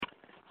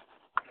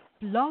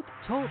Blog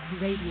Talk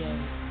Radio.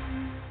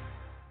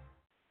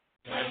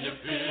 Can you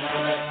feel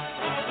it?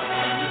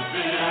 Can you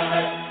feel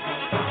it?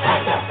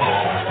 Can you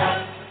feel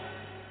it?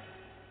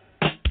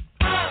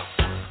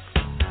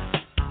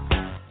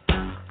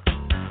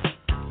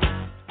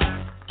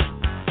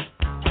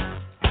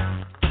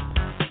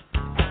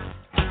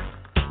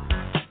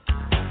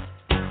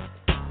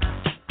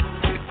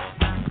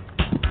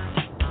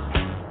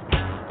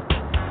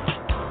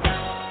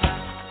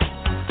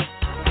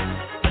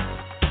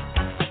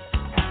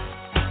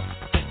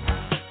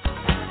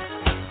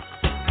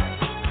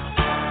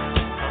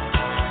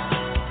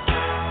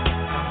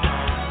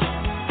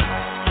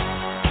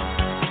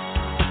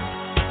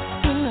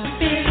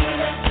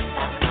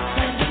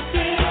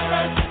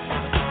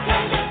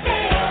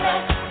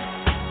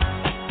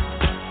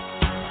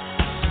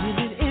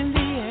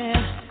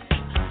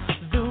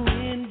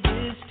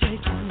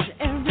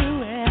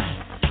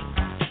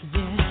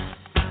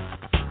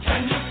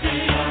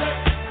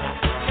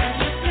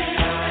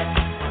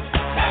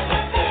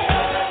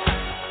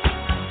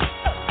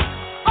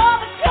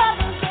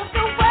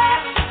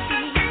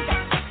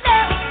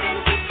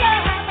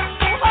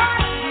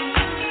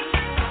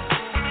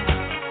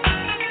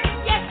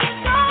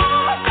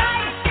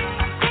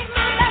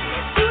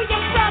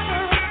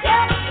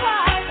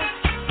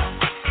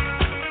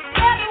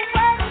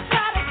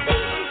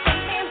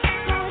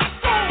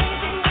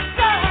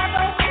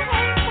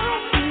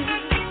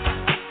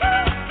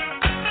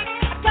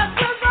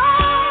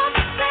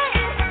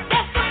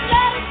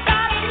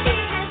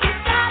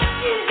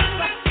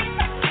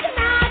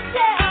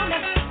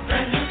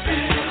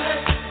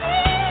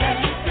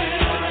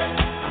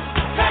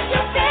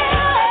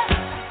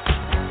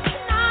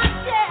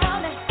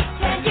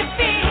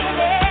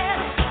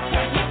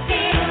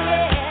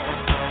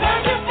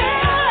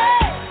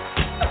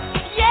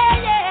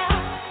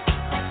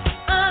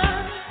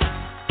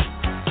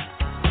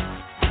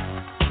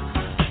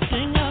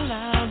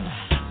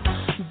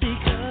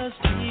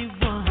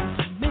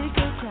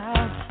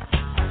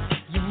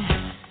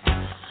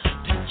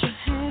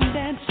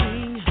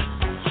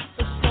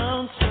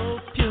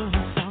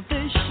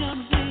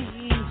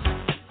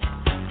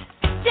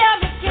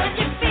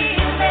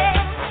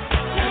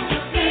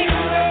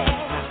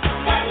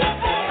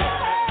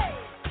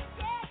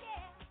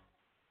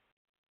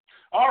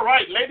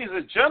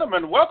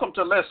 Gentlemen, welcome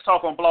to Let's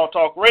Talk on Blog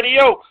Talk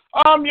Radio.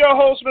 I'm your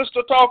host,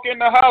 Mr. Talk in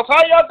the house.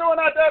 How y'all doing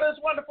out there this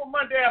wonderful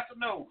Monday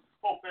afternoon?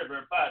 Hope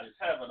everybody's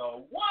having a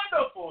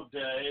wonderful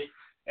day,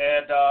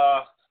 and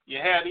you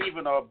had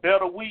even a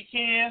better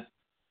weekend.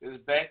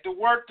 It's back to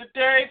work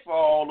today for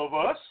all of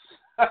us.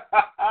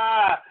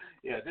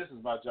 Yeah, this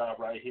is my job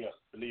right here,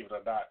 believe it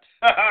or not,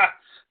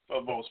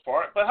 for the most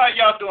part. But how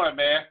y'all doing,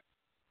 man?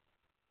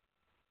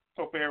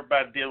 Hope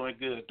everybody doing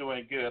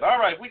good. All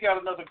right, we got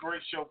another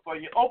great show for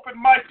you.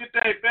 Open mic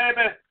today,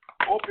 baby.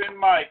 Open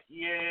mic,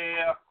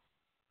 yeah.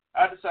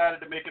 I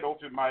decided to make it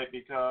open mic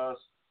because,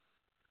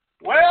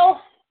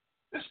 well,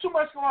 there's too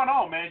much going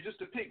on, man, just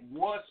to pick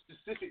one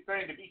specific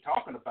thing to be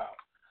talking about.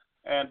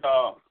 And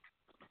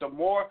the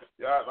more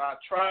I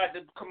tried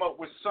to come up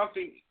with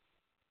something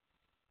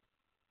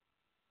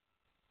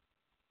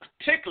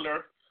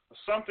particular,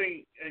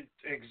 something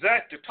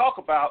exact to talk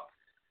about,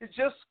 it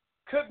just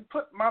couldn't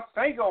put my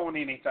finger on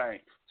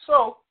anything.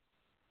 So,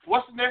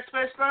 what's the next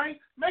best thing?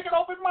 Make an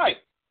open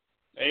mic.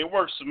 Hey, it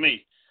works for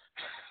me.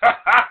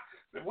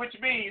 Which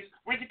means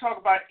we can talk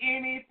about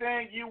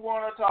anything you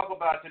want to talk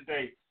about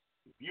today.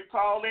 If you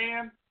call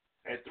in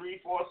at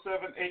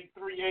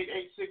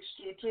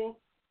 347-838-8622,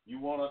 you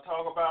want to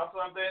talk about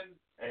something,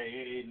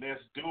 hey,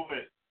 let's do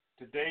it.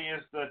 Today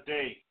is the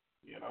day.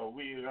 You know,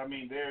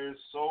 there is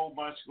so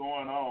much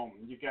going on.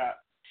 You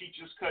got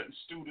teachers cutting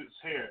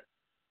students' hair.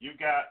 You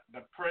got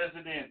the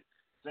president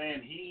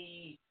saying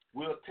he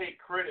will take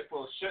credit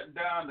for shutting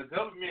down the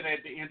government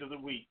at the end of the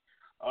week.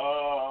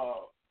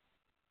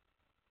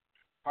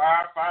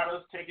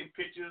 Firefighters taking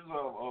pictures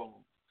of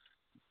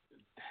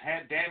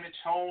damaged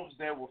homes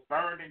that were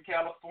burned in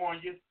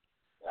California.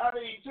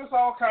 Just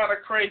all kind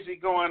of crazy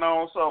going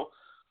on. So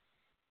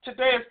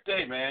today is the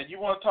day, man. You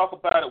want to talk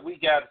about it, we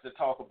got it to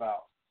talk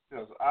about.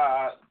 Because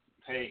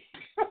hey,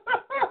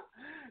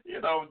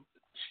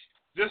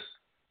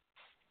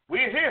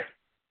 we're here.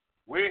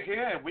 We're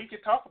here and we can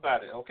talk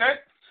about it, okay?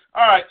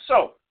 All right,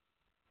 so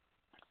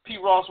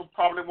Pete Ross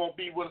probably won't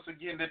be with us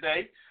again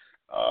today.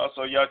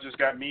 So y'all just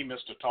got me,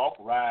 Mr. Talk,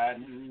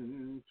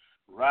 riding,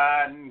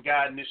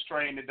 guiding this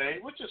train today,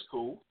 which is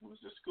cool.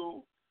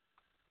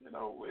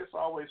 It's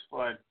always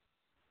fun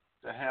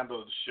to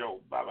handle the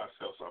show by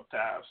myself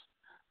sometimes.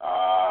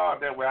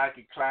 That way I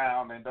can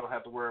clown and don't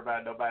have to worry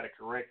about nobody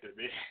correcting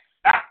me.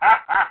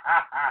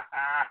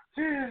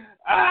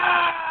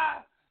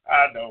 I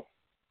know.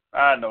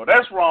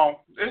 That's wrong.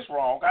 It's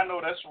wrong. I know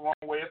that's the wrong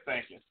way of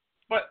thinking.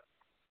 But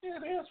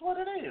it is what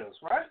it is,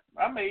 right?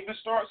 I may even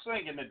start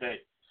singing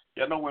today.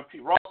 Y'all know when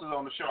Pete Ross is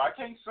on the show, I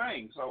can't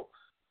sing. So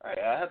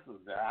I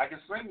can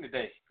sing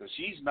today because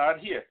she's not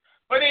here.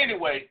 But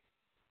anyway,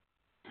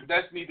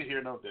 that's neither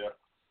here nor there.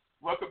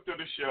 Welcome to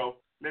the show.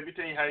 let me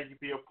tell you how you can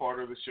be a part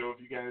of the show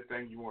if you got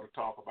anything you want to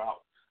talk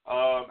about.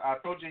 I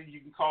told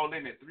you can call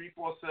in at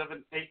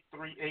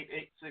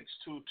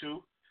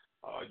 347-838-8622.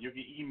 You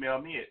can email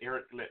me at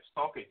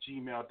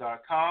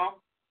ericletstalk@gmail.com.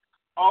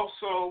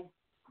 Also,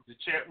 the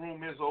chat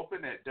room is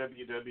open at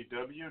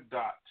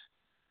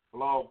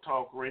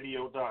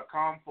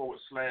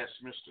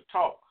www.blogtalkradio.com/Mr.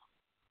 Talk.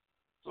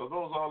 So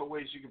those are all the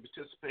ways you can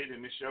participate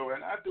in the show,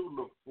 and I do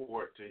look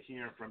forward to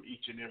hearing from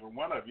each and every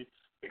one of you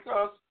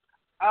because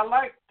I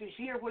like to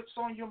hear what's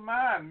on your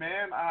mind,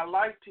 man. I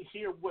like to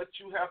hear what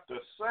you have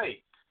to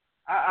say.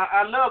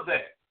 I love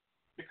that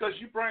because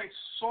you bring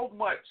so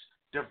much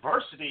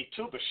diversity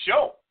to the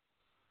show.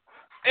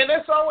 And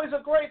that's always a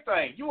great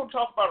thing. You want to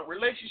talk about a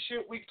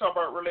relationship, we can talk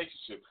about a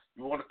relationship.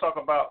 You want to talk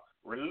about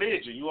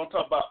religion, you want to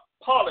talk about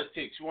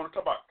politics, you want to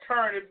talk about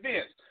current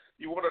events,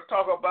 you want to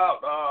talk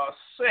about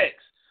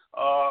sex,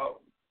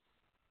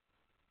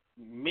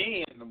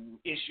 men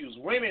issues,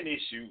 women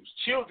issues,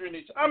 children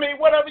issues. I mean,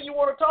 whatever you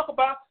want to talk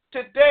about,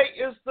 today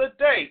is the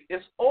day.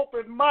 It's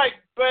open mic,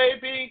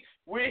 baby.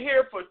 We're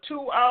here for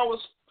 2 hours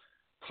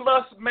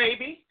plus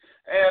maybe,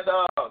 and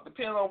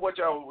depending on what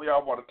y'all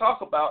want to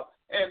talk about,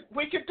 and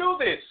we can do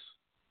this.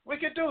 We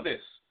can do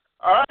this.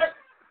 All right?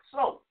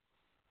 So,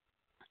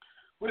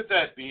 with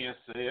that being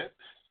said,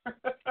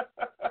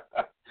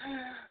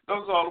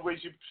 those are all the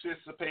ways you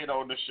participate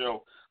on the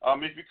show.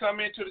 If you come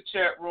into the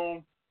chat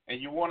room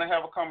and you want to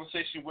have a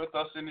conversation with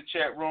us in the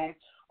chat room,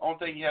 only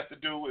thing you have to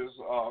do is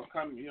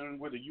come in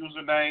with a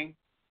username,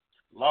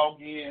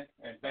 log in,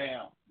 and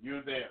bam,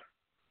 you're there.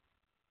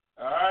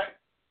 All right?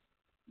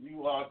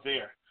 You are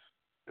there.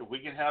 And we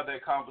can have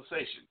that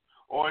conversation.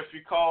 Or if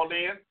you call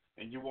in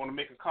and you want to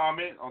make a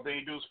comment, all thing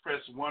you do is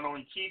press 1 on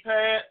your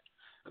keypad,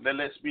 and that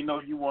lets me know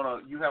you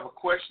have a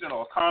question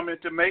or a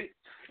comment to make,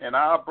 and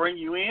I'll bring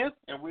you in,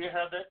 and we'll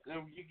have that,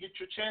 and you get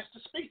your chance to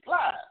speak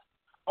live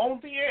on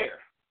the air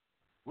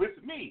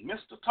with me,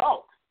 Mr.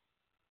 Talk.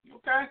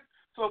 Okay?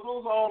 So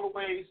those are all the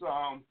ways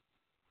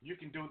you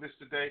can do this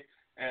today,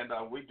 and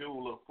we do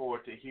look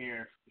forward to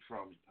hearing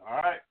from you. All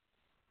right?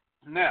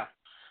 Now,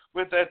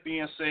 with that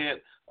being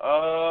said,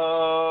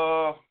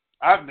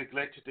 I've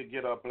neglected to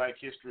get a Black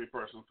History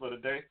person for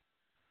today.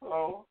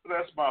 So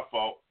that's my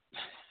fault.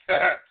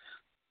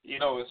 You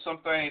know,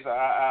 some things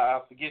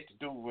I forget to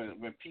do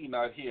when P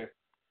not here.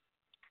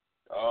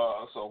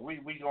 So we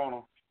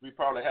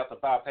probably have to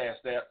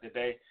bypass that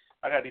today.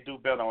 I got to do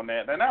better on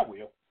that, and I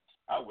will.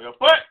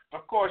 But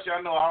of course,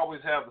 y'all know I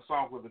always have the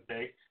song of the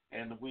day,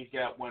 and we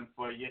got one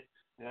for you.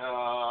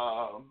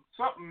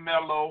 Something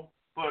mellow,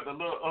 but a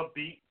little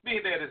upbeat.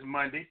 Maybe that is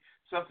Monday.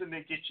 Something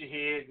to get your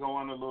head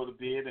going a little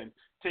bit and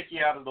take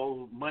you out of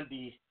those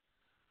Monday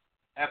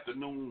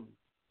afternoon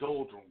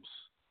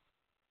doldrums.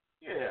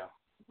 Yeah.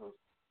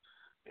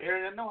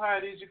 Aaron, I know how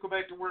it is. You go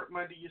back to work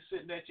Monday, you're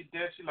sitting at your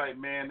desk, you're like,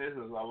 man, this is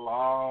a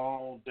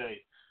long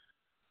day.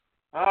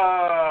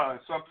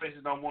 Some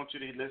places don't want you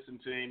to listen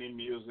to any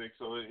music,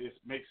 so it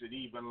makes it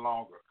even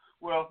longer.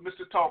 Well,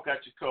 Mr. Talk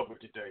got you covered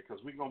today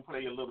because we're going to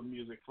play a little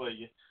music for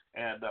you,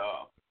 and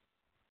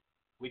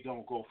we're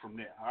going to go from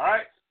there, all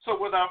right? So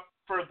without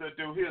further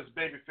ado, here's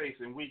Babyface,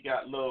 and We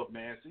Got Love,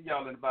 man. See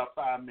y'all in about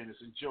 5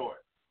 minutes. Enjoy.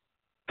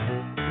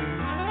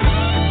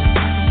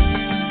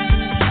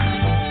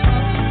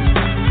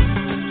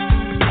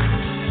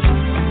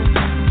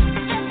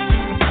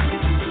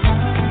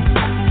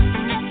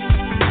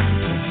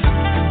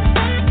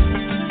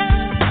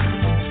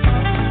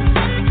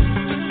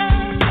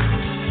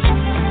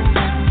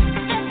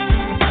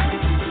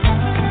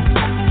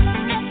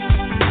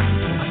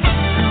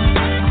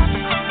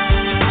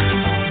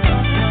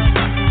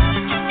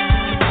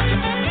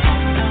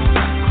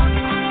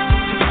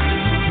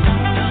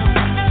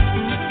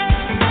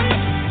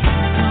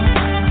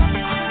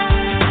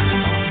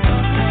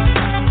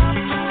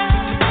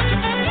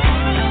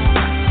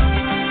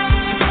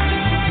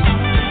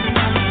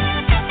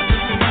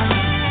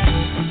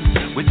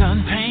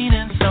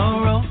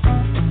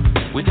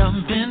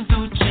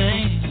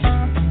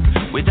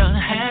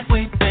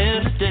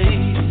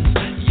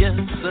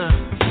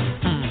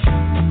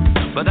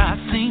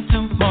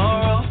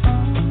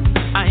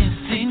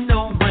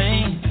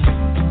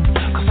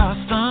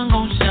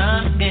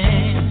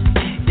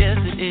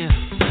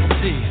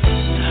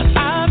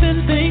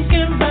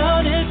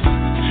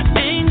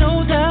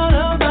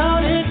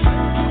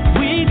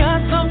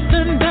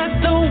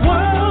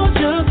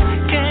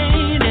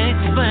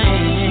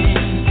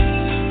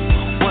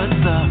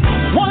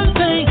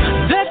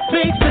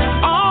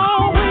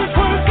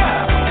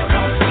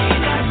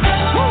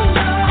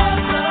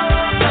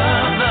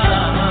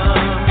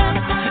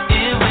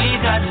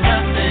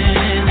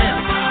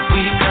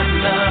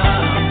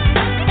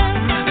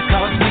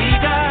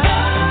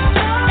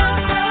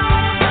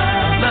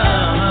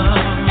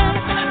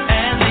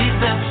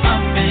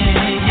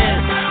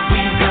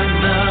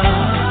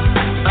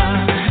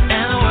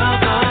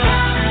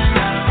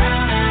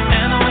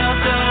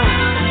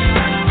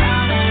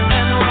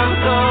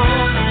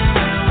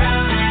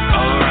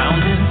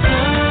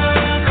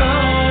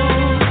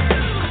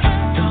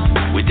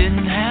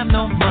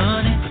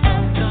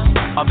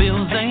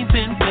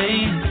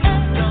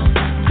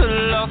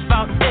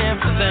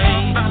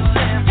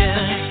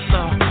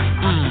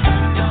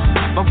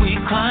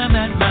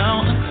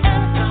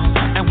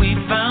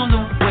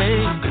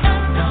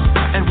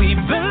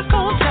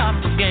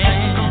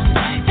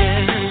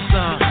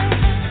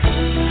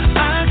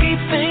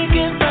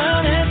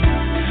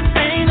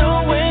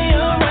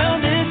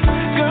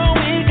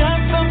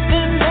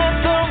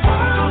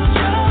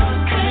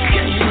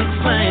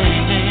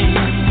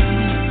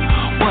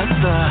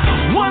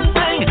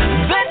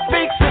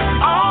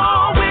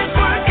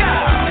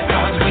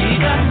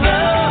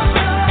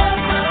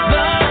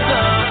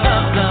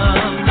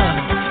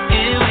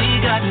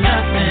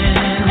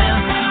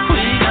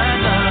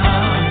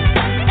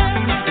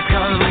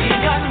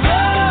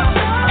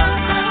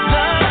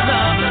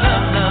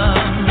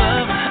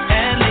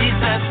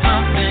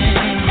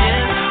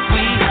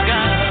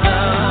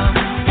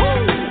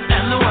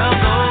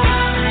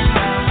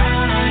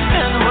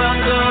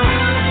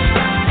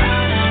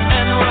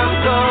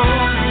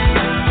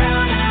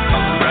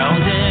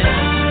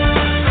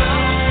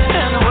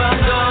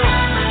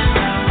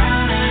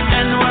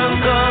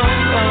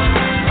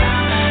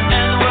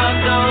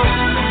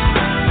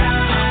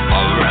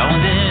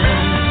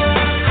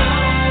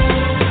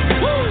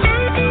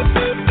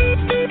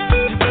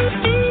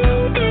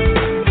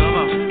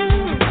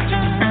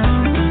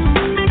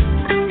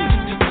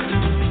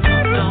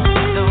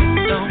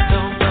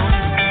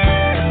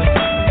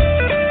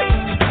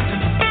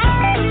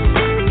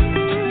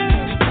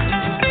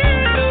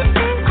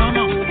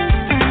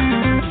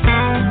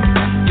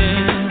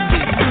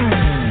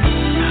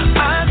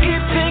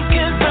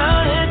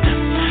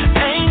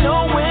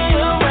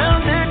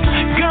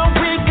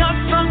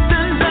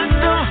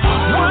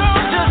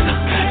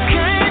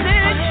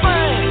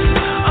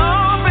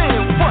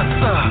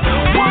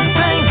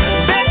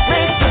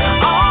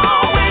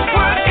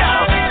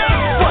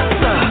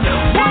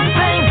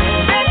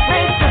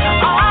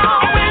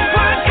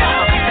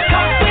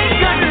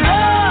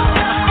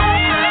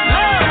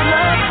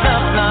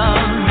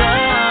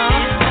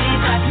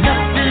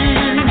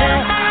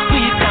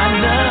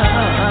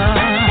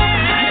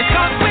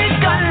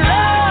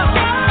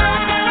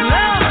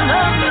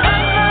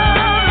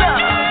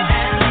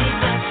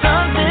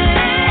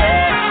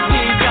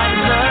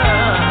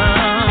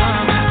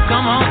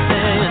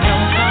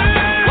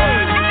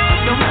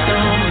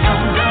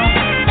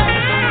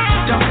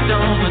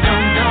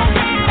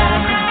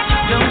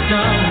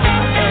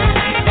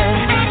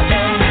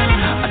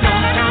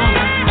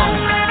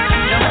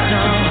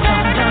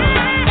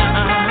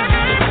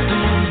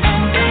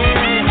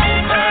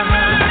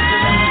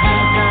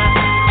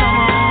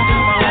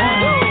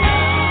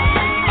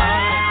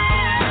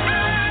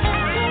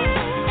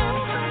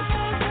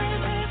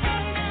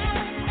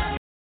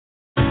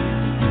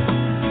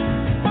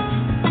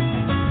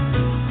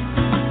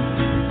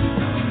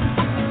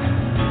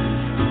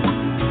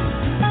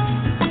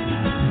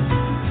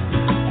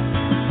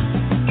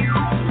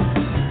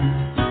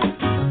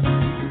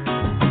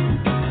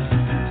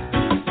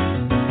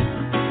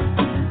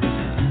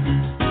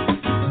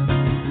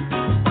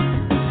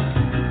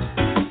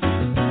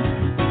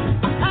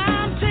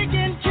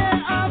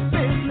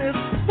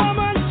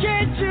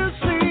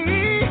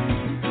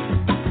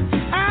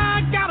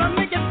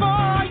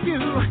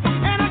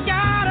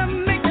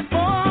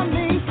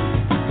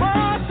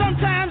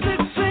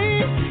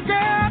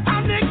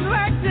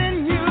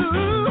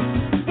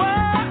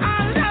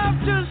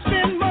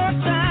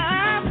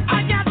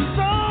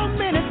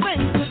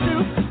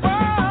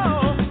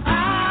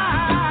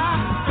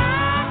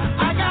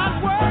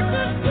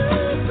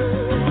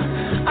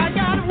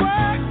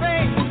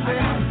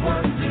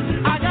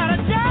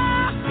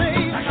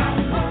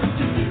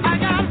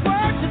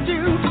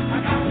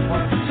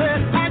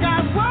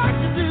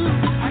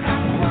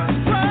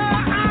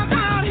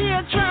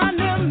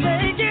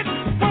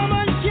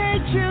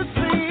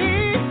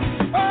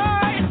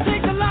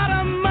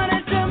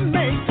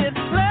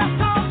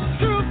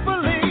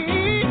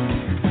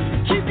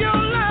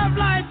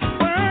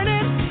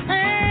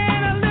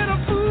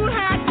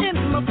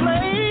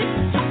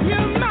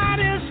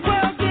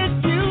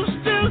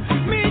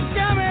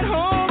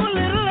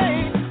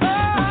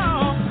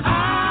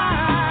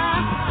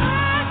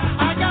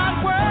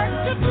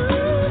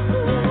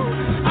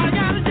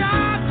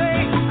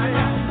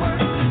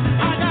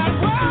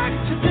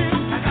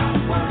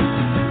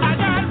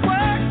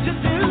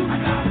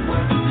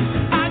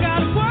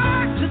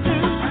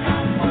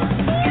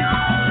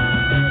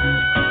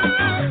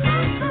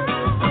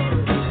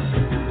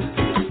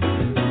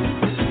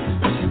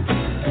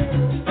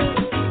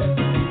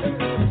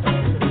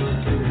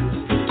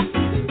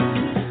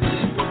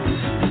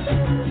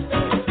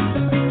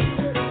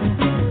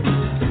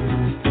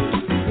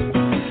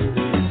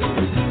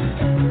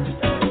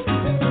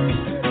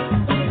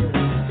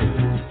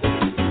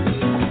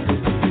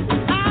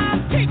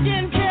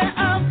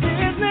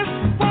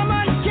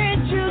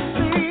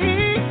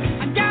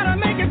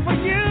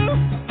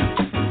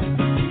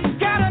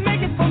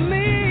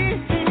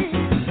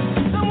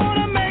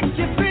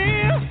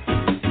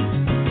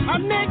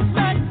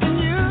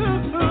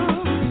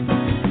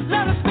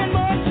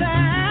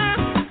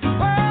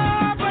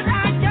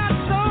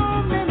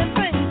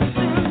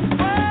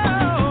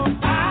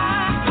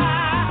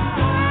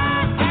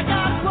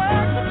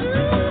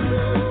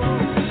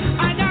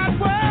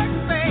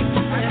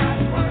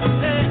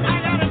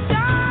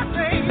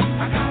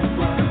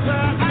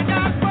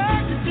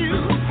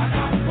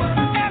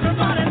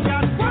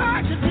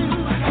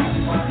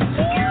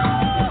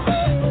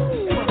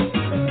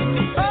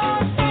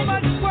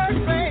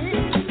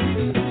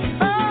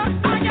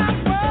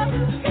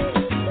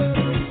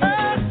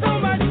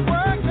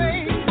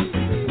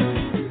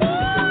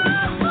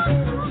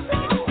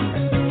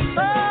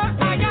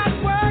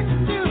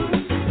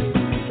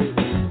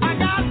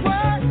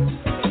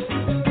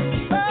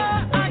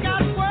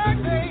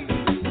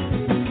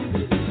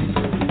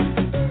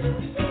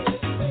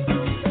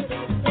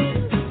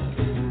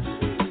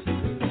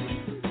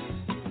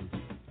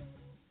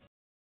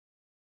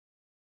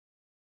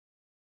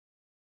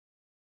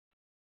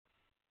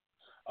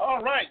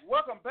 All right,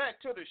 welcome back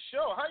to the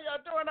show. How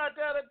y'all doing out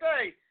there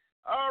today?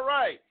 All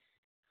right.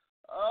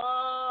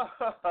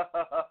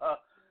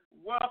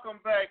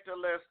 Welcome back to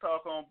Let's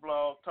Talk on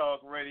Blog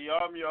Talk Radio.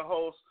 I'm your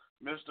host,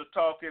 Mr.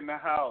 Talk in the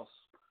House.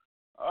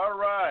 All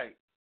right.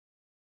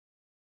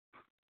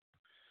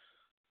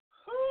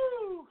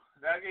 Whew.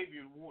 I gave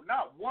you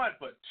not one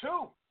but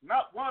two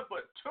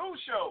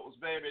shows,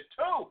 baby.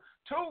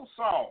 Two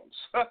songs.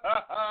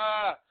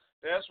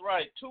 That's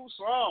right, 2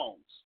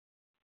 songs.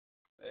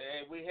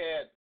 And we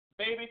had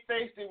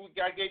Babyface, then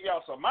I gave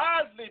y'all some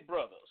Isley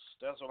Brothers.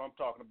 That's what I'm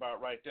talking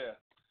about right there.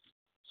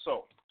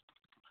 So,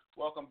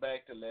 welcome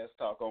back to Let's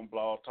Talk on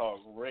Blog Talk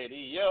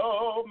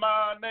Radio.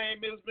 My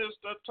name is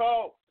Mr.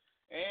 Talk,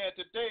 and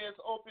today is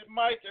open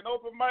mic, and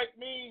open mic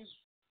means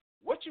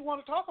what you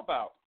want to talk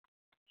about.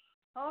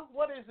 Huh?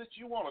 What is it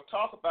you want to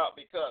talk about?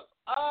 Because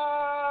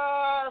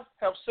I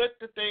have set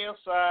the day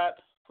aside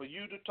for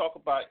you to talk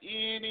about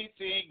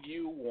anything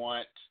you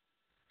want.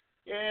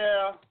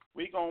 Yeah,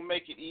 we're going to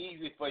make it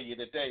easy for you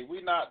today.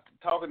 We're not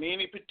talking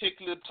any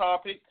particular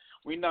topic.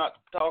 We're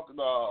not talking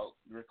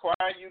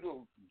requiring you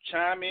to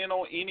chime in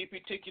on any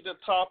particular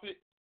topic.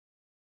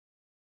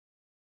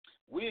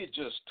 We're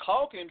just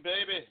talking,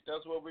 baby.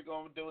 That's what we're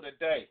going to do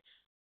today.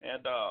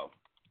 And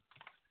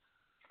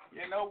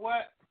you know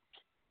what?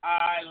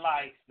 I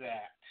like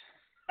that.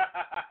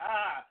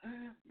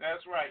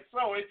 That's right.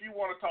 So if you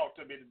want to talk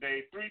to me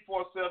today,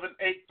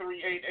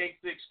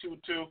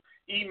 347-838-8622.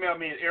 Email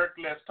me at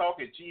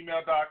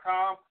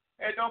ericletstalk@gmail.com.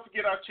 And don't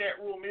forget our chat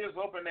room is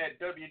open at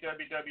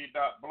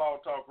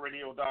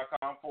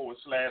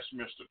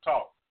www.blogtalkradio.com/Mr.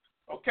 Talk.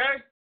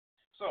 Okay?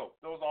 So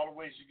those are all the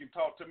ways you can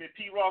talk to me.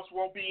 P. Ross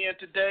won't be in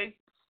today.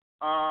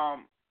 I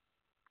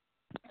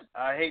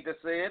hate to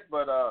say it,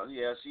 but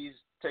yeah,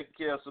 she's taking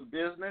care of some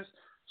business.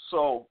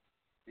 So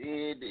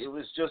it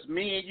was just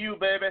me and you,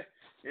 baby.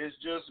 It's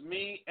just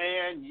me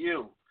and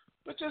you,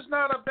 which is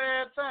not a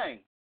bad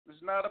thing.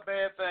 It's not a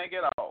bad thing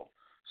at all.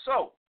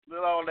 So, with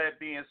all that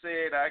being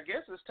said, I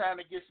guess it's time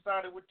to get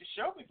started with the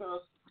show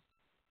because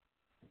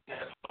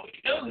that's what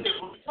we do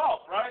here when we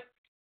talk, right?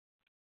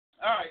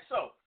 All right,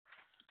 so,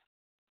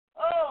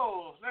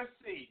 let's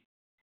see.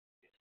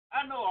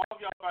 I know all of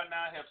y'all by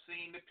now have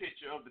seen the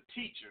picture of the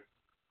teacher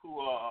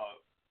who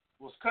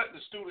was cutting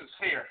the students'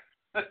 hair.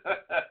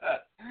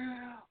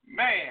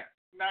 Man,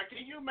 now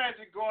can you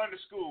imagine going to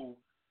school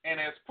and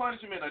as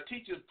punishment a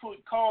teacher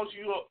calls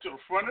you up to the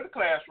front of the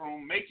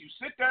classroom, makes you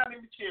sit down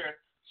in the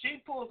chair, she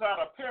pulls out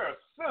a pair of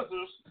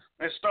scissors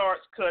and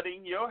starts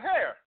cutting your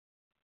hair.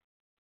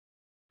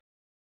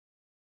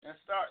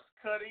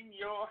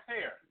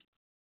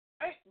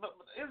 Hey, but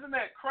isn't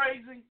that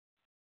crazy?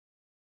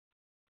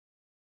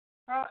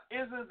 Huh?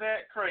 Isn't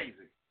that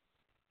crazy?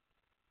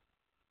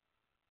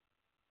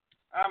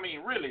 I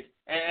mean, really,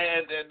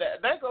 and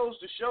that goes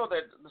to show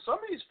that some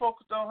of these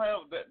folks don't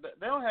have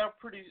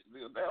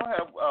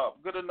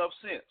good enough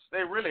sense.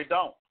 They really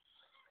don't.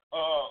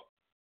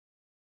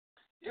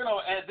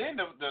 And then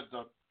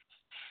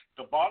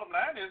the bottom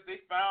line is they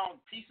found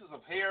pieces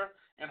of hair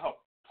in her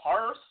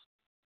purse.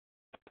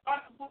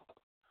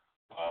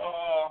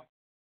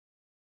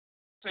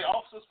 Say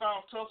officers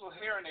found tufts of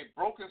hair in a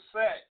brown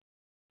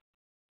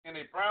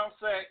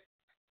sack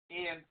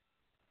in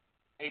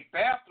a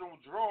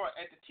bathroom drawer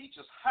at the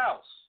teacher's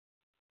house.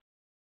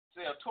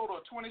 Say a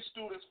total of 20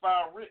 students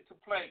filed written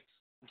complaints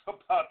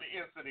about the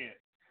incident.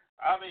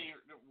 I mean,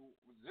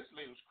 this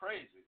lady was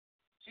crazy.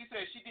 She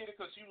said she did it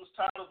because she was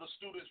tired of the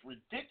students'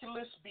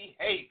 ridiculous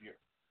behavior.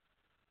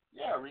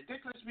 Yeah,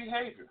 ridiculous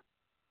behavior.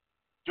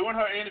 During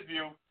her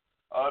interview,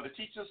 the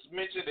teachers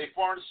mentioned a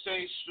foreign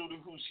exchange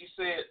student who she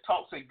said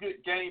talks a good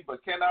game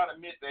but cannot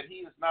admit that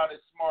he is not as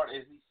smart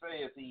as he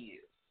says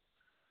he is.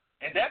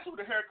 And that's who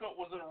the haircut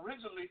was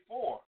originally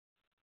for,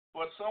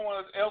 but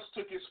someone else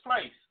took his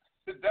place.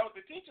 That what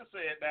the teacher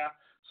said now.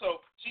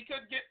 So she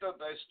couldn't get the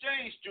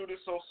exchange student,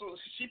 so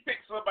she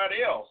picked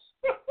somebody else.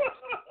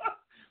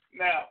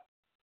 Now,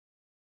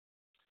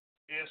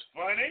 it's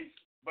funny,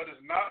 but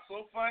it's not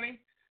so funny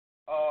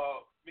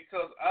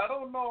because I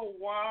don't know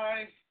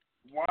why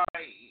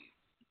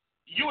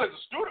you as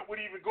a student would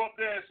even go up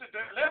there and sit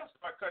there and let them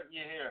start cutting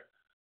your hair.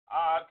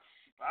 I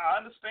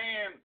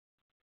understand,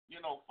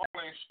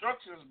 following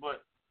instructions,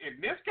 but in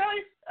this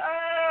case,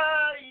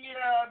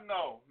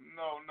 no.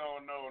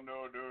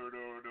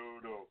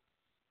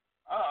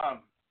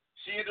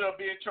 She ended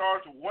up being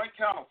charged with 1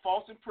 count of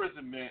false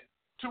imprisonment,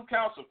 2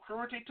 counts of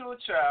cruelty to a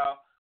child,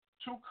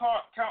 2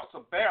 counts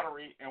of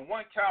battery, and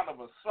 1 count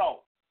of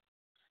assault.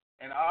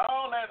 And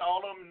all of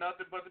them,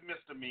 nothing but a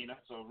misdemeanor.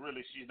 So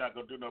really, she's not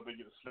gonna do nothing but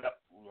get a slap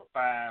or a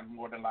fine,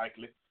 more than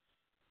likely.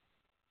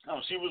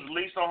 She was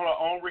released on her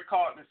own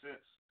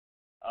recognizance.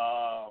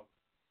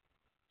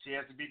 She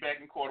has to be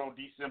back in court on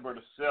December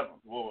the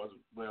 7th. Well,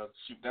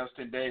 shoot, that was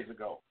 10 days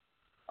ago.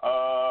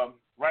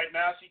 Right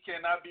now, she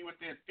cannot be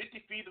within 50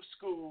 feet of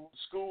school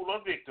or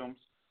victims.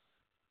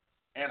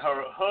 And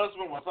her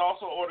husband was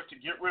also ordered to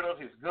get rid of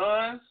his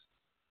guns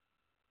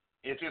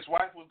if his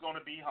wife was going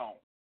to be home.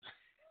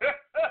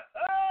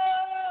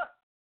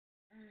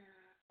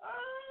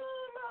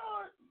 Oh,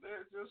 Lord.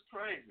 just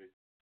crazy.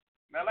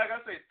 Now, like I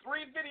say,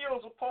 3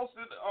 videos were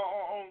posted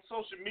on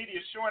social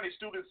media showing a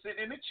student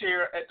sitting in a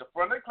chair at the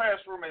front of the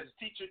classroom as the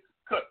teacher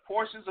cut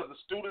portions of the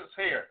student's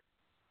hair.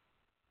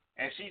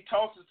 And she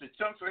tosses the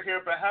chunks of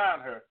hair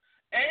behind her.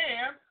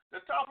 And to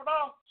top it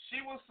off,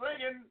 she was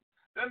singing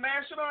the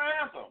national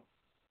anthem.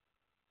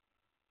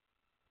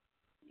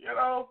 You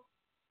know.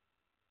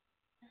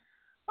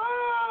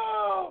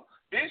 Oh.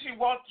 Then she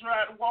walked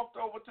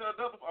over to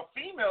a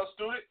female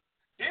student,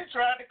 then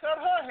tried to cut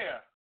her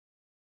hair.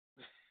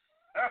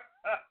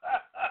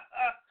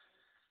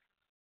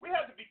 We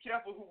have to be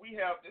careful who we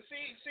have.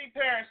 See,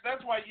 parents.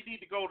 That's why you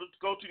need to go to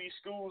these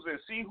schools and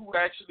see who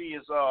actually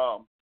is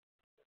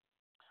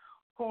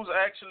who's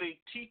actually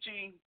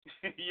teaching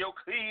your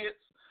kids.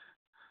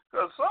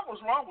 Because something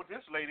was wrong with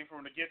this lady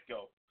from the get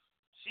go.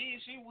 She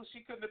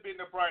couldn't have been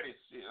the brightest.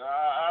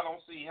 I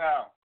don't see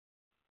how.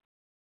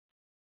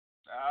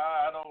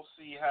 I don't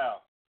see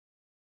how.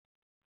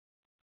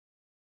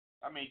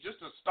 I mean, just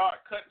to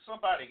start cutting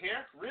somebody's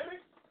hair, really?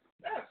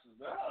 That's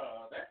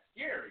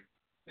scary.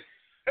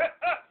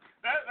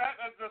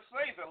 that to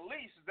say the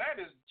least, that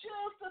is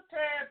just a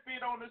tad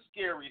bit on the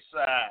scary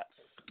side.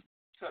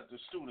 Cut the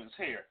student's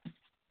hair.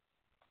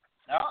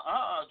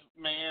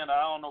 Man,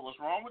 I don't know what's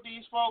wrong with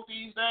these folk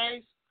these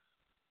days.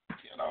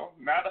 You know,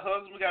 now the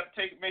husband got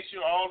to make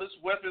sure all his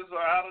weapons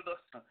are out of the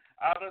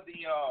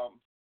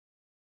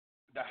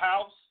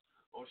house,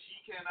 or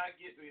she cannot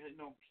get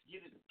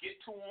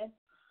to them.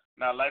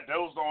 Now, like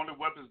those are the only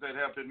weapons that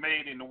have been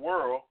made in the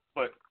world,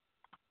 but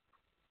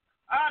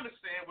I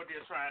understand what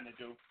they're trying to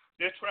do.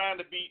 They're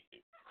trying to be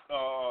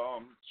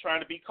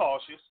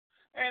cautious,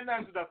 and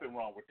there's nothing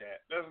wrong with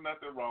that. There's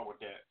nothing wrong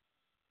with that.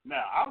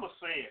 Now, I'm gonna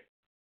say it.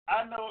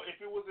 I know if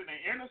it was in an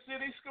inner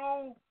city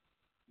school,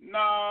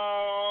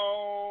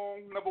 no,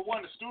 number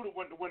one, the student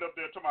went up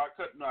there talking about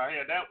cutting her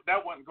hair.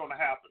 That wasn't gonna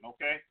happen,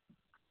 okay?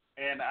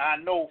 And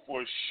I know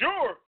for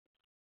sure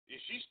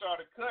if she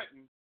started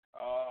cutting,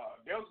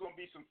 there was gonna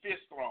be some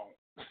fists thrown.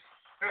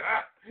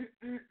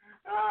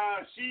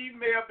 She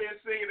may have been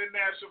singing the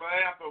national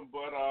anthem,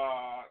 but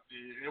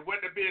it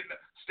wouldn't have been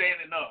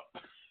standing up.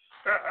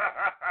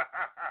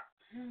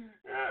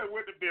 It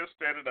wouldn't have been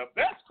standing up.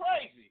 That's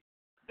crazy.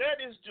 That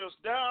is just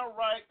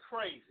downright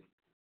crazy.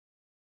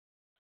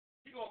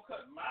 You're going to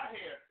cut my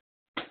hair,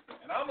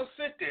 and I'm going to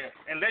sit there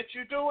and let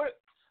you do it?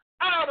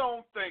 I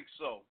don't think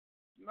so.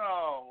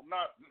 No.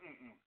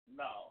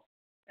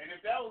 And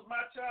if that was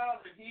my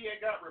child and he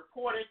had got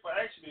reported for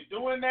actually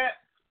doing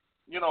that,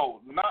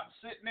 not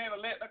sitting there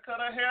and letting her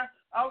cut her hair,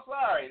 I'm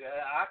sorry.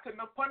 I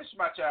couldn't have punished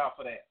my child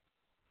for that.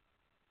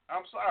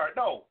 I'm sorry.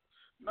 No.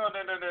 No.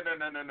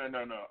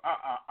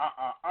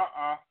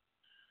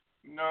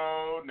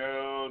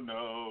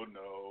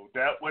 No.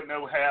 That wouldn't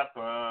have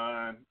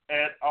happened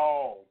at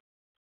all.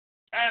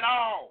 At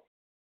all.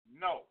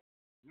 No.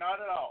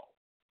 Not at all.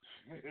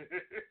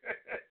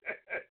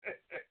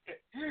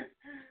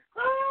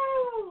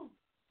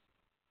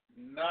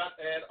 Not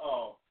at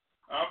all.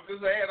 I'm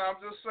just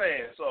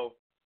saying. So,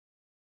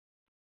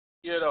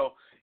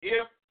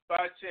 if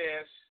by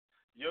chance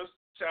your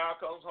child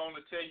comes home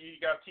to tell you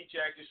got a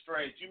teacher acting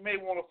strange, you may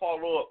want to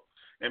follow up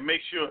and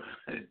make sure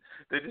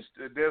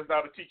that there's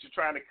not a teacher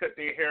trying to cut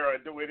their hair or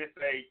do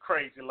anything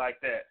crazy like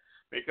that,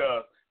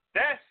 because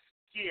that's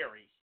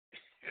scary.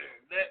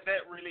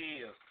 that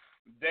really is.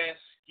 That's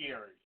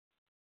scary.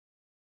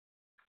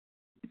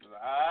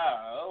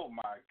 Oh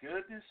my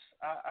goodness,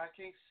 I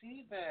can't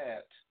see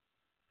that.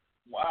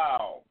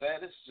 Wow,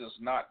 that is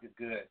just not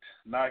good.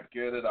 Not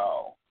good at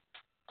all.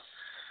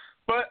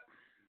 But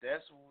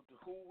that's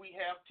who we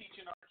have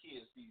teaching our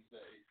kids these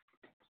days.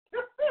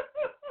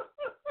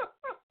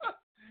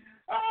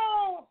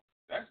 Oh,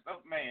 that's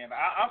man.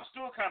 I'm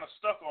still kind of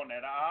stuck on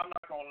that. I'm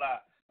not gonna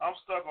lie. I'm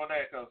stuck on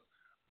that because,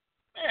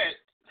 man,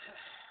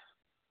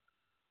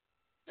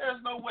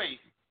 there's no way.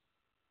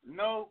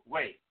 No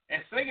way.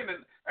 And singing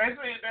that's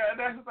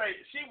the thing.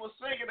 She was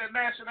singing the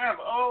national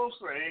anthem. Oh,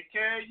 say,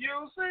 can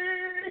you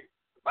see?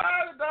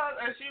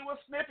 And she was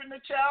snipping the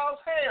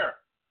child's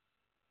hair.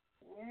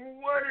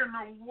 What in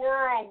the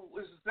world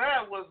was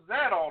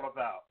that all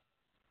about?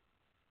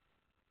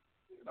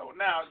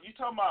 Now you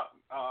talking about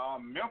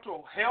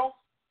mental health?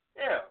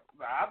 Yeah,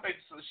 I think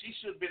so. She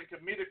should have been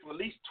committed for at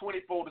least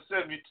 24 to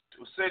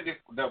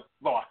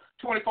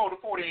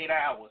 48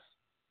 hours.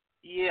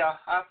 Yeah,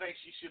 I think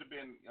she should have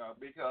been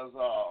because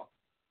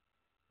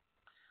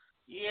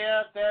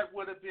that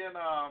would have been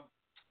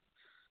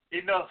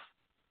enough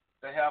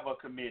to have her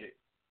committed.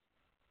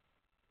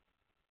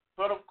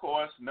 But of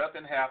course,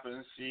 nothing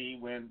happened. She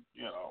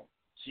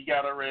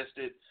got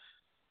arrested.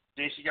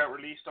 Then she got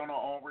released on her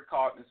own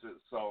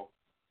recognizance. So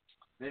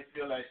they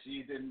feel like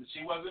she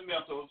wasn't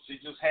mental. She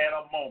just had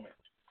a moment.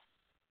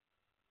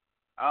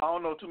 I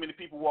don't know too many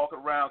people walking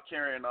around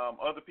carrying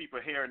other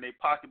people's hair in their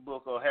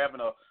pocketbook or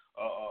having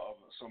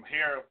some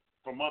hair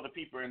from other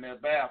people in their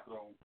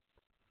bathroom.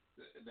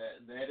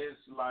 That is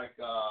like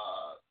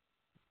I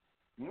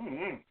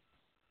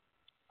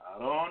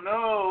don't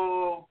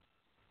know.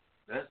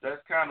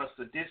 That's kind of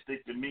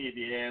sadistic to me, if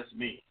you ask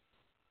me.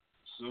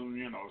 So,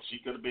 she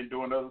could have been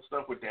doing other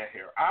stuff with that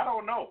hair. I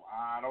don't know.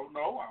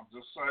 I'm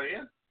just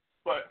saying.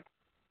 But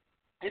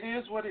it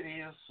is what it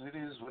is. It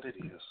is what it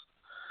is.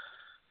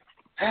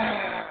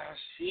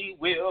 She'll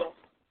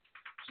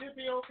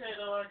be okay,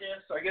 though, I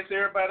guess. I guess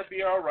everybody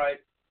be all right.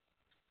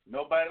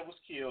 Nobody was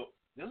killed.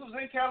 This was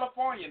in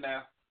California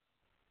now.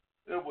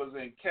 It was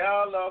in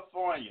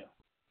California.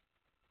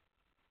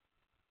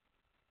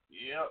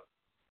 Yep.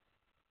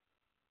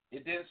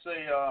 It didn't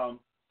say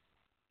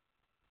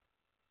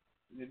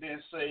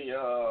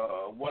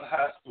what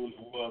high school it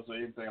was or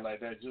anything like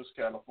that. Just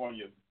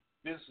California.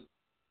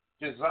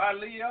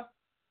 Visalia,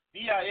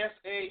 Visalia,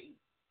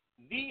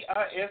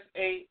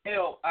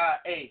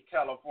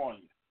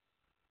 California.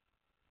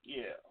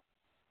 Yeah.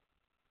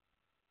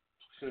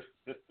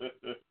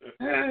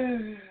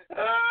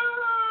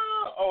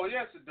 Oh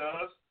yes, it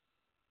does.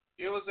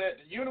 It was at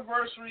the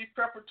University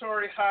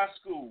Preparatory High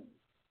School.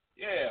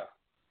 Yeah.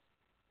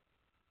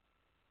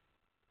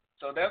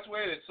 So that's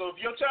where it is. So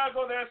if your child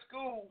go there at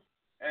school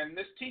and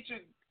this teacher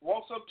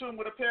walks up to him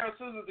with a pair of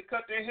scissors to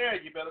cut their hair,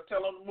 you better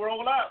tell them to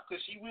roll out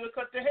because she will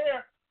cut the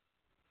hair.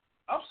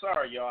 I'm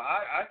sorry, y'all.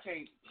 I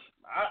can't.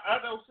 I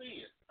don't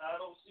see it. I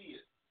don't see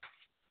it.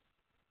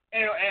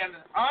 And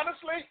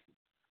honestly,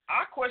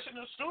 I question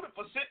the student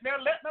for sitting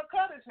there letting her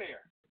cut his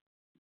hair.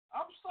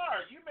 I'm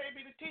sorry. You may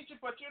be the teacher,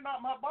 but you're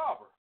not my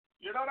barber.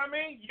 You know what I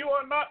mean? You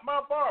are not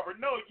my barber.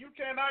 No, you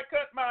cannot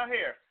cut my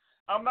hair.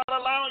 I'm not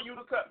allowing you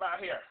to cut my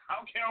hair. I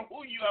don't care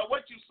who you are,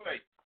 what you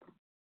say.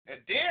 And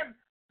then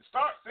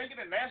start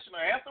singing the national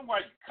anthem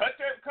while you cut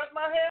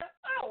my hair?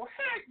 Oh,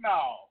 heck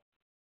no.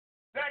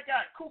 That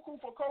got Cuckoo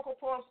for Cocoa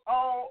Puffs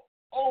all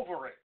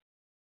over it.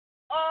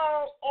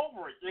 All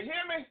over it. You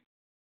hear me?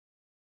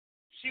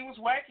 She was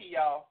wacky,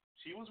 y'all.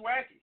 She was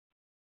wacky.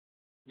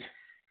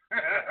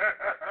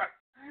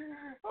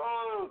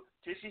 Oh,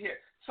 did she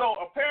hit? So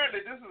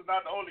apparently this is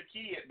not the only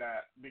kid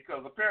now,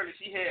 because apparently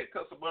she had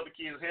cut some other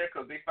kids' hair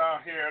because they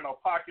found hair in her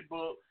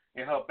pocketbook,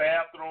 in her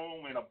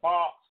bathroom, in a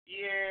box.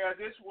 Yeah,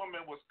 this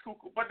woman was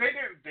cuckoo, but they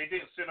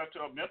didn't send her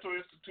to a mental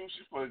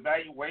institution for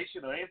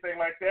evaluation or anything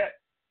like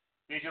that.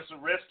 They just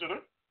arrested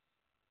her,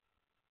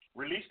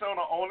 released her on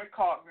her own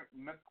recognizance,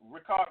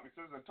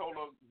 and told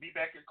her to be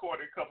back in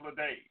court in a couple of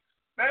days.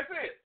 That's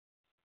it.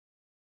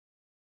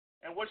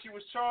 And what she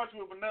was charged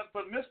with were nothing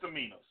but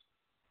misdemeanors.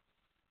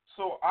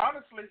 So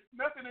honestly,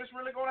 nothing is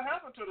really going to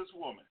happen to this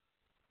woman.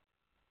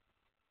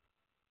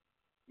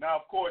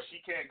 Now, of course, she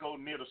can't go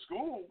near the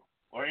school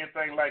or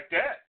anything like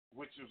that,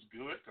 which is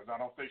good because I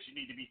don't think she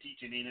need to be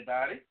teaching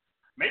anybody.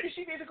 Maybe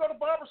she needs to go to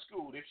barber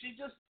school if she's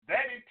just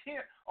that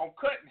intent on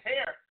cutting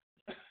hair.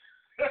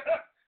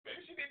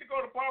 Maybe she needs to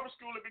go to barber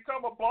school and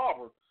become a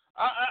barber.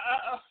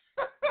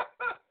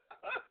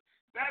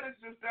 That is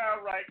just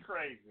downright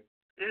crazy.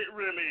 It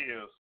really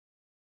is.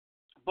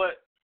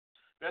 But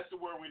that's the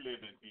world we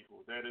live in,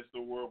 people. That is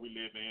the world we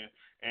live in.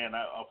 And,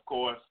 of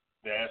course,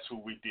 that's who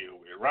we deal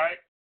with, right?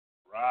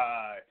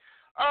 Right.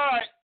 All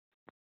right.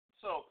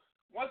 So,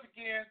 once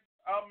again,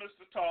 I'm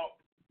Mr. Talk.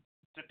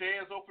 Today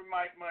is Open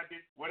Mic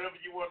Monday. Whatever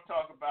you want to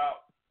talk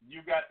about,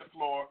 you got the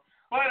floor.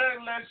 But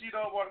unless you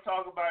don't want to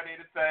talk about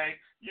anything,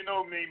 you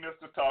know me,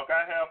 Mr. Talk.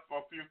 I have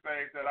a few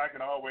things that I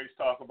can always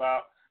talk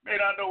about. May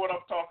not know what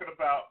I'm talking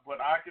about, but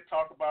I can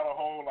talk about a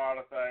whole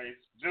lot of things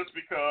just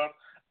because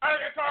I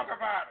can talk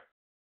about it.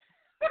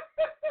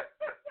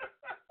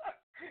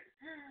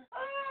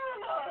 Oh,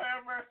 Lord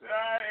have mercy.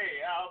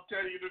 Hey, I'll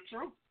tell you the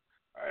truth.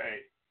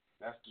 Hey,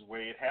 that's the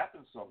way it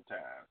happens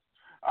sometimes.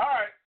 All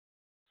right,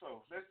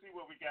 so let's see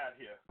what we got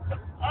here.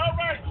 All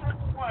right,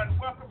 Triple One,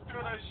 welcome to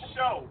the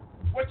show.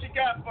 What you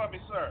got for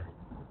me, sir?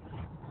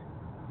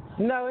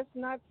 No, it's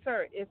not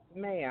sir. It's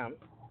ma'am.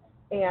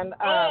 And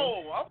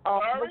I'm off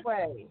sorry. the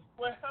way.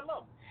 Well,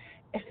 hello.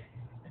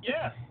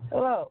 Yes.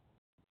 Hello.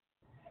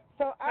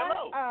 So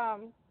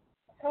Hello.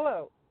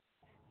 hello.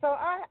 So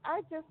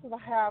I just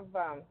have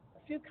a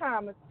few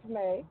comments to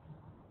make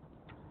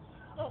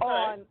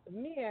on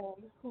men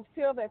who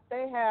feel that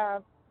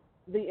they're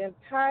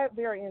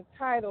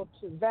entitled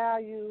to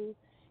value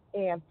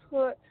and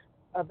put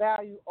a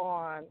value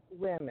on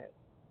women.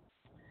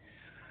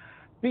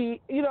 This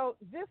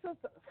is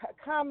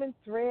a common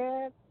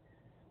thread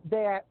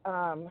that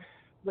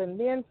when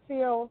men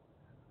feel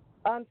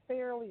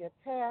unfairly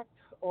attacked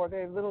or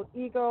their little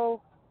ego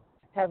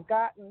have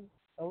gotten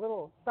a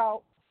little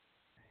assault,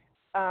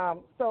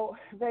 so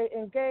they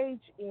engage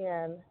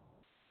in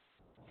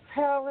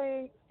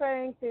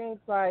saying things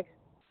like,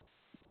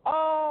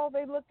 oh,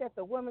 they look at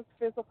the woman's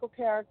physical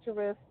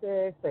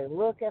characteristics, they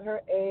look at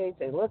her age,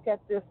 they look at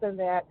this and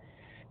that,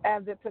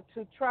 and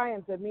to try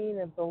and demean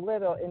and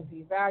belittle and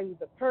devalue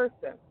the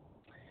person.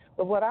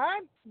 But what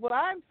I'm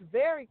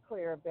very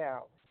clear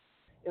about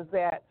is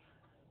that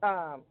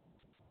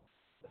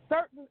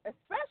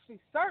especially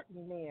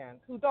certain men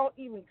who don't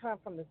even come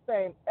from the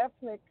same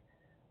ethnic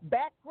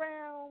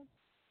background,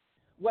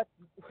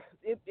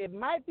 it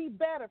might be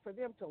better for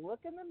them to look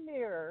in the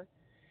mirror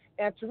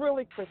and to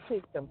really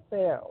critique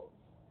themselves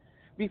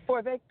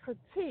before they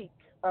critique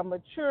a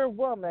mature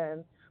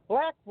woman,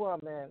 black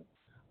woman,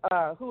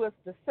 who is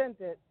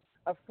descended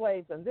of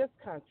slaves in this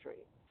country.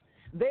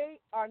 They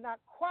are not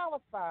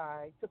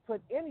qualified to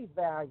put any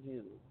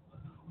value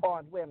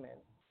on women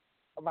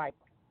like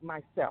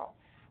myself.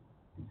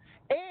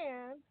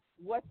 And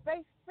what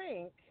they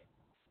think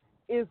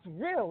is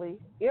really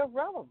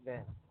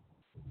irrelevant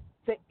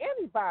to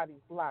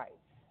anybody's life.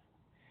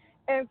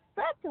 And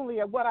secondly,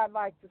 what I'd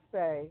like to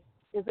say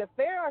is if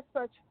they are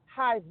such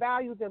high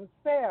value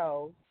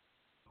themselves,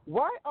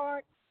 why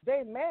aren't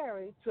they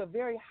married to a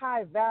very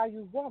high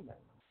value woman?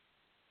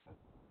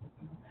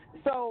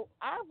 So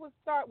I would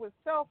start with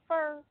self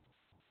first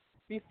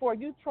before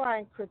you try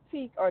and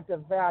critique or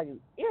devalue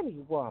any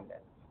woman,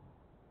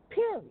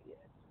 period.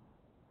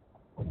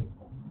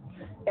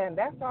 And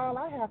that's all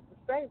I have to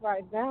say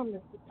right now,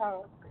 Mr.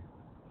 Talk.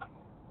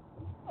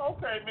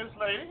 Okay, Miss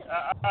Lady,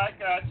 I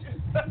got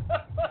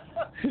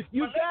you.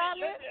 You got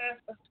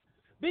it?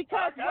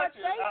 Because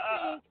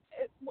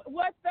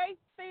what they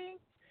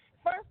think,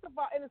 first of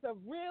all, it is a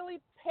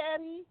really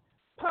petty,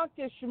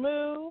 punkish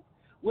move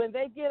when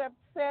they get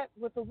upset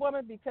with a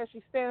woman because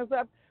she stands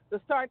up to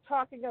start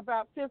talking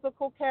about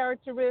physical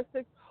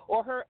characteristics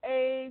or her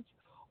age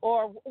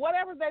or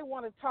whatever they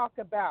want to talk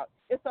about.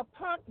 It's a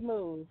punk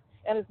move,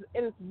 and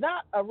it is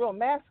not a real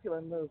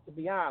masculine move, to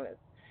be honest.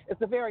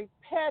 It's a very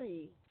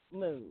petty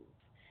move,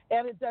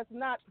 and it does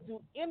not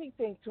do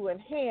anything to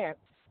enhance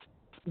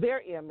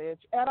their image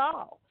at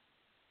all.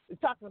 We're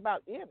talking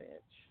about image.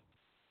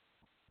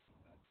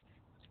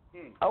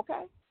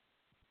 Okay?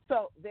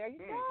 So there you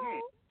go.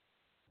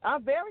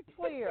 I'm very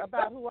clear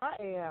about who I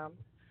am,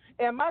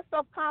 and my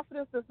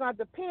self-confidence does not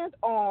depend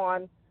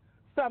on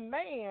some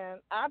man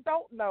I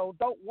don't know,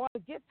 don't want to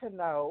get to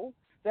know,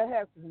 that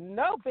has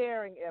no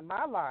bearing in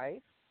my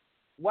life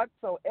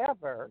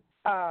whatsoever.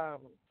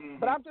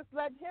 But I'm just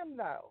letting him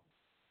know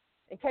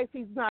in case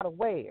he's not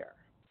aware.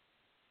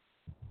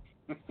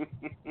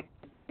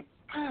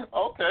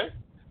 Okay.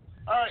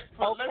 All right.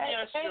 So let me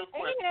ask you a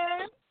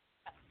question.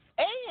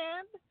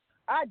 And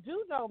I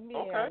do know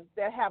men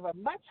that have a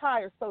much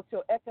higher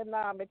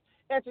socioeconomic,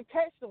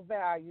 educational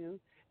value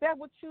that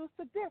would choose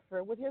to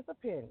differ with his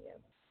opinion.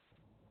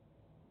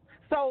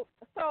 So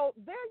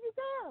there you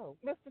go,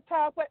 Mr.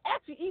 Todd. But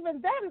actually,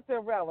 even that is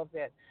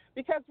irrelevant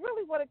because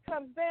really what it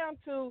comes down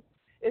to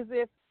is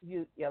if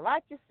you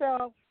like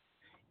yourself,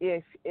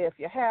 if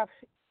you have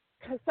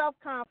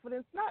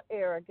self-confidence, not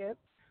arrogance,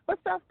 but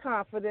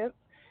self-confidence,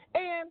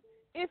 and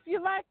if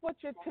you like what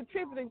you're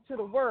contributing to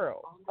the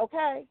world,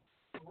 okay?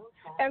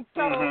 And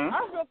so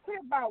I'm real clear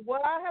about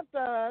what I have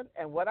done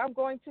and what I'm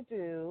going to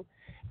do,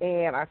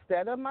 and I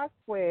stand on my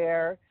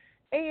square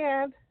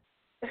and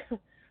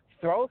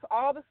throw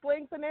all the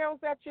slings and arrows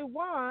that you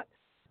want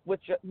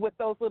with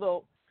those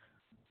little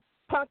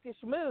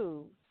punkish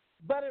moves,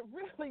 but it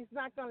really is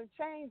not going to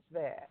change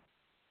that.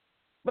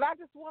 But I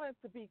just wanted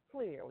to be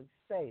clearly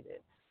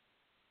stated,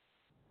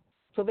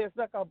 so there's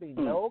not going to be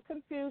no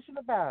confusion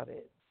about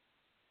it.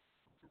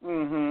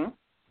 Well,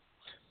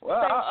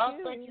 I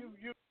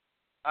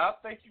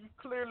think you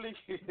clearly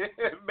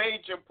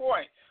made your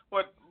point,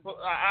 but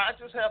I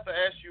just have to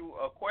ask you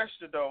a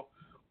question though.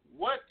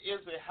 What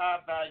is a high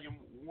value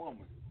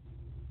woman?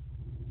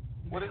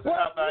 What is a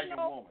high value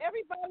woman?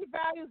 Everybody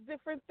values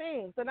different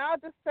things, and I'll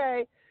just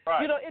say,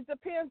 it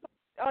depends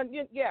on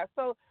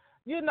So,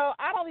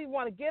 I don't even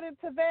want to get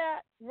into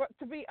that,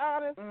 to be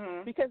honest,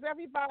 because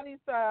everybody's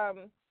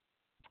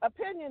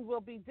opinion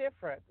will be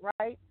different,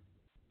 right?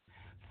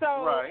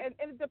 So, and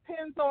it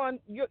depends on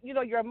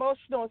your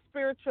emotional and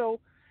spiritual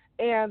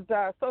and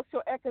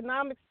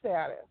socioeconomic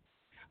status.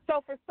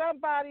 So, for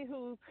somebody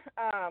who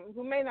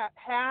may not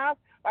have,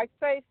 like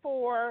say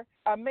for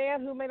a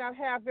man who may not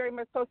have very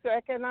much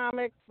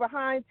socioeconomics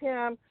behind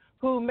him,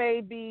 who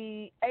may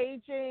be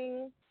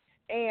aging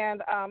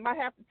and might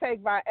have to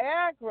take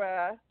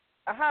Viagra,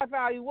 a high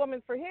value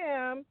woman for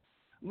him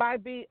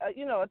might be a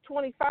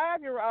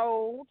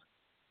 25-year-old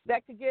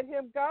that could get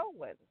him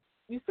going.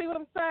 You see what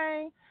I'm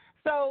saying?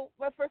 So,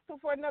 but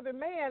for another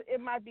man, it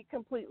might be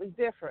completely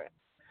different.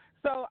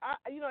 So,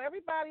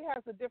 everybody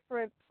has a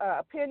different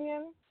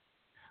opinion,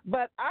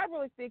 but I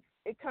really think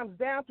it comes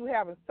down to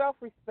having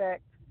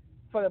self-respect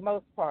for the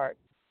most part.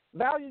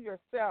 Value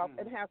yourself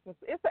and have some.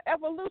 It's an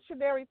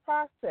evolutionary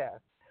process.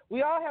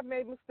 We all have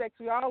made mistakes.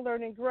 We all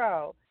learn and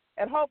grow,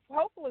 and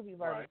hopefully we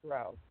learn and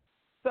grow.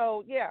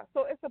 So,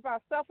 so it's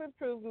about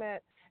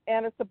self-improvement,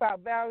 and it's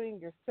about valuing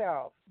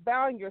yourself,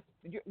 valuing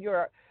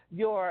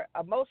your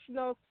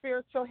emotional,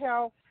 spiritual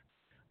health,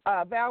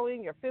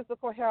 valuing your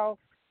physical health,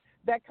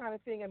 that kind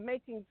of thing, and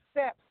making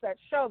steps that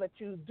show that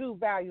you do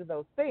value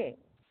those things,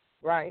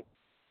 right?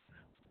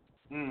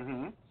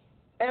 And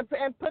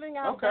putting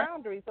out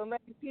boundaries and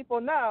letting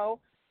people know,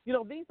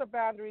 these are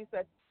boundaries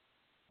that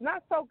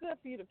not so good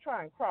for you to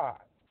try and cross.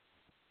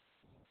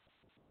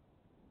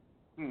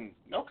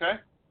 Okay.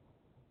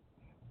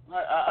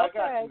 I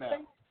got you now.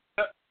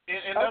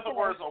 In other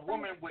words, a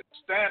woman with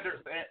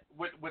standards,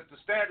 with the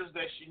standards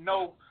that she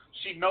knows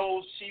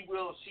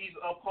she's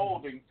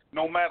upholding,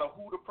 no matter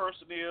who the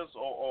person is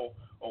or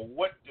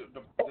what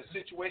the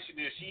situation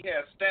is. She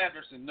has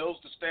standards and knows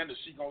the standards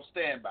she's gonna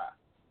stand by.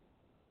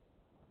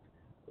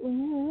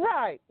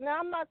 Right. Now,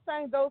 I'm not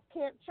saying those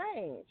can't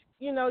change.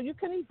 You know, you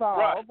can evolve.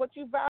 Right. What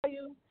you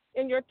value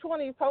in your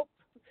 20s hope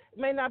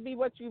may not be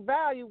what you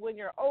value when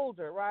you're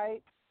older,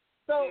 right?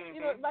 So,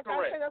 you know, like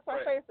Correct. I say, that's why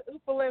I Correct. say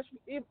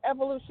it's an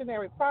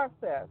evolutionary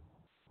process,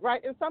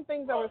 right? And some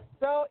things that were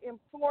so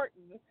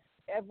important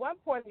at one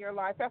point in your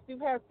life, after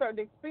you've had certain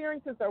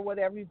experiences or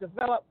whatever, you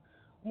develop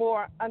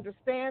more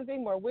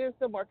understanding, more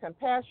wisdom, more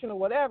compassion, or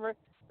whatever,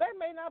 they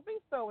may not be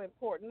so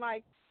important.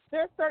 Like,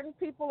 there's certain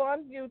people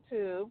on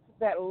YouTube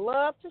that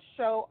love to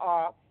show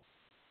off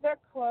their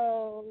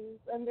clothes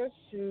and their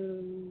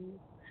shoes.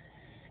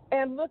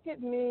 And look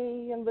at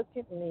me and look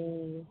at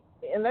me.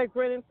 And they're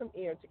grinning from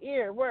ear to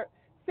ear. Where,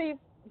 see,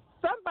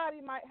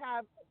 somebody might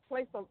have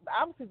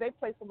obviously they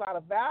place a lot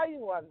of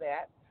value on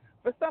that.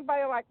 For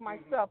somebody like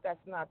myself,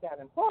 that's not that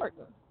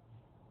important.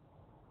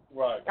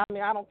 Right. I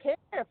mean, I don't care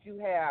if you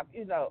have,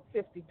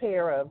 50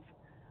 pair of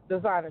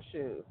designer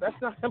shoes. That's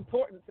not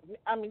important to me.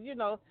 I mean,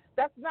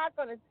 that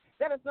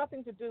has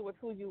nothing to do with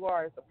who you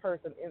are as a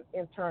person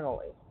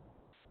internally.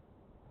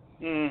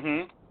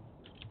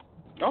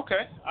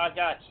 Okay, I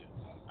got you.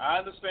 I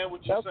understand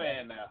what you're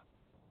saying now.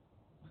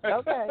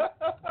 Okay.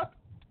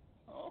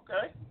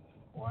 Okay.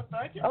 Well,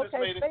 thank you, Miss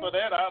Okay, Lady, for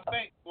that. I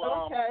think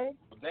okay.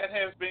 that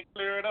has been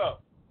cleared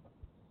up.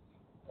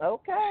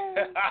 Okay.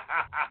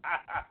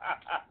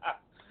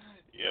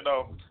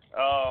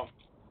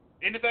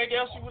 Anything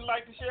else you would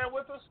like to share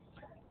with us?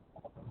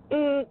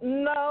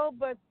 No,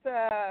 but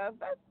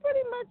that's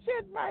pretty much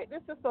it, right?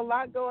 There's just a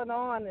lot going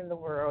on in the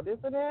world,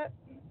 isn't it?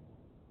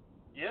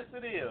 Yes,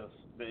 it is.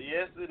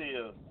 Yes, it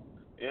is.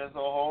 There's a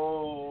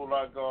whole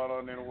lot going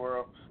on in the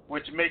world,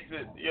 which makes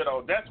it,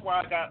 that's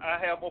why I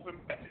have open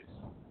messages.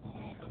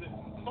 There's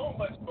so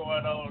much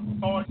going on.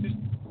 Hard to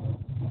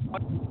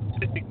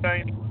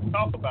thing to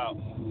talk about.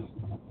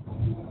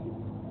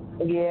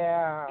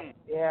 Yeah,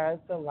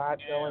 it's a lot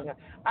going on.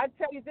 I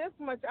tell you this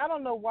much, I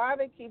don't know why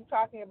they keep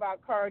talking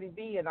about Cardi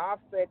B and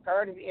Offset,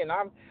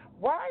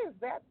 why is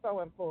that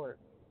so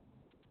important?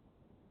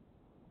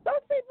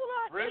 Those people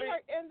aren't really?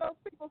 in those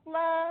people's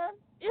lives.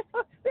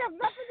 They have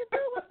nothing to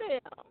do with them.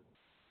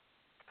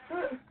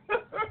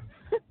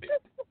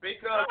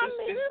 Because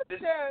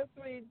it's just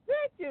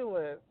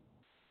ridiculous.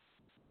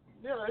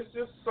 Yeah, it's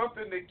just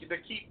something to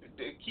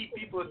keep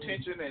people's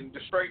attention and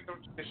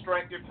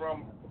distracted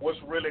from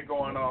what's really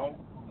going on.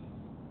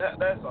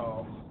 That's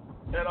all.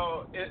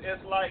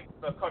 It's like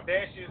the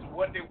Kardashians,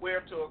 what they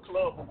wear to a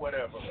club or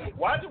whatever.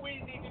 Why do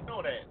we need to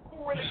know that?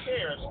 Who really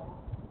cares?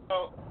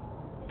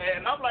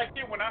 And I'm like,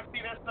 when I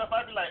see that stuff,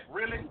 I be like,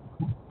 really?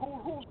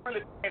 Who's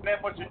really paying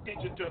that much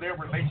attention to their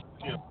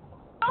relationship?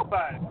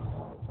 Nobody.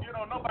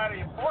 Nobody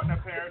important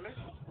apparently.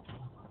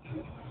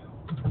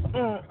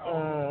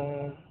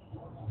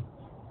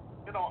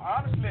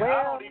 Honestly,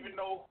 I don't even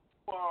know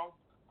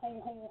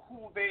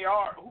who they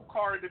are, who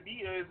Cardi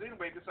B is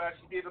anyway. Besides,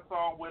 she did a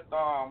song with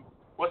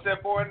what's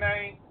that boy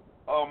name?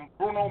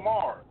 Bruno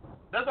Mars.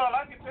 That's all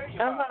I can tell you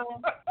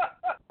about.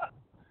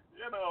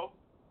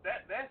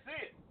 That's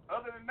it.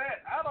 Other than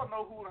that, I don't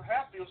know who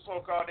half of those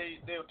so-called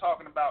they were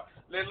talking about.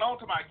 Let alone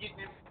to my getting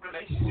in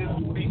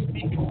relationships, they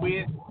speaking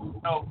with,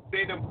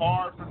 they done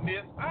borrowed from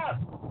this.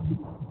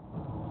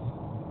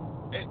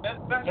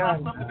 That's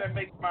not something that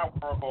makes my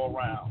world go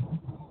around.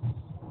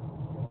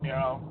 I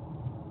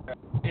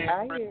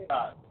hear you.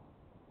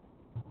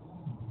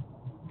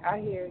 I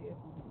hear you.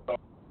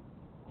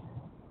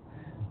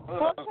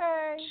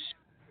 Okay.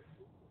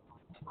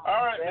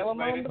 All right, Miss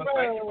Lady. But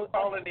thank you for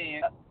calling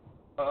in.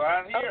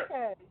 Around here.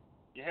 Okay.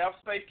 You have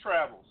safe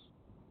travels.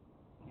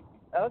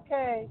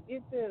 Okay.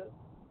 You too.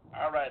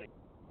 All righty.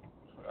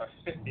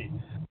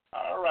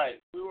 All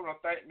right. We want to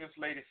thank Miss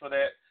Lady for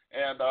that.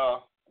 And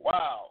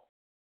wow,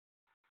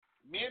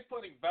 men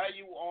putting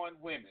value on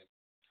women.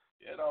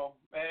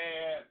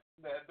 Man,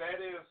 that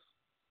is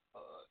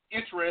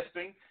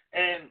interesting,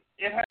 and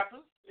it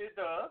happens. It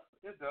does.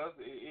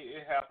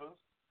 It happens.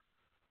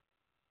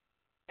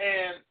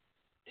 And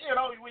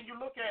when you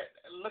look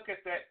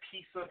at that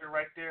piece of it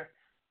right there,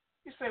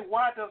 you say,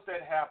 why does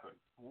that happen?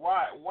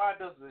 Why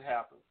does it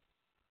happen?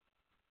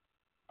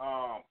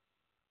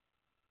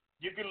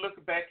 You can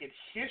look back at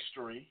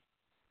history,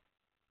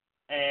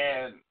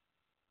 and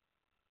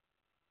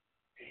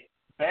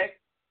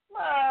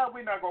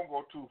we're not going to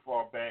go too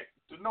far back,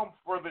 no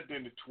further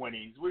than the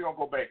 20s. We're going to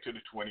go back to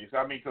the 20s.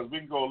 I mean, because we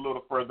can go a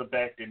little further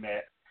back than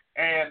that.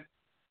 And,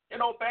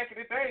 back in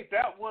the day,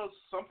 that was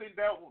something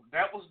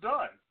that was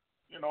done.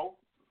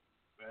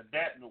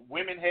 That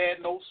women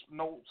had no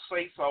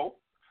say-so,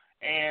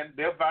 and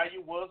their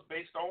value was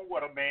based on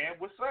what a man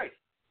would say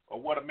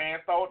or what a man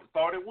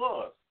thought it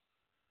was.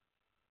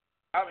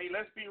 I mean,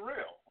 let's be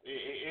real.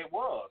 It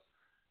was.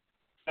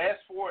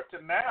 Fast forward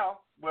to now,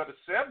 the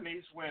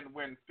 70s,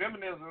 when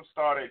feminism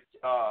started,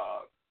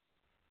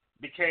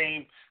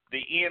 became the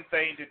in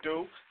thing to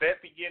do,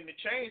 that began to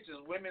change as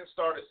women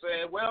started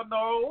saying, well,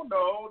 no.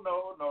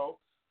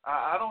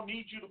 I don't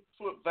need you to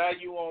put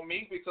value on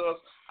me because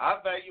I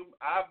value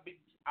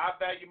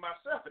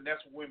myself. And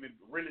that's when women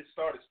really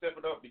started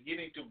stepping up,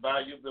 beginning to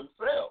value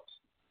themselves.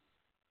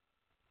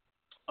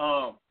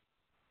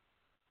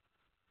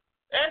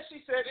 As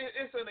she said,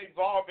 it's an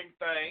evolving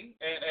thing,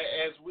 and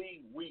as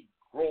we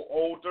grow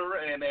older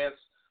and as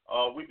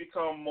we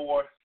become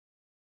more,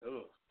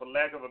 for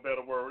lack of a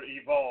better word,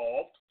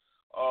 evolved,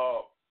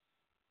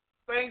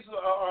 things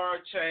are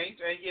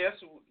changed. And yes,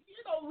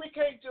 we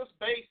can't just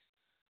base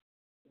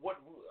what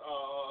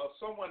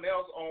someone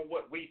else on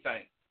what we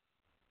think.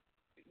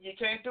 You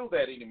can't do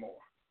that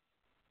anymore.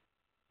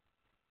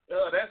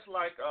 That's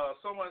like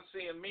someone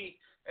seeing me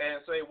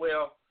and say,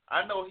 well,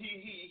 I know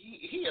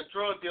he a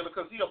drug dealer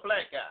because he a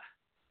black guy.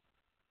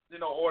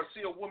 Or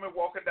see a woman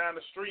walking down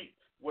the street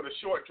with a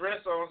short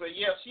dress on and say,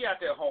 yeah, she out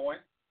there hoeing.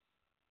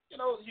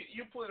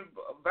 You put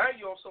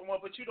value on someone,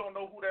 but you don't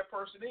know who that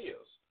person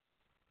is.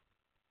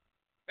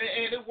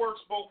 And it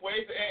works both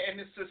ways. And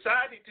in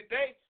society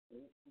today,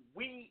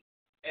 we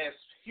as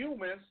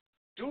humans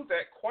do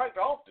that quite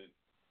often.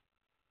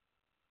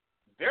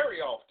 Very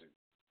often.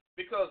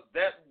 Because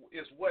that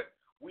is what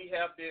we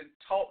have been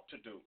taught to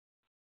do.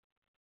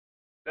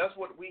 That's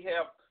what we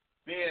have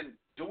been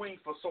doing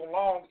for so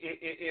long.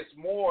 It's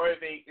more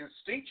of a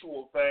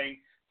instinctual thing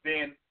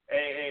than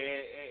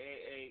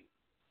a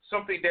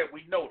something that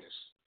we notice.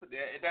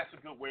 That's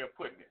a good way of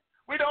putting it.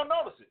 We don't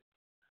notice it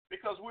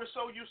because we're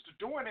so used to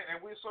doing it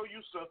and we're so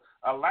used to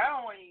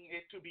allowing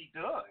it to be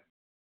done.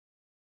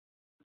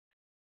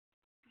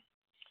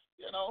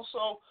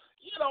 So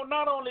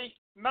not only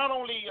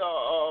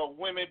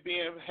women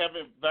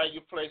having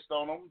value placed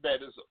on them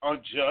that is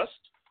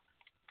unjust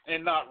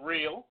and not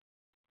real.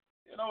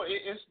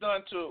 It's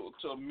done to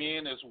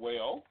men as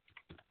well.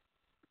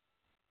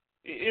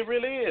 It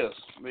really is.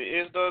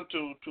 It's done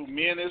to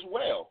men as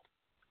well.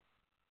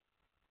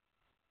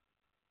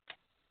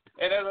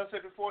 And as I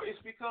said before,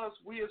 it's because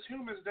we as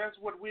humans, that's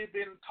what we've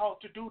been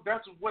taught to do.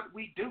 That's what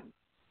we do.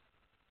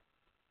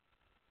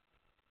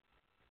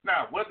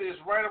 Now, whether it's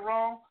right or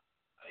wrong,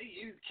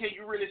 can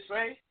you really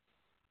say?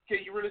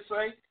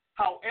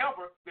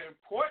 However, the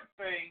important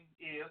thing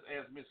is,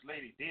 as Miss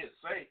Lady did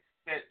say,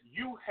 that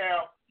you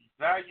have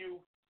value,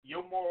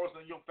 your morals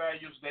and your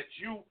values that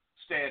you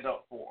stand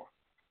up for.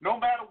 No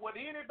matter what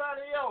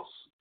anybody else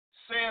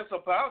says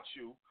about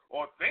you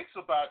or thinks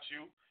about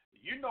you,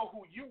 you know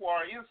who you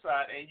are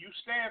inside and you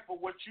stand for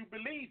what you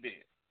believe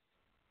in.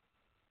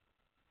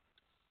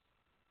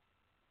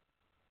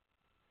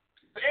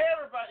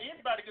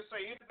 Anybody can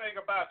say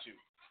anything about you.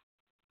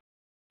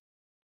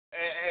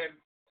 And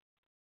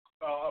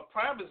a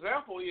prime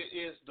example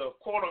is the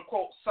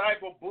quote-unquote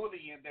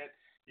cyberbullying that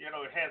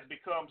it has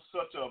become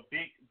such a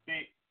big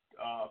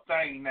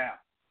thing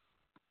now.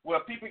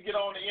 Where people get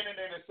on the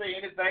internet and say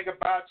anything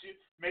about you,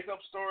 make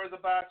up stories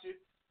about you.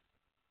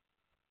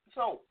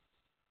 So,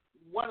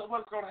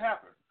 what's going to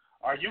happen?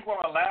 Are you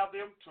going to allow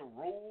them to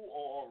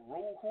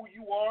rule who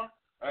you are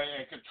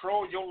and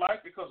control your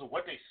life because of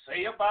what they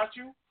say about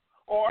you?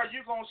 Or are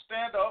you going to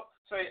stand up,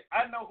 say,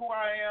 I know who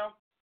I am,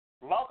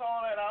 block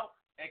all that out,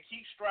 and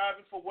keep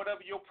striving for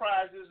whatever your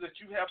prize is that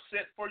you have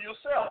set for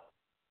yourself?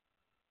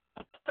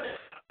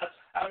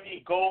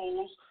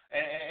 Goals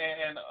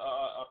and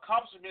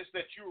accomplishments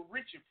that you're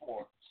reaching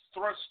for,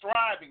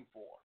 striving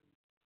for.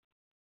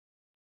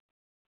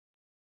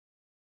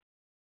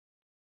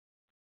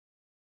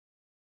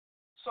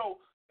 So,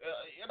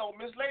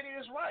 Miss Lady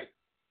is right.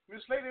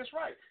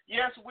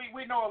 Yes,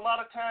 we know a lot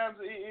of times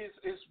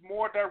it's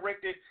more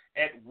directed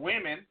at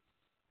women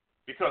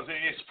because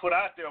it's put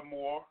out there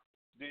more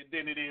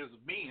than it is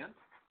men.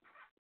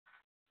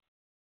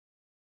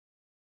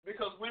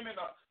 Because women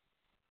are,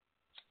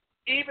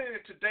 even in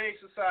today's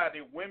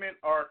society, women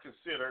are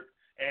considered,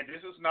 and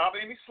this is not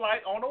any slight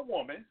on a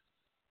woman,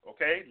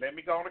 okay? Let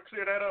me go on and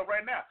clear that up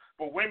right now.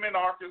 But women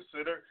are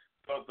considered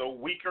the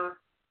weaker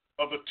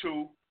of the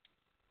two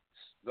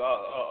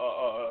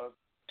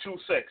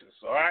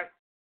sexes, all right?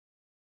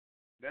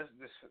 That's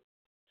this.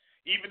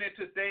 Even in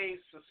today's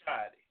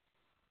society.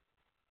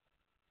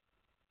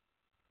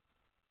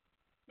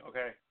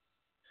 Okay?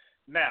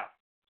 Now,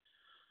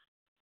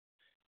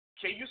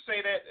 can you say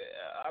that,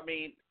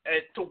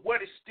 to what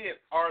extent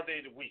are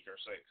they the weaker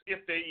sex, if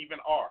they even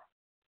are?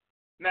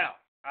 Now,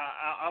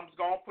 I'm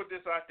going to put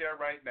this out there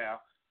right now.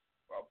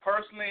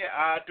 Personally,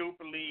 I do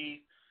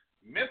believe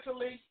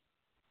mentally,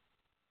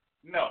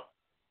 no.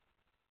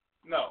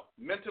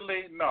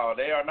 Mentally, no,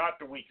 they are not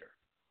the weaker.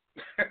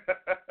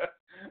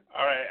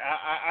 All right,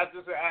 I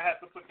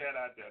have to put that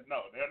out there.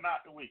 No, they're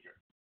not the weaker.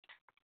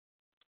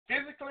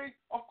 Physically,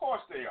 of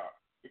course they are,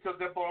 because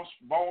their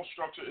bone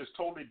structure is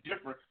totally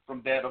different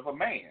from that of a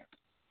man.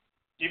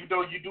 Even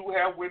though you do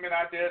have women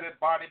out there that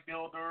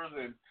bodybuilders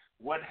and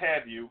what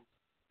have you,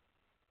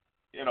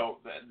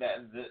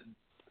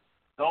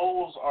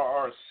 those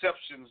are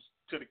exceptions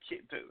to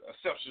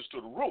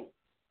the rule.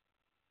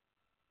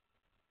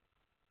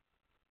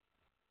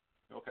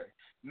 Okay.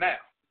 Now,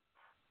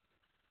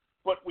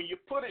 but when you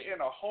put it in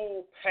a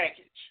whole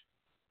package,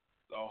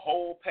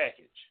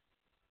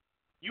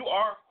 you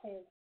are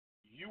who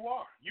you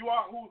are. You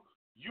are who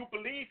you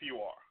believe you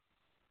are.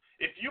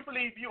 If you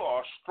believe you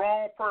are a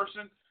strong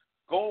person,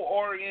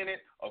 goal-oriented,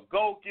 a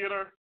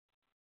go-getter,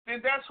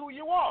 then that's who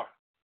you are.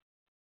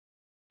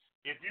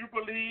 If you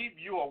believe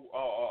you're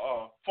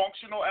a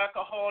functional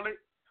alcoholic,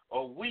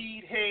 a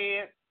weed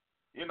head,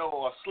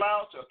 a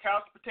slouch, a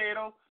couch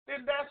potato,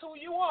 then that's who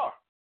you are.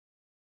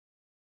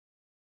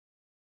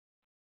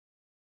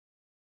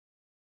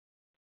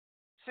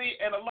 See,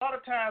 and a lot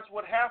of times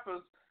what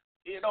happens,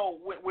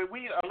 when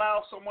we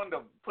allow someone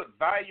to put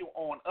value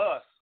on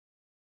us,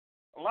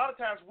 a lot of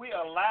times we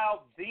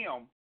allow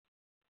them.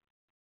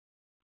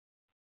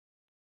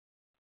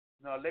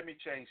 No, let me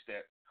change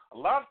that. A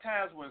lot of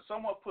times when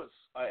someone puts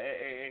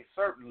a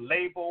certain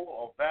label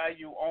or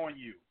value on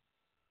you,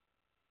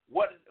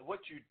 what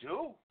you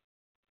do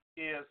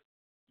is,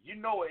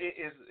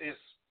 it's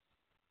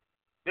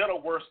better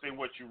worse than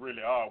what you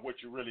really are, what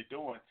you're really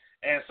doing.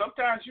 And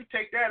sometimes you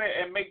take that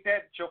and make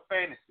that your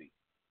fantasy.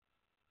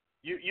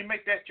 You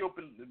make that your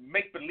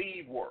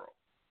make-believe world.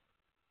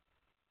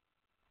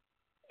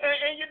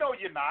 And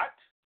you're not.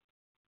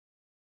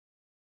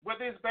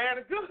 Whether it's bad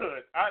or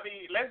good. I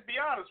mean, let's be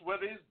honest,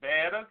 whether it's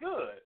bad or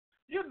good.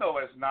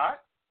 It's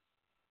not.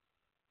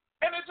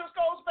 And it just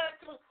goes back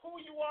to who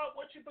you are,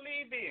 what you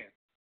believe in,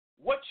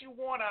 what you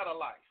want out of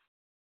life.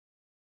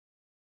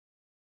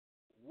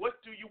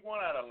 What do you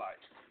want out of life?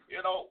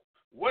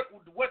 What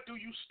do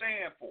you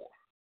stand for?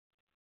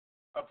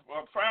 A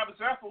prime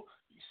example,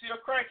 you see a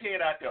crackhead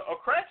out there. A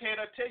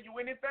crackhead will tell you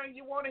anything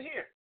you want to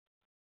hear.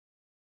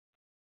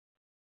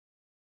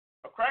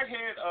 A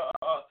crackhead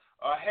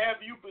have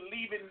you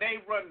believing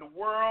they run the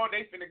world.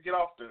 They finna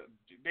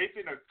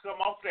come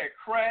off that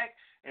crack,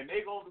 and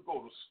they gonna go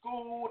to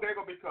school. They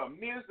gonna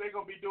become this. They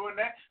gonna be doing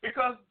that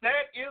because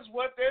that is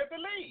what they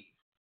believe.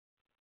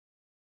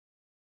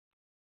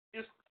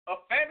 It's a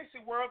fantasy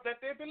world that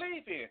they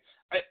believe in,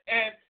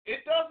 and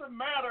it doesn't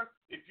matter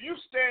if you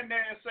stand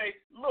there and say,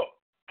 "Look,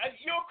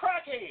 you're a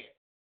crackhead."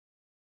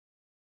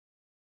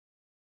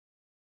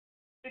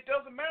 It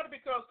doesn't matter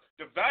because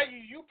the value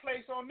you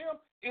place on them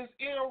is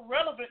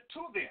irrelevant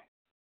to them.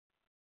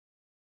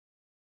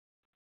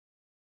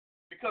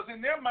 Because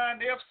in their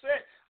mind, they're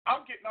upset.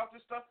 I'm getting off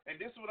this stuff, and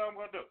this is what I'm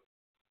going to do.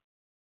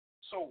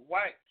 So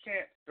why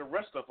can't the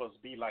rest of us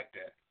be like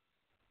that?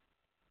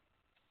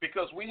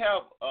 Because we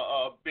have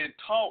been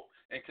taught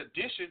and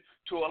conditioned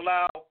to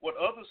allow what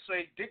others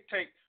say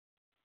dictate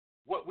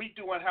what we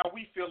do and how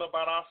we feel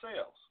about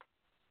ourselves.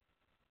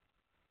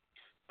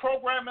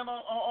 Programming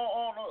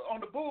on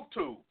the boob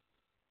tube.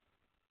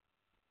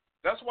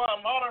 That's why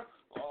a lot of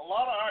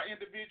our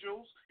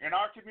individuals in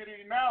our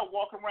community now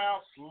walk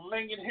around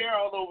slinging hair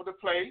all over the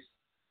place,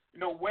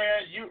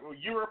 wearing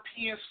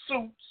European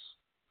suits,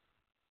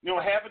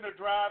 having to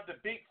drive the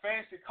big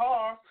fancy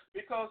cars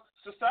because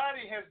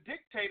society has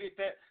dictated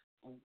that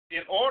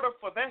in order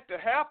for that to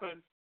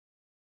happen,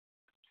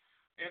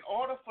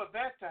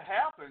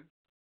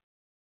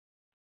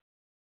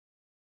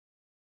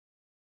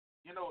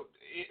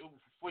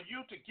 for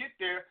you to get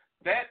there,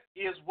 that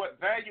is what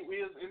value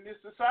is in this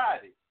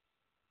society.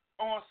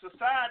 On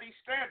society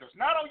standards.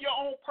 Not on your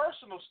own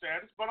personal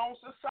standards, but on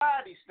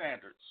society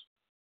standards.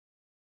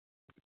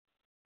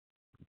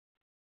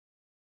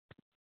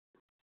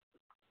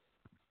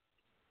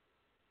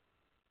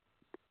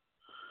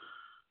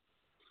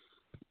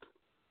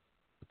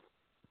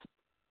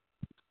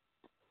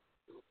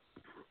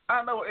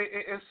 I know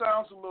it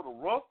sounds a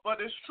little rough, but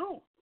it's true.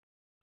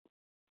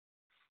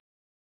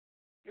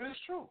 It is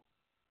true.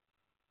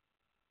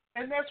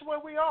 And that's where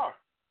we are.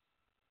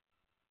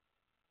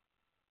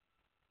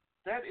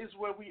 That is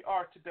where we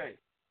are today.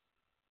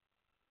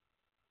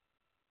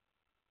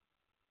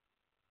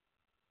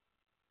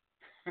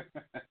 Ooh,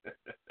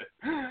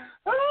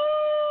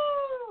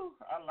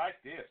 I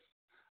like this.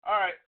 All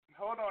right,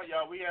 hold on,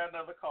 y'all. We have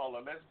another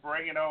caller. Let's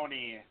bring it on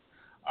in.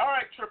 All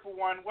right,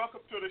 111, welcome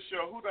to the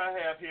show. Who do I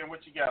have here and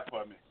what you got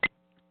for me?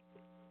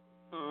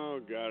 Oh,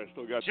 God, I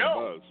still got Joe.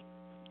 the buzz.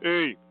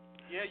 Hey.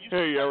 Yeah,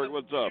 hey, Eric,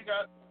 what's up?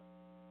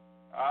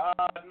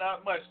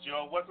 Not much,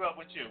 Joe. What's up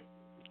with you?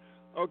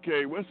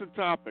 Okay, what's the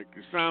topic?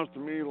 It sounds to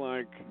me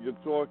like you're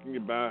talking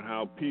about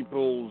how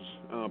people's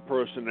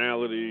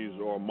personalities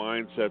or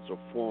mindsets are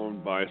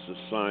formed by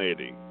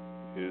society.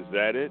 Is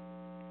that it?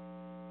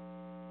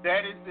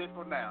 That is it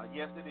for now.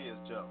 Yes, it is,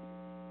 Joe.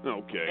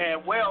 Okay.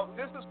 And, well,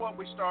 this is what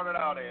we started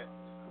out at.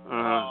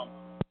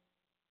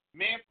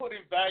 Men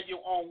putting value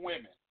on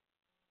women.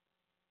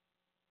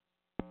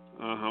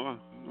 Uh-huh.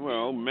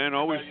 Well, men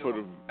always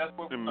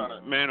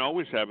men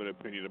always have an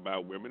opinion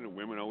about women, and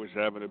women always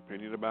have an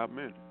opinion about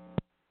men.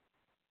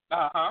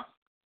 Uh-huh.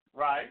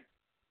 Right.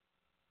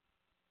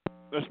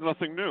 That's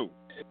nothing new.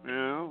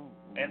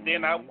 And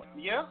then I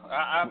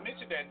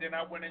mentioned that. Then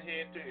I went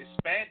ahead to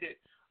expand it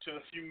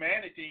to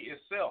humanity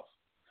itself.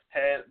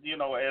 As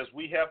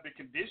we have been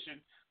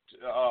conditioned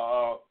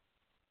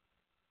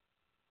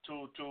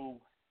to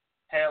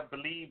have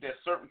believed that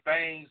certain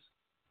things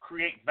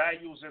create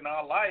values in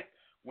our life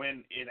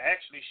when it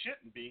actually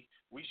shouldn't be.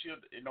 We should,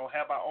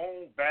 have our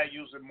own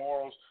values and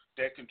morals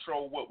that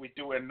control what we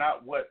do and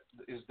not what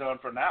is done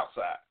from the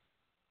outside.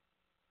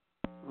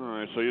 All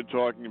right, so you're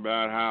talking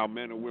about how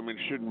men and women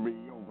shouldn't be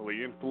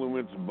overly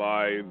influenced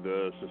by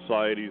the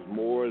society's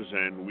mores,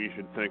 and we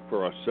should think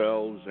for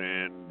ourselves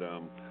and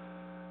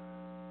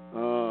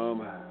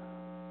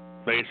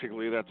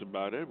Basically, that's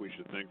about it. We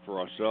should think for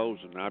ourselves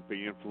and not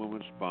be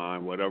influenced by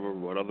what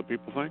other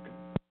people think.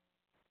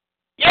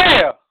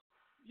 Yeah,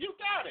 you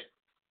got it.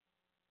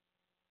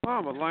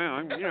 Oh, but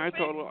I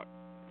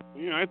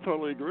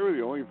totally agree with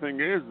you. The only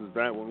thing is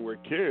that when we're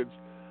kids,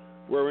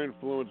 we're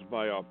influenced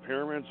by our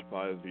parents,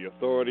 by the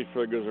authority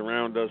figures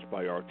around us,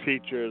 by our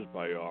teachers,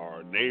 by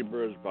our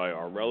neighbors, by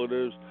our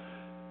relatives.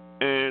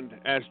 And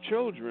as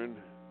children,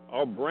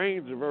 our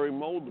brains are very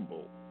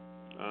moldable.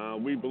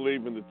 We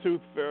believe in the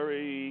Tooth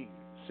Fairy,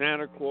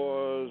 Santa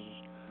Claus,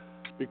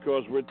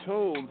 because we're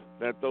told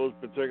that those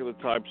particular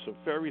types of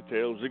fairy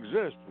tales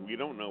exist. We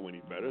don't know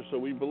any better, so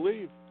we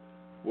believe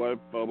what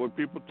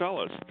people tell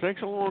us. It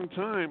takes a long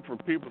time for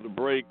people to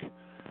break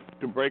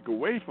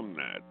away from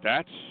that.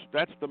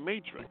 That's the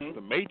Matrix. Mm-hmm.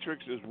 The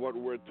Matrix is what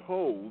we're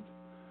told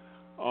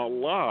are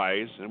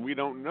lies, and we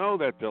don't know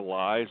that they're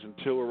lies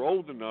until we're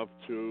old enough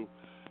to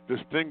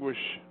distinguish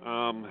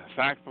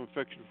fact from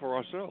fiction for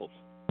ourselves.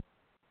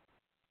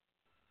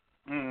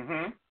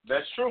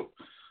 That's true.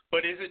 But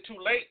is it too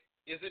late?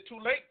 Is it too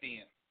late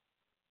then?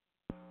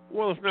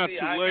 Well, it's not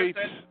too late.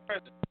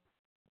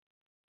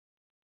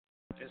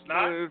 It's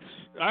not.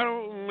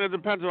 It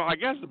depends. I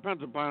guess it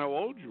depends upon how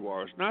old you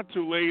are. It's not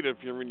too late if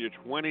you're in your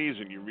 20s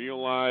and you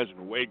realize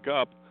and wake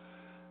up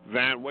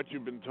that what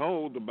you've been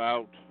told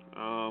about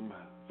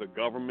the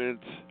government,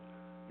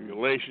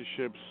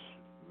 relationships,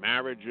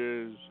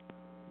 marriages,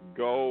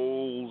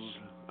 goals,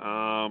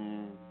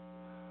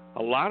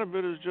 a lot of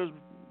it is just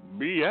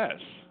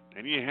BS,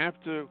 and you have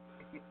to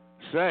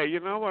say,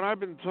 you know what, I've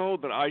been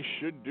told that I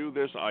should do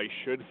this, I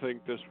should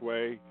think this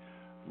way,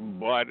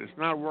 but it's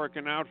not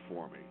working out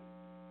for me.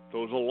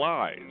 Those are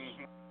lies,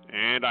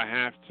 and I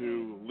have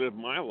to live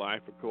my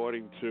life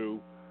according to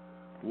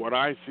what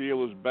I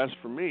feel is best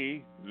for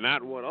me,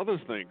 not what others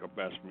think are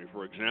best for me.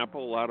 For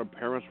example, a lot of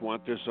parents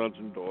want their sons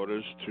and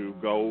daughters to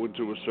go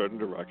into a certain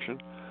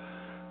direction.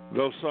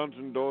 Those sons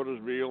and daughters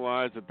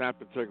realize that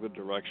particular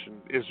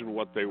direction isn't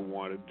what they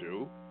want to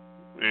do,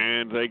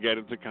 and they get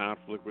into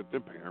conflict with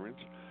their parents.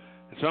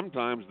 And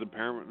sometimes the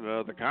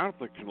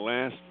conflict can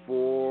last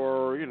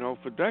for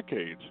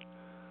decades.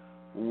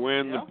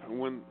 When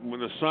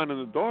the son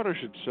and the daughter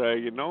should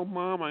say,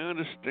 Mom, I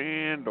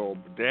understand, or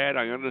Dad,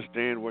 I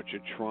understand what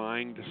you're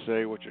trying to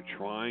say, what you're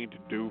trying to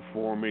do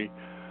for me,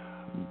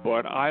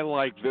 but I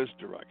like this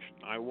direction.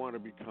 I want to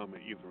become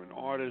either an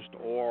artist,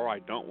 or I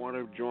don't want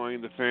to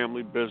join the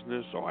family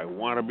business, or I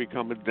want to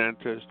become a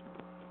dentist,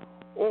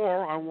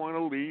 or I want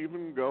to leave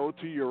and go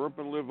to Europe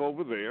and live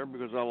over there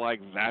because I like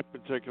that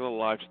particular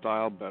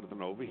lifestyle better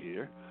than over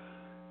here.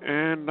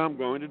 And I'm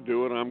going to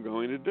do what I'm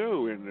going to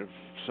do. And if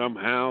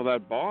somehow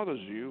that bothers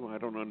you, I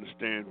don't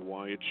understand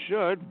why it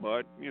should,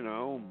 but,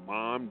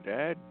 Mom,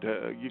 Dad,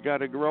 you got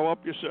to grow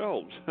up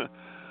yourselves.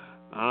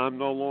 I'm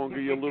no longer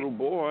your little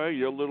boy,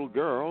 your little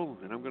girl,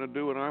 and I'm going to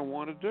do what I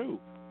want to do.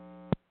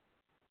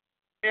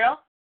 Yeah,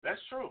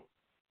 that's true.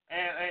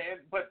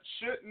 But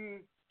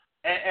shouldn't,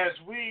 I'm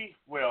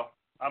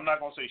not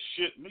going to say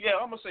shouldn't. Yeah,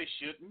 I'm going to say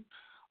shouldn't.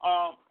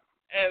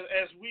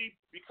 As we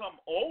become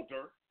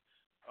older,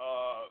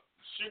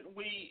 shouldn't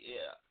we,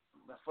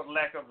 for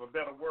lack of a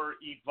better word,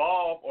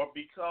 evolve or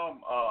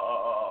become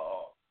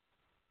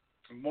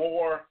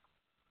more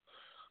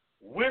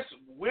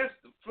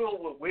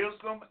filled with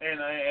wisdom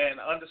and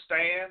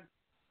understand,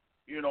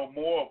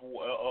 more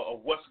of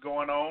what's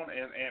going on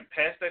and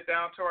pass that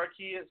down to our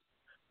kids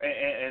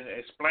and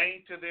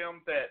explain to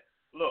them that,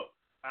 look,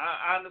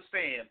 I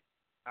understand,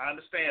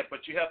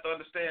 but you have to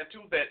understand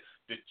too that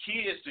the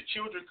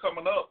children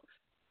coming up,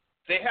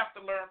 they have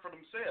to learn for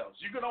themselves.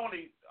 You can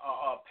only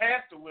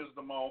pass the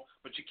wisdom on,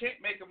 but you can't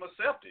make them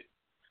accept it.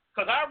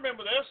 Because I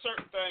remember there are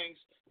certain things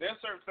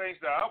that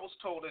I was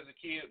told as a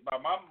kid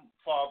by my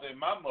father and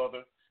my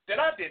mother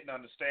that I didn't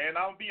understand.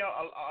 I'll be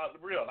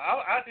real.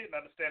 I didn't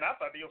understand. I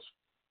thought he was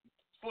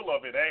full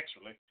of it,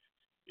 actually.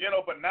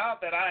 But now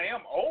that I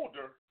am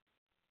older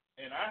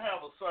and I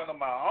have a son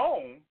of my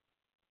own,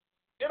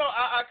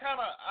 I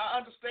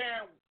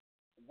understand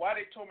why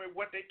they told me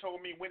what they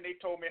told me, when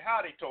they told me, how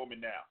they told me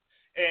now.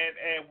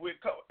 And with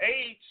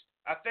age,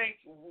 I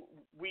think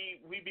we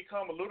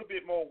become a little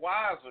bit more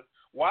wise.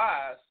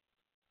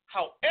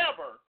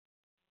 However,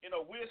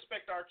 we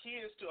expect our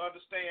kids to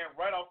understand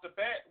right off the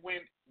bat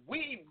when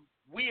we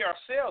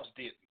ourselves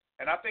didn't.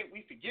 And I think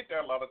we forget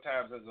that a lot of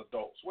times as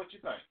adults. What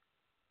you think?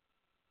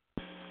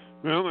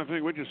 Well, I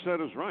think what you said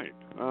is right.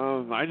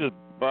 I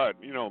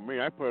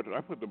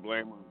put the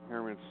blame on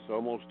parents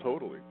almost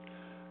totally.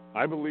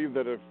 I believe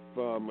that if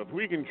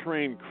we can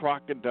train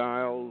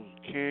crocodiles,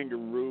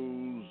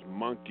 kangaroos,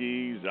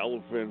 monkeys,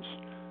 elephants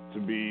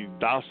to be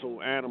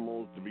docile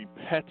animals, to be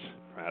pets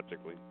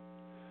practically,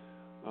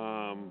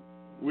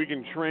 we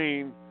can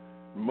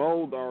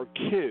mold our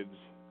kids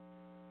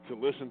to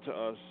listen to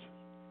us,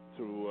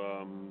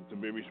 to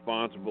be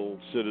responsible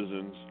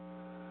citizens,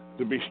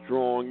 to be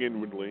strong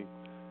inwardly.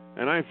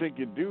 And I think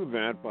you do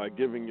that by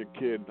giving your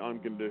kid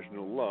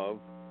unconditional love,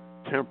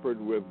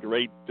 tempered with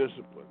great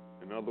discipline.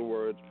 In other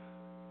words,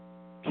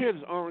 kids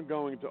aren't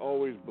going to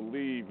always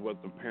believe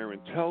what the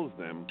parent tells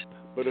them,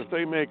 but if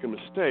they make a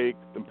mistake,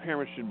 the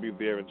parent should be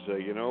there and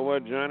say, you know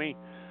what, Johnny,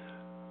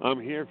 I'm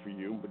here for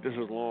you, but just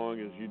as long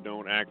as you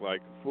don't act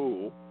like a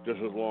fool, just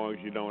as long as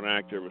you don't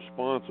act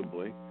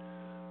irresponsibly,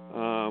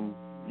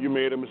 you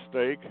made a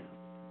mistake.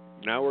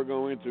 Now we're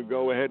going to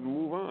go ahead and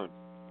move on.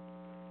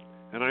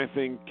 And I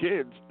think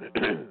kids,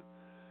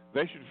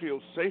 they should feel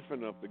safe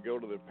enough to go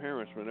to their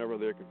parents whenever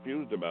they're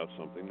confused about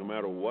something, no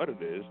matter what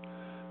it is,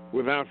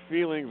 without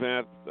feeling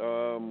that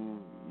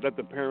that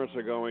the parents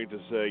are going to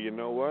say, you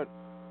know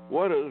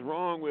what is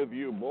wrong with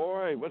you,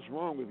 boy? What's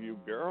wrong with you,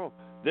 girl?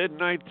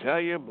 Didn't I tell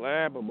you?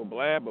 Blah, blah, blah,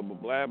 blah,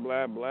 blah,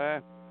 blah, blah, blah.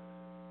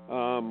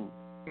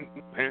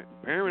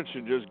 Parents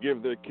should just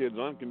give their kids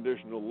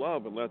unconditional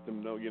love and let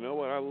them know, you know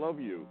what, I love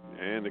you.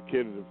 And the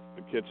kid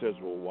says,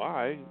 well,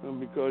 why? Well,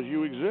 because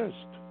you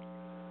exist.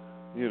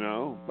 You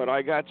know, but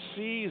I got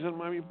C's on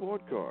my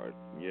report card.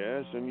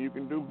 Yes, and you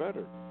can do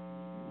better.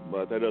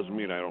 But that doesn't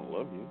mean I don't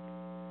love you.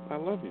 I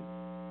love you.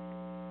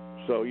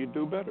 So you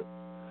do better.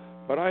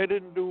 But I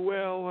didn't do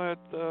well at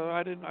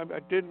I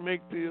didn't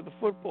make the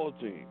football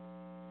team.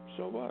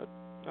 So what?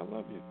 I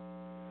love you.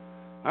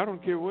 I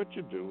don't care what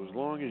you do, as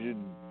long as you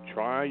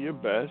try your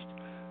best,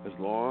 as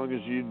long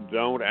as you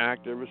don't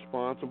act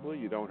irresponsibly,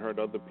 you don't hurt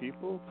other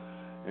people,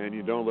 and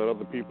you don't let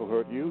other people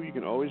hurt you. You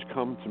can always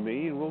come to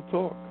me and we'll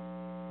talk.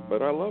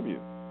 But I love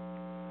you.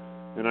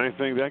 And I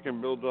think that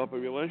can build up a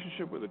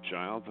relationship with a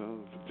child.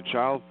 The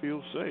child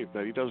feels safe,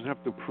 that he doesn't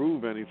have to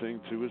prove anything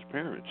to his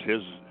parents.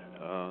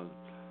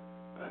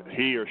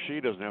 He or she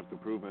doesn't have to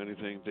prove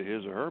anything to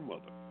his or her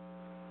mother.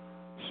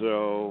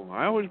 So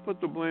I always put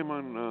the blame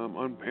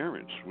on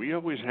parents. We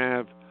always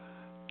have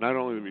not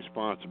only the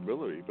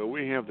responsibility, but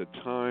we have the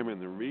time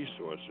and the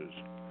resources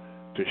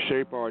to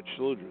shape our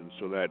children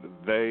so that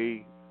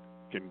they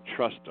can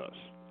trust us.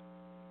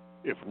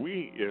 If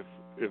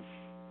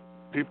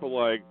people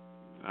like,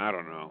 I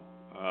don't know,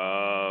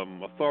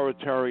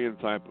 authoritarian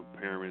type of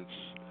parents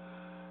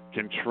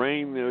can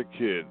train their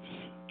kids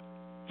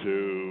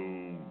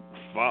to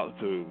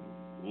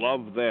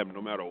love them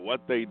no matter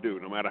what they do,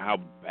 no matter how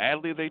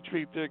badly they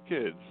treat their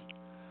kids,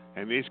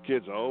 and these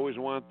kids always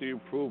want the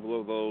approval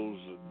of those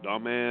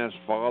dumbass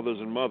fathers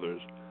and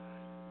mothers,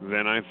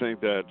 then I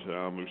think that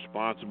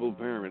responsible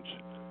parents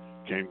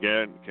can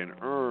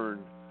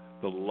earn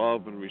the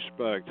love and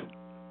respect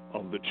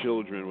of the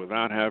children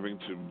without having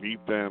to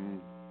beat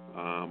them.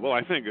 Well,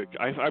 I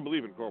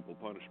believe in corporal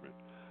punishment,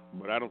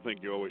 but I don't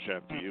think you always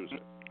have to use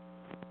it.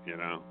 You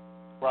know.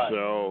 Right.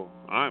 So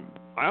I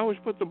always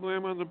put the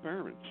blame on the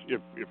parents.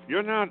 If you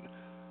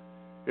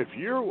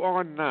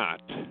are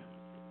not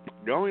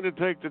going to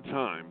take the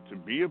time to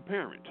be a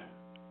parent,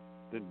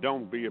 then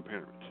don't be a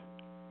parent.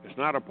 It's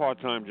not a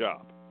part-time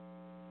job.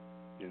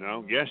 You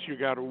know, yes, you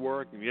got to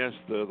work, and yes,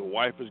 the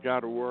wife has got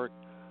to work,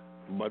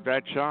 but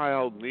that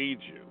child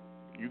needs you.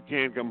 You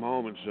can't come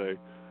home and say,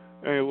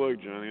 hey,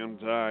 look, Johnny, I'm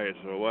tired.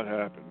 So what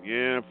happened?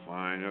 Yeah,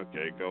 fine.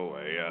 Okay, go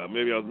away.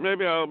 Maybe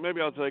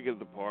I'll take you to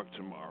the park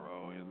tomorrow.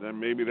 And then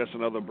maybe that's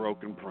another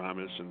broken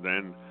promise. And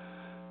then,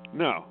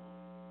 no,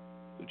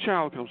 the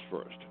child comes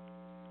first.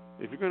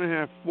 If you're going to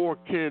have 4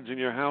 kids in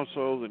your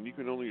household and you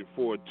can only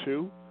afford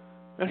 2,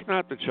 that's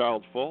not the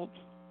child's fault.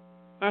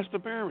 That's the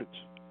parents.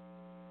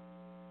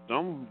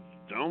 Don't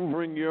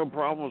bring your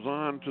problems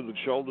on to the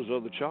shoulders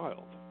of the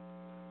child.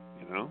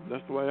 You know,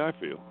 that's the way I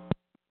feel.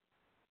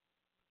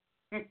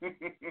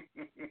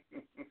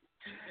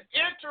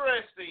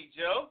 Interesting,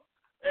 Joe.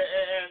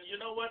 And you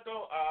know what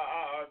though,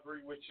 I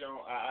agree with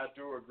you. I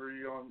do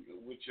agree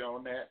with you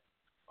on that.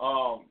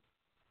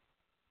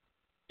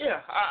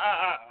 Yeah,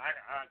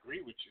 I agree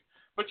with you.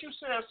 But you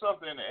said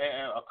something,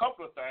 and a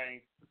couple of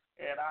things,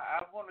 and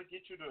I want to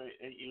get you to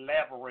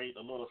elaborate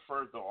a little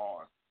further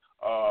on.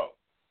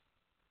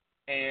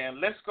 And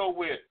let's go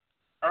with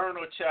earn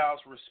a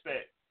child's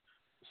respect.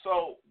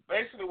 So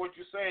basically, what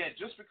you're saying,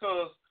 just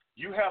because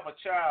you have a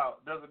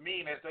child doesn't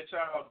mean as that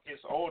child gets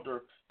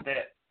older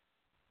that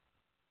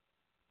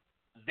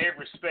they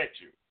respect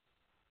you.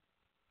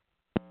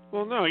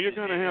 Well, no, you're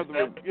going to have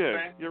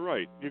you're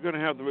right. You're going to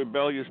have the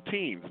rebellious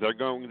teens. They're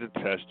going to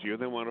test you.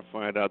 They want to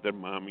find out that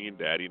mommy and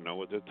daddy know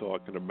what they're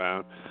talking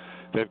about.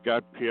 They've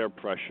got peer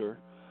pressure.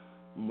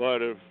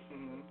 But if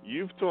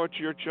you've taught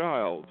your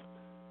child,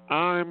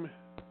 I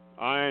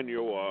and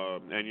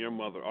your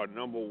mother are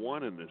number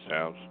one in this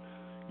house,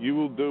 you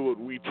will do what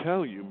we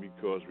tell you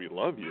because we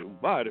love you.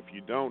 But if you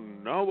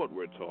don't know what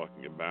we're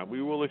talking about,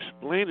 we will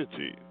explain it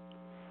to you.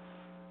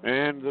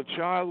 And the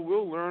child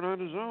will learn on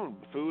his own,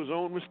 through his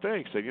own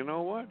mistakes. Say, you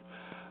know what?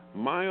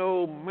 My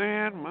old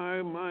man,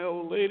 my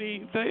old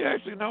lady, they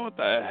actually know what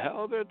the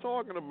hell they're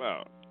talking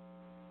about.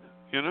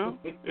 You know?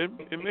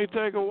 It may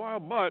take a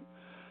while, but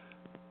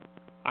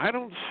I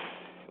don't,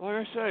 like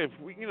I say, if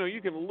we,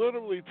 you can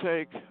literally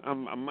take a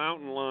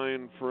mountain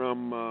lion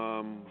from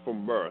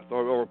birth,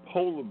 or a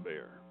polar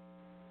bear.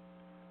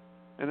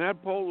 And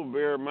that polar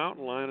bear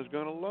mountain lion is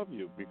going to love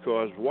you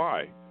because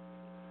why?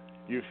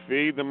 You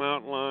feed the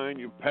mountain lion,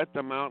 you pet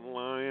the mountain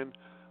lion,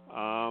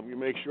 You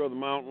make sure the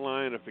mountain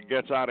lion, if it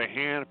gets out of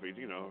hand, if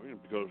it,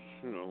 because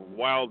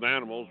wild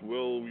animals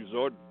will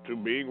resort to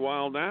being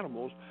wild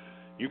animals,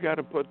 you got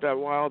to put that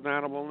wild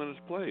animal in its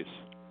place.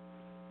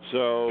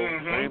 So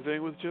same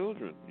thing with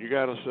children. You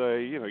got to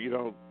say, you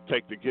don't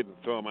take the kid and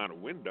throw him out a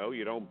window.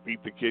 You don't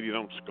beat the kid. You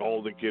don't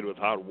scold the kid with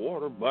hot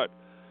water. But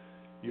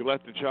you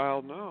let the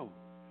child know,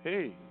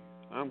 hey,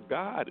 I'm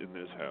God in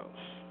this house.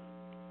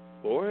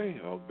 Boy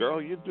or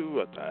girl, you do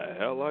what the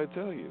hell I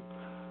tell you.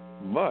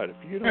 But if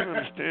you don't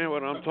understand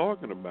what I'm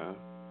talking about,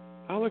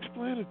 I'll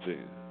explain it to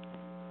you.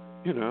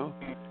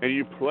 And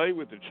you play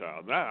with the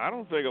child. I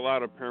don't think a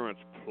lot of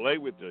parents play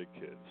with their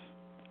kids.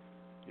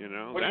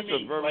 What do you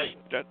mean, play?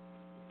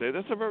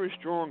 That's a very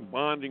strong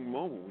bonding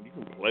moment when you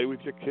can play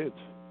with your kids.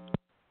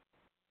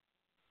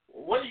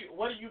 What do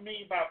you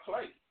mean by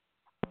play?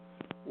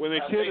 When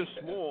the kid is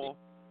small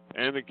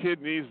and the kid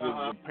needs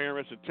the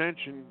parent's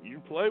attention, you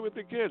play with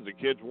the kids. The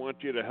kids want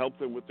you to help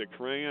them with their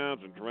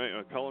crayons and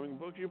coloring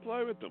books, you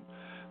play with them.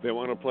 They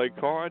want to play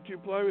cards, you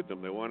play with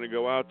them. They want to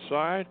go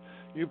outside,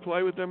 you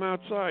play with them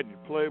outside. You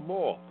play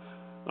ball.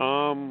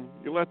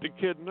 You let the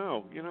kid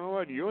know, you know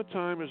what, your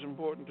time is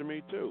important to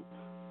me too.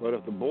 But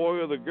if the boy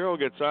or the girl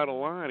gets out of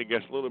line and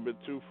gets a little bit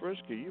too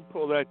frisky, you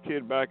pull that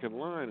kid back in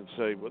line and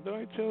say, what did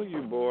I tell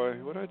you, boy?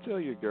 What did I tell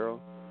you, girl?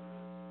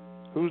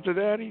 Who's the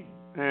daddy?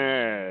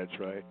 That's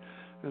right.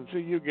 Until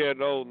you get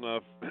old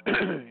enough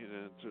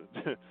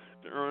to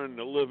earn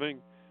a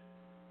living,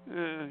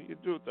 you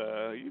do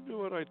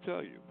what I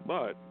tell you.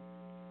 But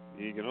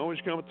you can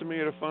always come to me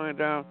to find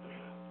out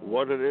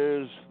what it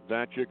is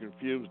that you're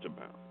confused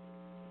about.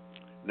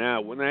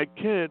 Now, when that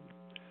kid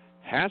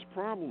has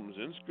problems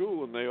in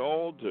school, and they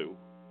all do,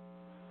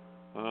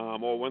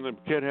 or when the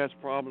kid has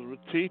problems with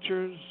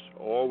teachers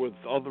or with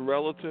other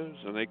relatives,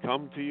 and they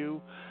come to you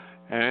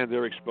and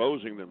they're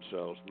exposing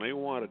themselves, and they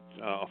want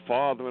a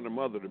father and a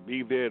mother to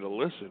be there to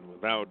listen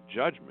without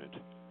judgment,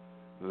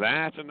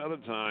 that's another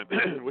time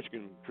which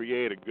can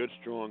create a good,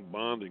 strong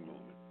bonding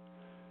moment.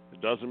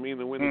 It doesn't mean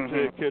that when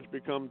the kids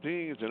become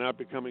teens, they're not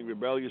becoming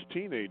rebellious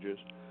teenagers,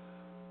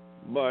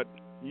 but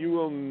you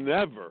will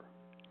never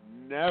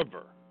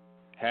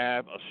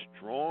have a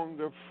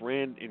stronger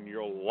friend in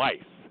your life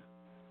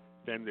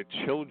than the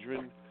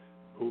children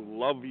who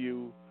love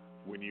you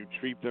when you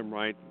treat them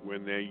right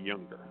when they're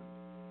younger.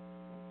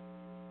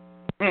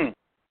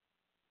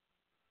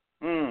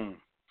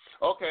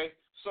 Okay,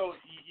 so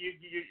you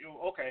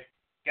okay,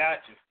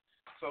 gotcha.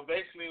 So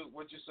basically,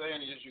 what you're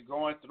saying is you're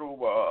going through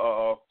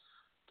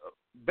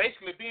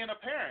basically being a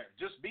parent,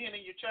 just being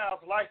in your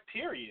child's life.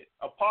 Period.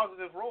 A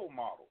positive role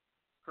model.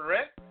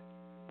 Correct?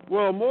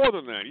 Well, more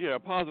than that, yeah, a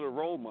positive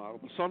role model.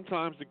 But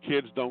sometimes the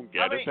kids don't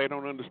get it. They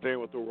don't understand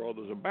what the world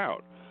is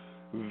about.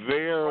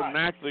 They're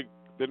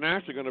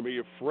naturally going to be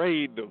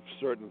afraid of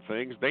certain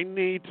things. They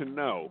need to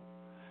know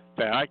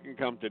that I can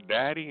come to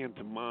daddy and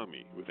to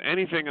mommy with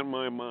anything on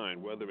my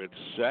mind, whether it's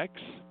sex,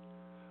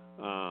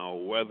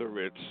 whether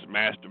it's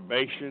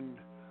masturbation,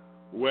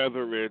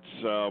 whether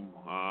it's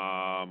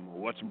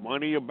what's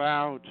money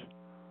about,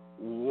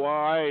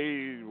 why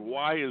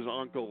is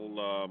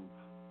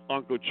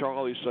Uncle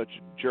Charlie such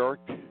a jerk.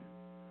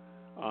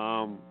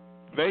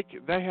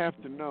 They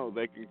have to know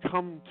they can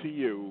come to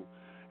you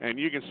and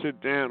you can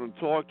sit down and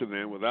talk to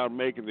them without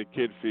making the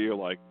kid feel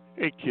like,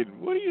 hey kid,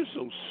 what are you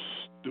so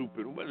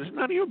stupid? It's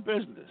none of your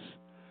business.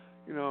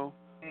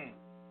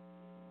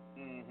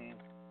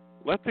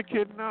 Let the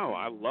kid know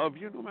I love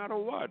you no matter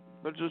what.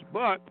 But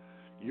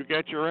you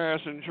get your ass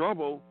in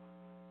trouble,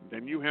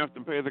 then you have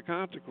to pay the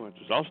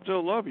consequences. I'll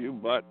still love you,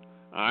 but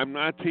I'm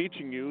not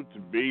teaching you to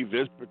be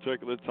this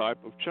particular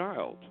type of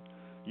child.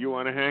 You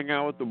want to hang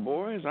out with the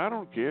boys? I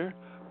don't care.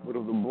 But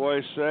if the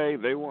boys say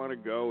they want to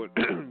go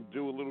and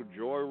do a little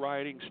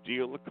joyriding,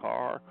 steal a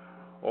car,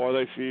 or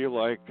they feel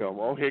like,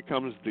 here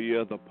comes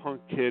the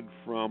punk kid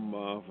from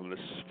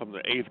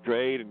the 8th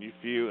grade, and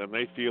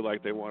they feel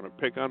like they want to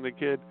pick on the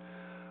kid,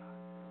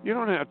 you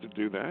don't have to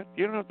do that.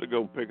 You don't have to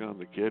go pick on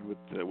the kid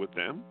with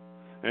them.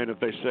 And if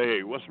they say,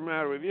 hey, what's the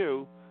matter with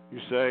you? You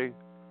say,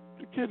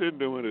 the kid didn't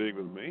do anything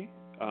with me.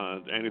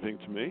 Anything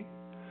to me.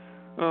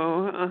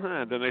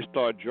 Then they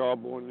start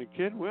jawboning the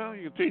kid. Well,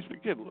 you can teach the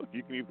kid, look,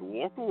 you can either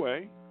walk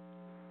away.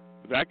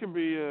 That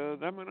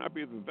might not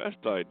be the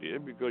best idea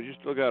because you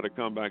still got to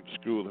come back to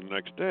school the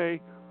next day.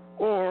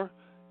 Or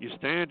you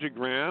stand your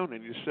ground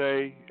and you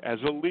say,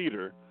 as a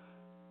leader,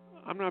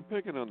 I'm not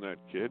picking on that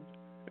kid.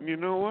 And you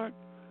know what?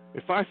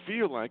 If I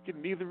feel like it,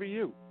 neither are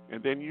you.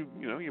 And then you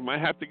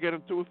might have to get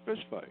into a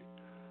fist fight.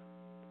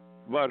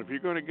 But if you're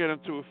going to get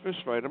into a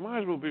fist fight, it might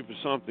as well be for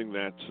something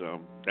that's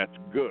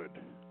good.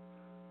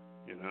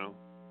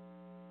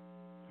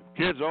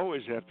 Kids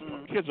always get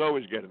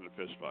into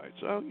fist fights.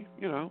 So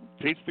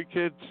teach the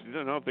kids.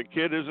 If the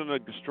kid isn't a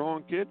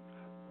strong kid,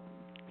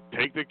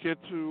 take the kid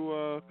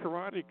to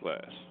karate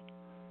class.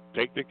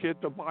 Take the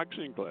kid to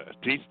boxing class.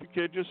 Teach the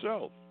kid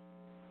yourself.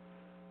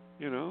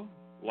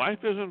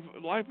 Life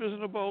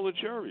isn't a bowl of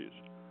cherries.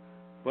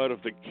 But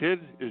if the kid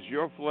is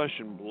your flesh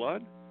and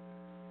blood,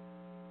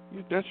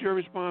 that's your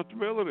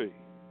responsibility.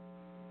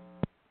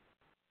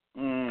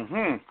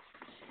 Mm-hmm.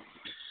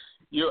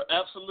 You're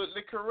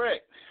absolutely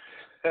correct.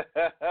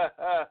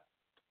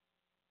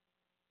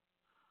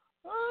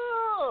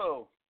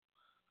 Oh.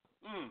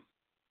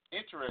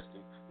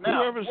 Interesting.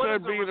 Now, whoever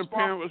said being a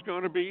parent was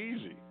going to be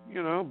easy?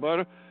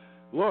 But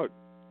look,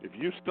 if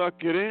you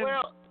stuck it in,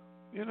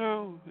 and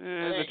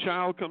the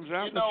child comes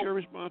out, that's your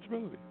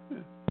responsibility.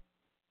 Yeah.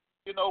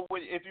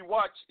 If you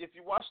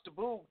watch the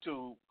Boob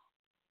Tube,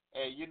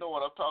 and you know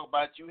what I'm talking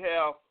about, you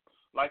have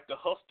like the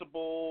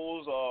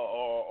Hustables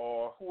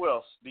or who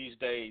else these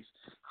days,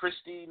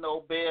 Christine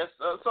Know Best,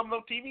 some of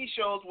those TV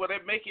shows where they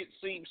make it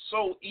seem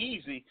so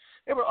easy.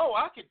 They were,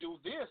 I could do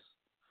this,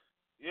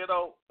 they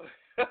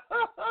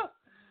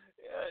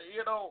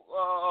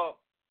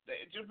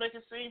just make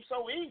it seem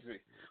so easy.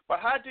 But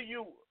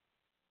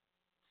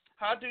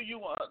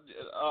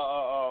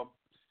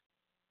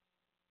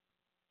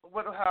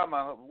what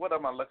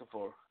am I looking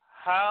for?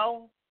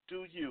 How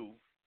do you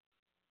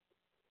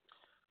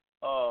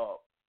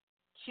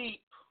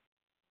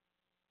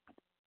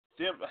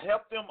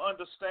help them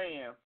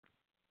understand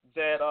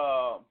that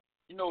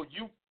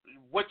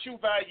what you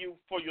value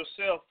for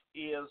yourself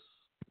is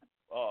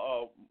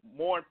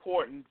more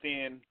important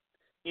than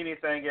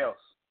anything else?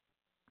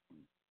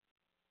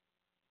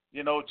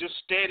 Just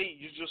steady.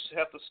 You just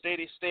have to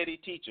steady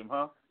teach them,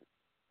 huh?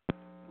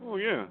 Oh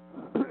yeah,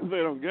 if they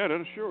don't get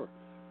it, sure.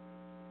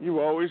 You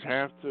always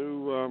have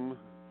to,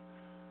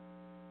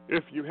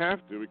 if you have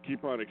to,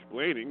 keep on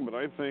explaining. But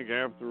I think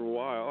after a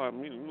while,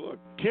 look,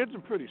 kids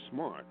are pretty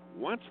smart.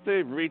 Once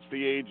they've reached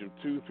the age of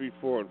 2, 3,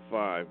 4, and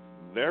 5,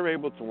 they're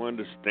able to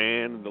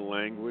understand the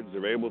language.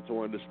 They're able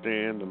to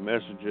understand the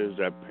messages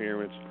that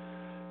parents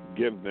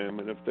give them.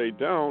 And if they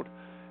don't,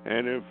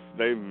 and if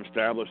they've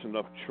established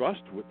enough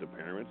trust with the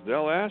parents,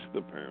 they'll ask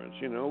the parents,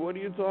 what are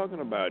you talking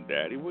about,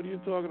 Daddy? What are you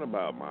talking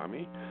about,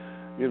 Mommy?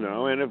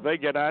 And if they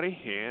get out of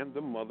hand,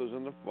 the mothers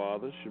and the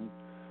fathers should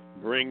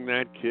bring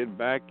that kid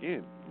back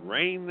in,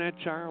 rein that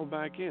child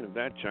back in if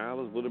that child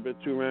is a little bit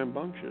too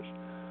rambunctious.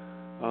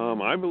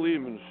 I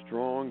believe in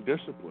strong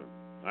discipline.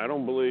 I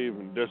don't believe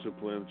in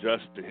discipline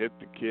just to hit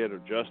the kid or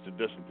just to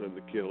discipline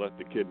the kid, let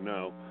the kid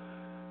know,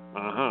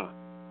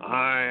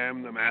 I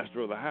am the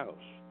master of the house.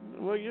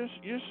 Well, you're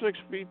 6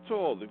 feet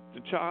tall.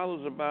 The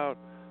child is about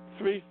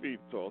 3 feet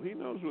tall. He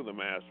knows who the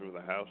master of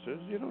the house is.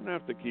 You don't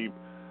have to keep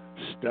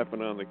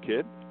stepping on the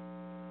kid.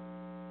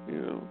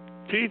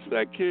 Teach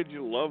that kid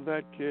you love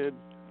that kid,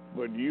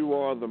 but you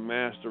are the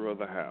master of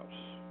the house.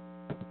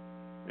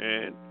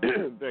 And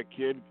that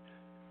kid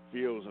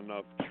feels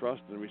enough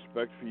trust and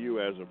respect for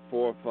you as a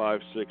 4,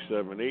 5, 6,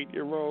 7,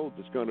 8-year-old.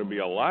 It's going to be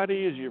a lot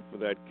easier for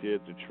that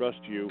kid to trust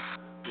you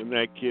when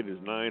that kid is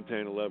 9,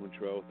 10, 11,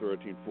 12,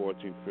 13,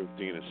 14,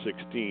 15, and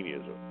 16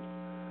 years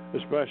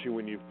old, especially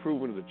when you've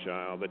proven to the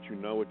child that you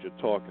know what you're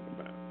talking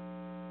about.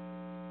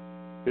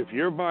 If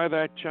you're by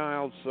that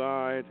child's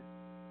side,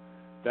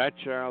 that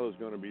child is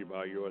going to be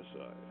by your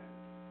side.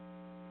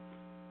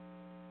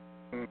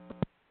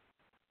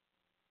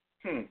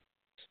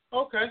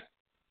 Okay.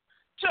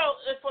 So,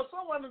 for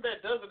someone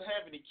that doesn't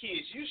have any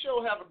kids, you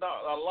sure have a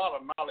lot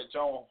of knowledge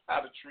on how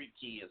to treat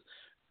kids.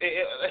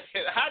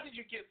 How did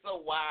you get so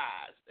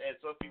wise, as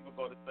some people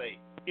go to say?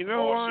 You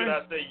know or why? Should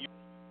I say you?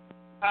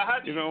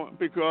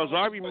 Because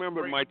I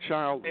remember my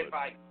childhood.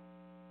 Advice.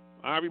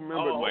 I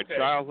remember my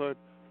childhood.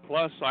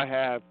 Plus, I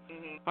have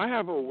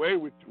a way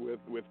with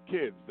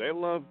kids. They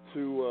love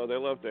to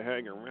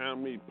hang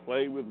around me,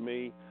 play with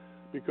me,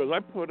 because I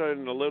put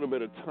in a little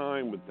bit of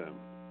time with them.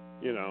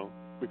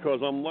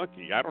 Because I'm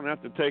lucky. I don't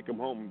have to take them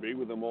home and be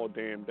with them all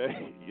damn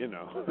day.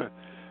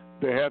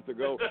 They have to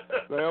go.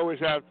 They always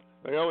have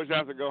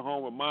to go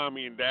home with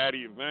Mommy and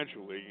Daddy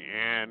eventually,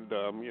 and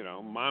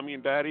Mommy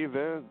and Daddy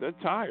they're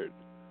tired.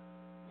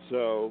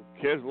 So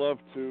kids love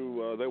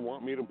to. They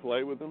want me to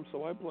play with them,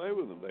 so I play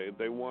with them.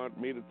 They want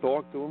me to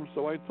talk to them,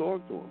 so I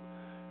talk to them.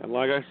 And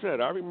like I said,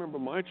 I remember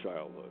my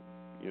childhood,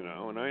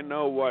 and I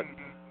know what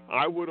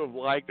I would have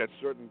liked at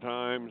certain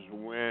times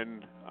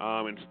when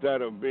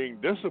instead of being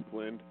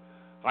disciplined,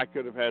 I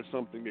could have had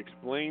something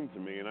explained to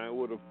me, and I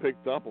would have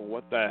picked up on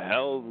what the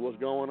hell was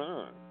going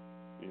on,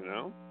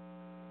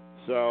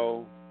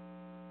 So,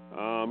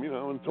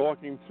 and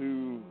talking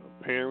to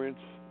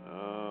parents,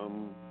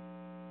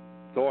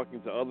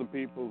 talking to other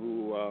people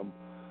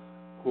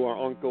who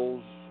are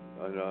uncles,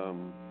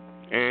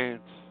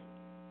 aunts,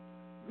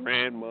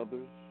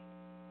 grandmothers,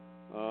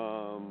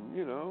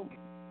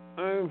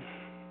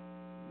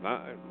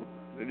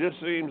 it just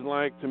seems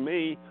like to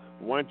me,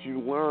 once you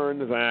learn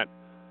that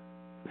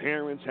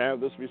parents have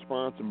this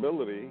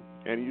responsibility,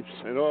 and you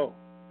said,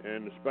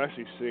 and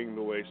especially seeing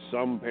the way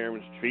some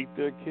parents treat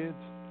their kids,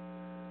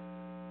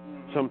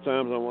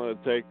 sometimes I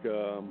want to take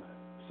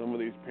some of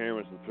these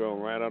parents and throw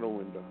them right out a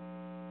window,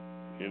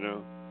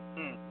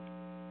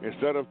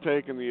 Instead of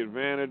taking the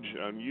advantage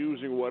on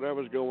using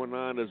whatever's going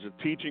on as a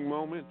teaching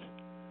moment,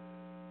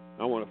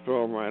 I want to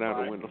throw them right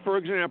out the window. For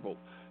example,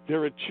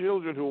 there are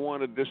children who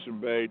want to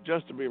disobey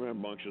just to be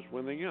rambunctious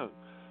when they're young.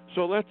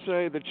 So let's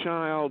say the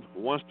child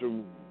wants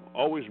to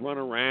always run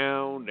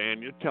around,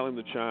 and you're telling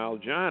the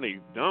child, Johnny,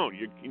 don't.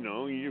 You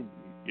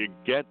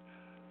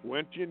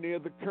Once you're near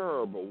the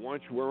curb or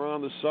once we're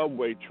on the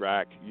subway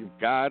track, you've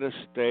got to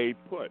stay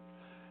put.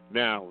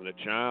 Now, when the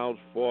child's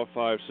 4,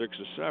 5, 6,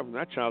 or 7,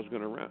 that child's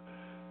going to run.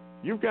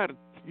 You got to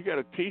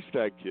teach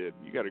that kid.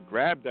 You got to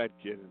grab that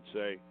kid and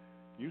say,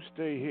 "You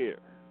stay here.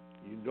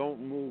 You don't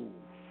move."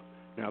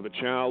 Now, the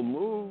child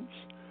moves.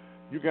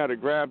 You got to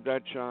grab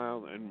that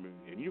child and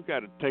you got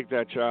to take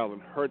that child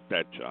and hurt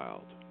that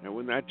child. And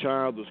when that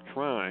child is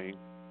crying,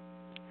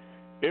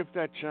 if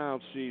that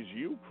child sees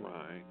you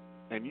crying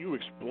and you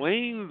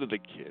explain to the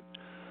kid,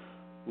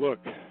 "Look,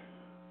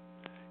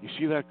 you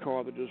see that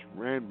car that just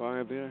ran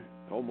by there,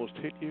 almost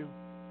hit you?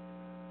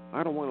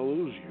 I don't want to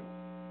lose you.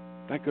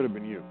 That could have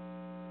been you.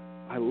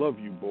 I love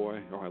you,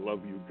 boy, or I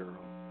love you,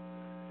 girl.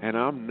 And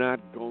I'm not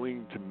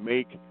going to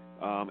make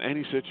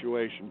any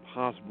situation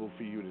possible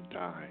for you to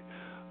die.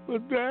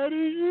 But, Daddy,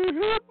 you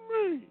hit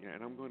me.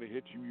 And I'm going to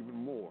hit you even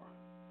more.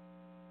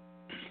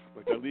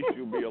 But at least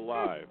you'll be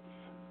alive."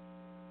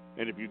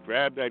 And if you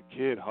grab that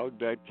kid, hug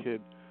that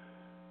kid,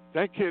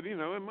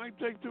 it might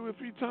take 2 or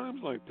 3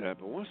 times like that.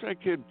 But once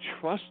that kid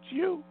trusts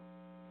you,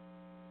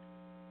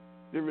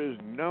 there is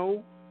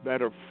no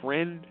better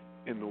friend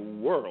in the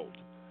world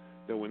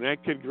than when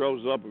that kid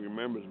grows up and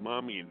remembers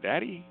Mommy and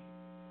Daddy.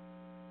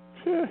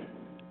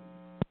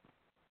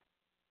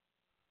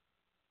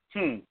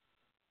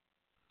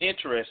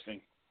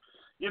 Interesting.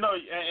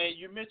 And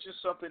you mentioned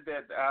something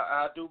that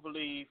I do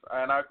believe,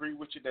 and I agree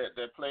with you,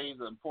 that plays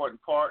an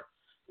important part,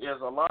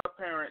 is a lot of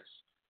parents,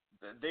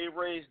 they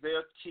raise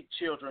their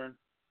children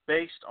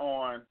based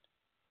on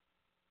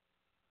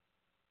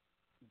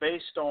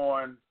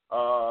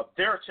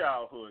their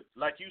childhood,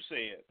 like you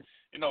said.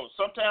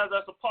 Sometimes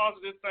that's a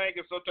positive thing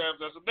and sometimes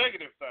that's a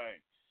negative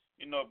thing,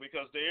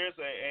 because there is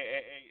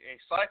a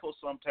cycle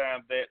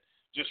sometimes that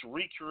just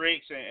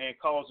recreates and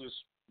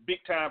causes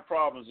big-time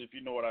problems, if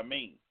you know what I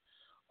mean.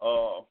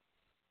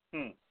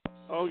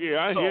 Oh,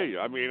 yeah, I hear you.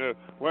 I mean,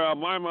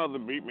 my mother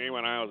beat me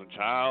when I was a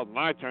child, and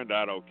I turned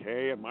out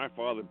okay, and my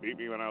father beat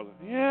me when I was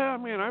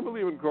I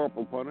believe in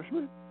corporal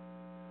punishment.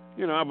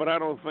 But I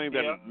don't think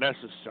that it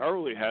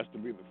necessarily has to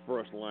be the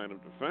first line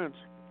of defense.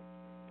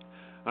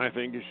 I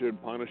think you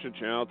should punish a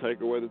child,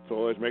 take away the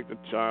toys, make the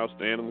child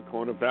stand in the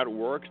corner. If that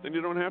works, then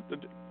you don't have to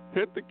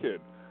hit the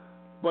kid.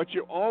 But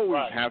you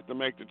always have to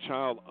make the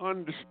child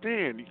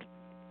understand.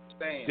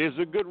 There's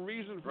a good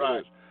reason for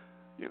this.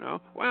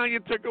 You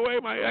took away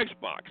my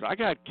Xbox. I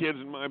got kids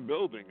in my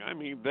building. I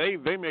mean, they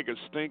make a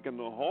stink in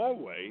the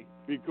hallway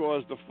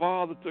because the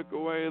father took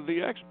away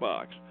the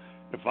Xbox.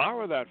 If I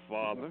were that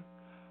father,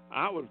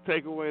 I would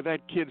take away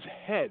that kid's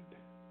head.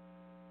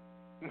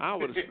 I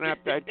would have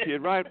snapped that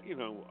kid right.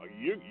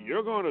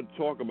 You're going to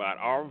talk about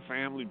our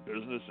family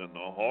business in the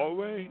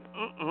hallway?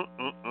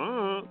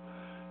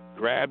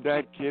 Grab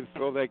that kid,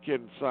 throw that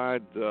kid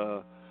inside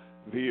the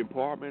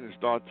apartment and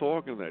start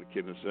talking to that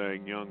kid and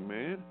saying, "Young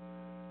man,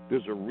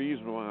 there's a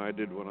reason why I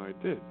did what I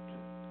did.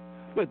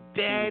 But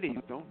Daddy,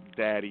 don't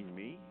daddy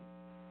me.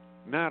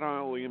 Not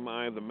only am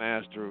I the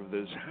master of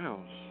this house,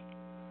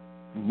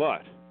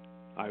 but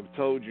I've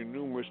told you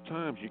numerous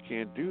times you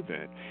can't do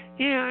that."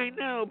 "Yeah, I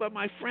know, but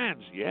my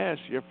friends." "Yes,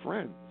 your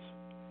friends.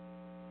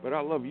 But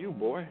I love you,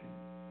 boy.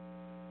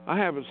 I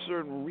have a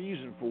certain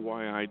reason for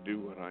why I do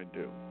what I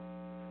do.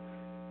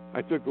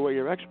 I took away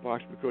your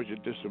Xbox because you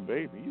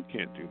disobeyed me. You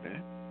can't do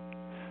that."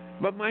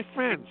 "But my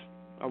friends."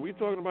 "Are we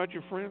talking about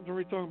your friends or are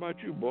we talking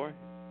about you, boy?"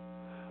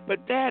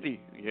 "But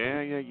Daddy."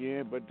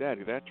 Yeah, but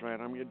Daddy. That's right,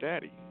 I'm your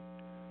daddy.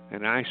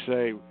 And I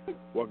say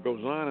what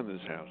goes on in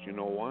this house. You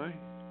know why?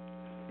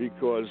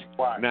 Because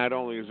not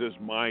only is this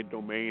my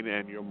domain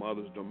and your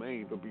mother's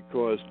domain, but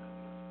because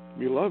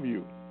we love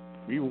you.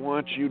 We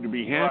want you to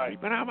be happy.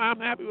 But I'm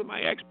happy with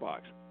my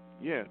Xbox.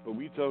 Yeah, but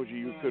we told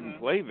you couldn't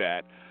play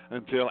that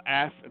until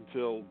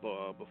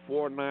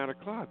before 9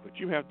 o'clock. But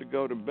you have to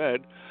go to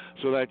bed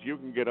so that you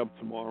can get up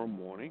tomorrow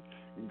morning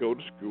and go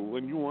to school,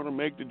 and you want to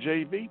make the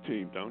JV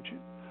team, don't you?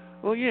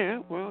 "Well, yeah.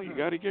 Well, you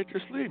got to get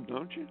your sleep,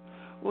 don't you?"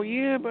 "Well,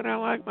 yeah, but I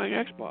like my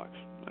Xbox."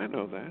 "I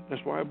know that.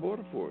 That's why I bought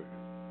it for you.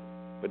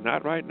 But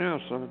not right now,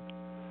 son.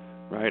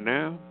 Right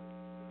now,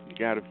 you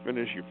got to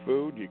finish your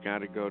food. You got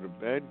to go to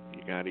bed.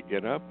 You got to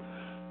get up,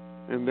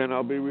 and then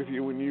I'll be with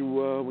you when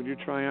you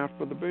try out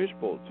for the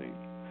baseball team."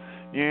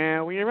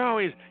 "Yeah, well, you're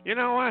always, you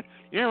know what?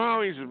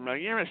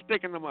 You're a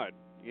stick in the mud."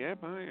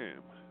 "Yep, I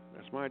am.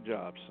 That's my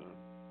job, son."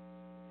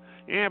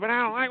 "Yeah, but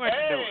I don't like what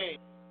you're doing."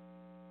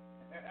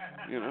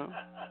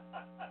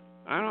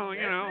 I don't,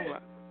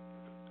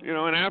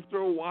 and after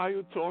a while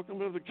you're talking,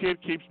 but the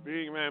kid keeps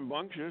being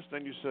rambunctious,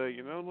 then you say,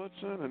 "You know what,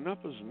 son,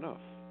 enough is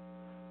enough.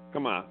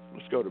 Come on,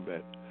 let's go to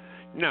bed."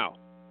 "No."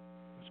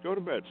 "Let's go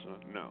to bed, son."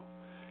 "No."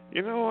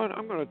 "You know what,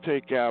 I'm going to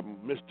take out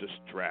Mr.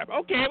 Strap."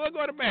 "Okay, we'll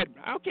go to bed."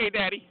 "Okay,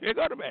 Daddy, we'll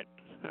go to bed."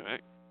 All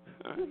right.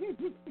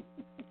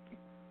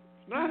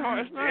 It's not hard.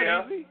 It's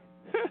not easy.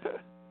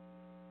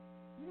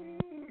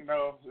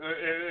 No,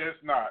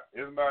 it's not.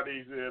 It's not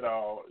easy at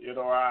all.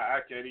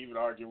 I can't even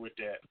argue with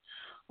that.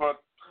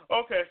 But,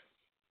 okay.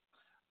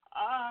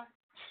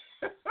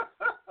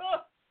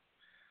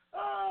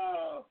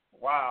 Oh,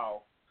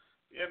 wow.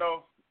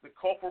 the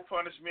corporal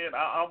punishment,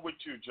 I'm with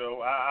you,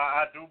 Joe.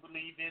 I do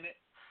believe in it.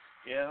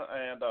 Yeah,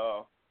 and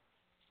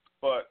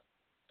but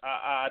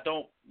I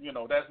don't,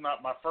 that's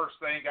not my first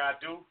thing I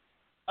do,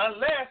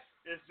 unless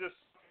it's just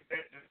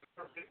that the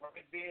person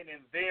right then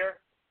and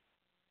there,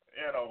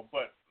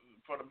 But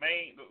for the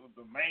main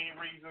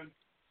reason,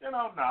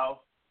 no,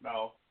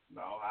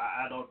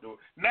 I don't do it.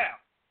 Now,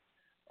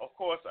 of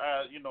course,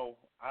 I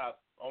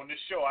on this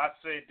show I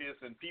said this,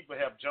 and people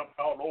have jumped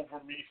all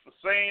over me for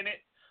saying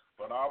it,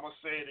 but I'm gonna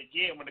say it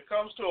again. When it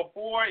comes to a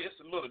boy, it's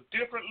a little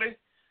differently,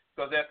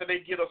 because after they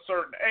get a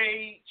certain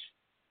age,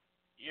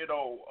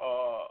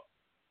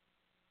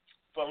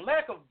 for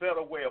lack of a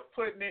better way of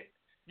putting it,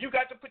 you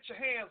got to put your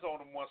hands on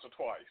them once or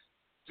twice,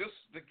 just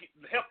to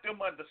help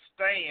them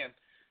understand,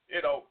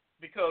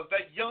 because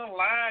that young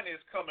lion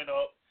is coming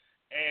up,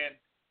 and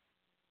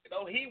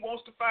he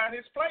wants to find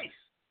his place,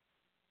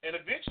 and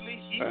eventually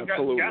he wants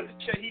to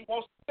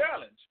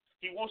challenge.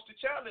 He wants to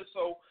challenge.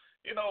 So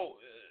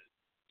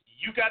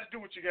you got to do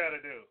what you got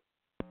to do.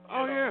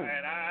 Yeah.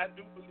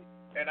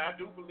 And I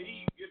do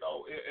believe,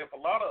 if a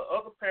lot of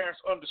other parents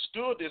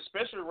understood this,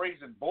 especially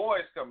raising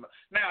boys coming up.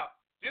 Now,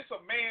 this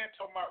a man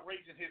talking about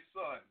raising his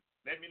son.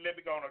 Let me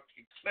go on and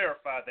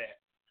clarify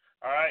that.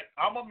 All right,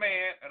 I'm a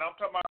man, and I'm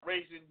talking about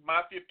raising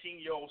my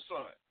 15-year-old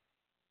son.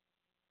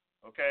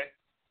 Okay.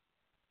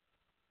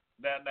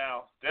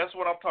 Now, that's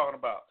what I'm talking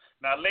about.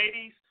 Now,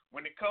 ladies,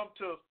 when it comes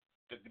to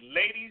the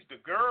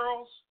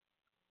girls,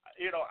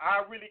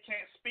 I really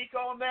can't speak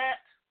on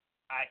that.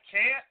 I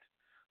can't,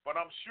 but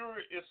I'm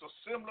sure it's a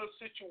similar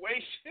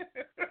situation,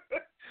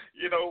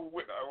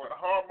 with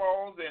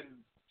hormones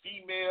and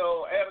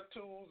female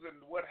attitudes and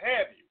what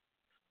have you.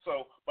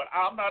 So, but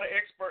I'm not an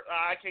expert.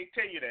 I can't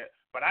tell you that,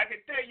 but I can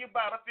tell you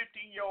about a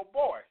 15-year-old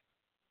boy.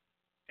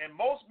 And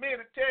most men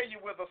will tell you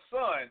with a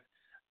son,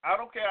 I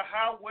don't care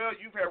how well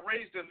you have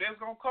raised him, there's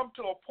going to come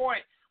to a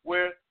point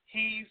where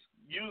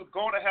you're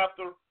going to have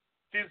to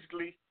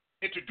physically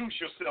introduce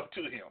yourself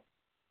to him.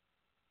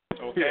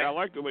 Okay? Yeah, I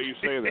like the way you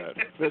say that.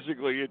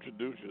 Physically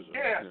introduce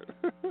yourself.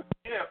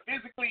 Yeah,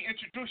 physically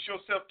introduce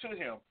yourself to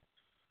him.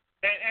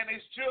 And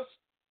it's just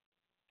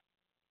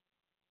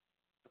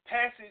the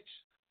passage,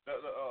 the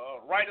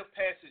rite of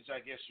passage,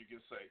 I guess you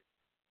could say.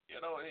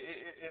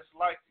 It's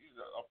like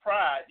a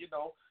pride,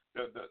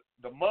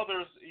 the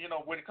mothers,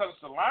 when it comes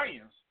to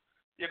lions,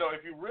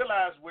 if you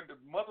realize when the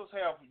mothers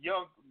have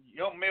young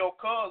male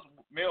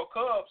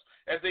cubs,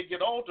 as they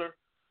get older,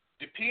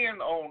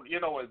 depend on,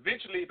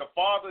 eventually the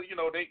father,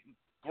 they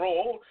grow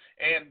old,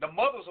 and the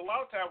mothers a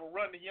lot of times will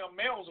run the young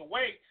males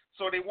away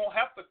so they won't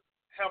have to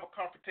have a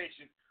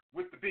confrontation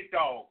with the big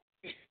dog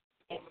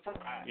on the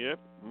front line. Yep.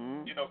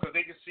 Mm-hmm. Because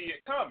they can see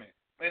it coming,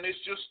 and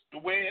it's just the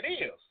way it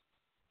is.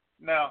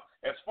 Now,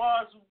 as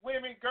far as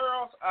women,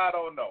 girls, I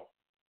don't know.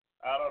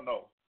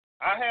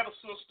 I had a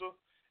sister,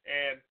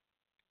 and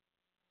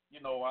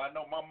I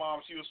know my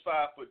mom, she was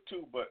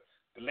 5'2", but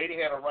the lady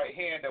had a right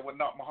hand that would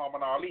knock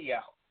Muhammad Ali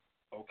out.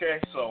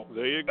 Okay, so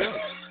there you go.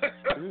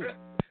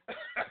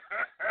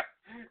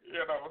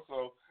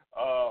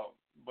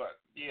 But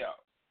yeah.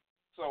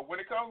 So when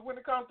it comes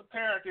to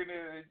parenting,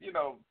 you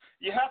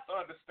have to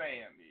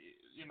understand,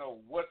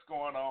 what's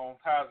going on,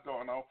 how it's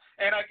going on,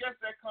 and I guess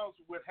that comes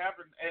with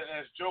having,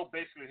 as Joe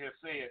basically has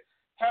said,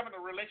 having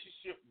a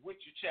relationship with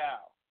your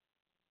child.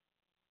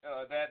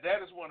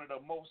 That is one of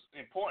the most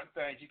important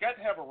things. You got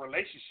to have a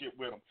relationship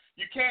with them.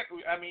 You can't.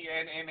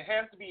 And it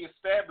has to be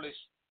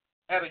established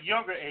at a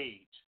younger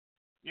age.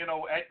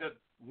 At the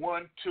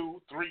 1,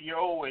 2,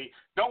 3-year-old age.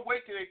 Don't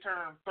wait till they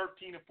turn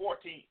 13 and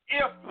 14.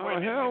 Hell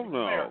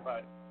no.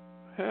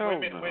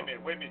 Wait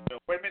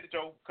a minute,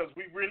 Joe, because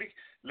we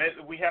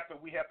have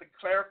to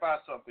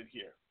clarify something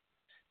here.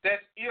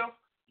 That's if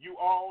you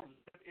all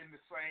live in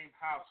the same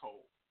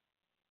household.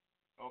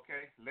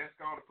 Okay, let's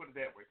go on and put it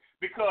that way,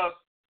 because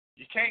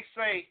you can't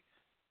say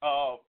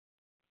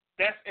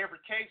that's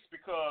every case,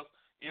 because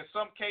in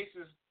some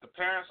cases the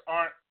parents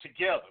aren't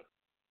together.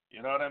 You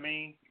know what I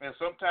mean? And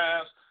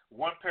sometimes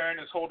one parent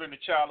is holding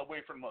the child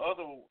away from the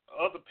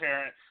other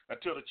parent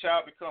until the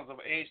child becomes of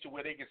age to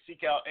where they can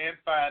seek out and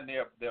find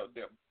their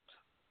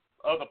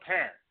other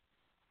parent,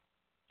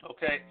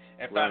 okay,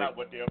 and find out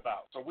what they're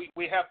about. So we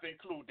have to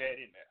include that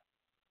in there,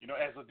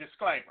 as a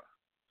disclaimer.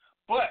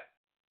 But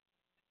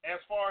as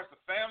far as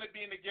the family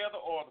being together,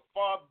 or the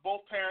father,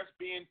 both parents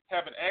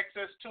having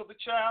access to the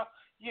child,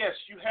 yes,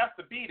 you have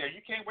to be there.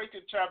 You can't wait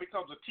till the child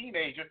becomes a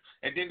teenager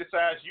and then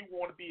decides you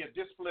want to be a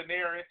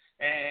disciplinarian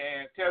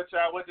and tell the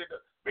child what to do,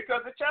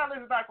 because the child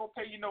is not going to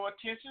pay you no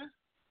attention.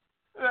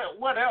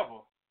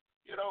 Whatever.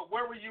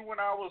 Where were you when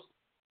I was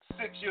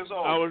 6 years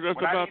old? I was just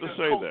about to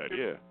say that,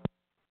 yeah.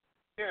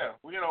 Yeah,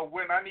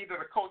 when I needed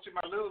a coach in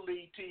my little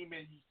league team,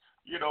 and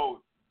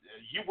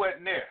you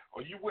wasn't there,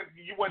 or you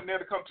wasn't there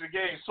to come to the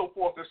game, so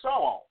forth and so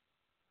on.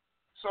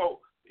 So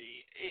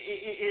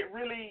it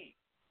really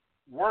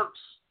works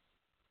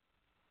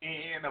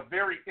in a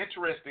very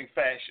interesting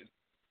fashion.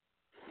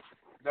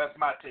 That's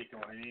my take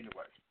on it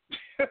anyway.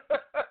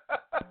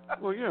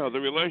 Well, the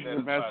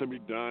relationship has to be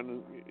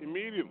done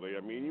immediately.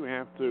 I mean, you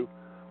have to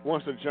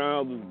once a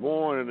child is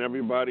born and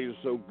everybody is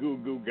so goo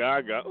goo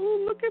gaga,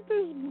 oh, look at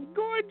this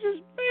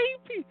gorgeous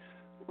baby.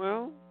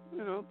 Well,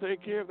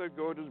 take care of that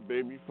gorgeous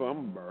baby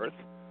from birth.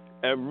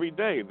 Every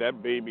day,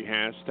 that baby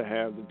has to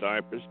have the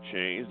diapers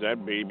changed.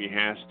 That baby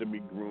has to be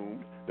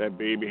groomed. That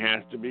baby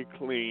has to be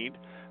cleaned.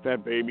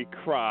 That baby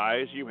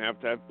cries. You have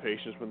to have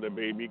patience when the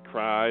baby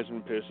cries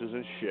and pisses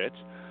and shits.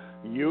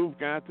 You've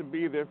got to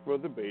be there for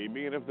the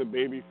baby, and if the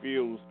baby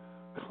feels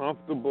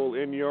comfortable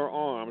in your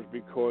arms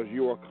because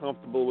you are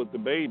comfortable with the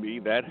baby,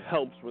 that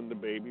helps when the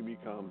baby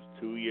becomes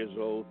 2 years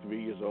old,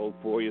 3 years old,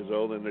 4 years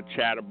old, and the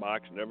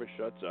chatterbox never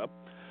shuts up.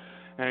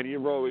 And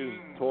you're always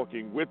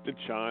talking with the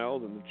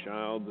child,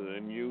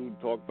 and you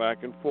talk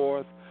back and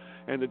forth,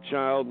 and the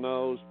child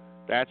knows,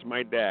 that's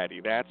my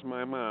daddy, that's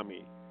my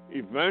mommy.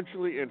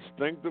 Eventually,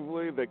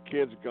 instinctively, the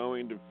kid's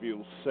going to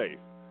feel safe.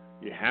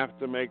 You have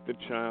to make the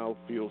child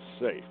feel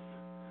safe,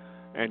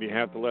 and you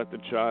have to let the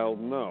child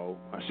know.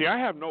 See, I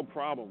have no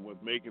problem with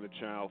making the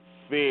child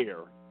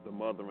fear the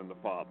mother and the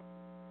father,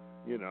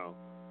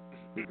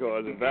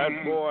 because if that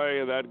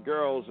boy or that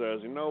girl says,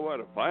 you know what,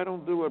 if I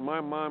don't do what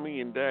my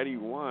mommy and daddy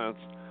wants,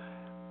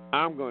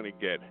 I'm going to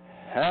get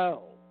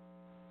hell.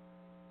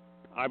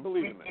 I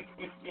believe in that.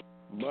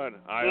 But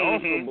I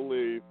also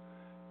believe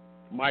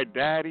my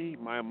daddy,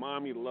 my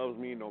mommy loves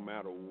me no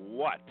matter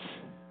what.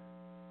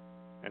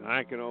 And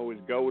I can always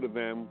go to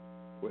them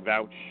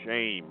without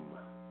shame.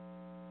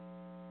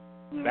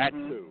 That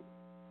too.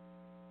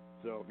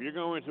 So if you're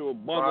going to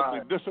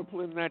abundantly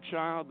discipline that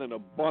child, then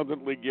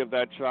abundantly give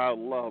that child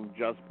love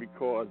just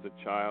because the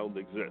child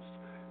exists.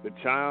 The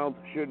child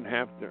shouldn't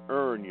have to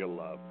earn your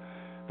love.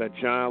 That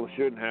child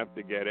shouldn't have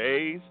to get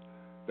A's.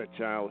 That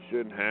child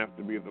shouldn't have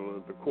to be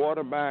the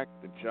quarterback.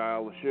 The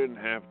child shouldn't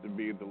have to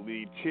be the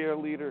lead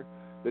cheerleader.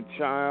 The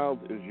child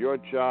is your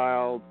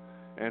child,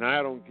 and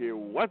I don't care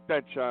what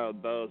that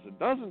child does or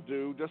doesn't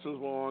do, just as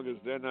long as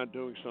they're not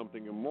doing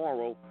something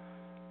immoral.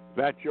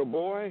 That's your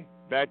boy.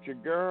 That's your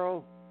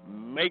girl.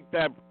 Make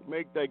that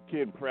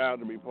kid proud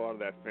to be part of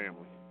that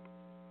family.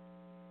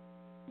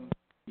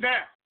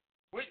 Now,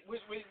 with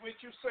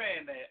you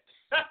saying that,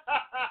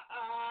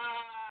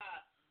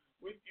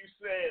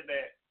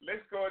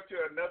 let's go into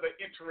another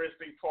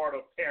interesting part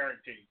of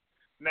parenting.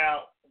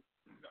 Now,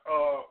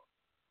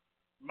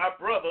 my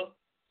brother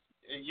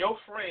and your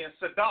friend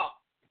Sadat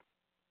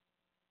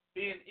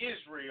in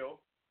Israel,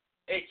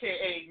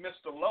 a.k.a.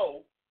 Mr.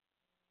 Lowe,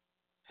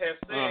 has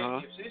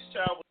said if his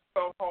child would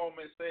come home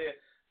and said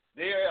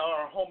they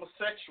are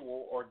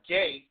homosexual or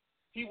gay,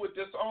 he would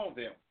disown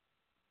them.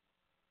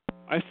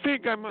 I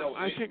think I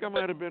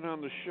might have been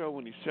on the show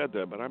when he said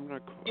that, but I'm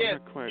not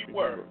quite. You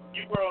were.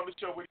 You were on the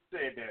show when he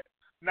said that.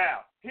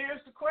 Now,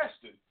 here's the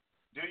question: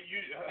 do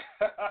you?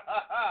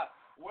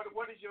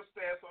 What is your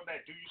stance on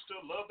that? Do you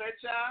still love that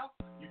child?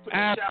 You put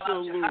the child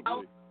out your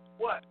house?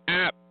 What?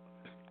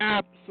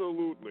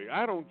 Absolutely.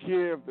 I don't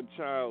care if the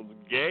child's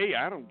gay.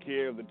 I don't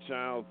care if the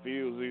child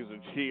feels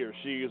he or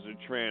she is a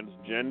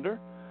transgender.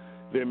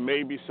 There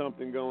may be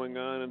something going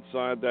on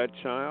inside that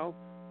child.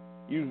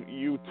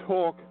 You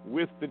talk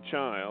with the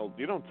child.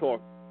 You don't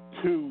talk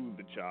to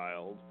the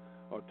child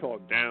or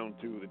talk down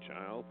to the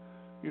child.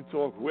 You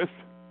talk with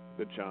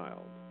the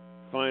child.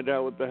 Find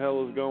out what the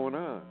hell is going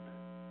on.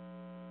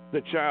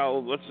 The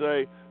child, let's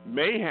say,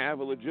 may have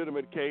a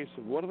legitimate case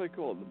of, what do they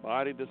call it, the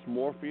body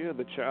dysmorphia.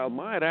 The child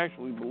might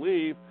actually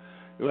believe,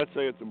 let's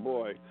say it's a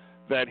boy,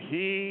 that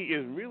he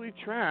is really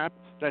trapped,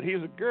 that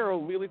he's a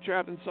girl really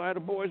trapped inside a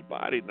boy's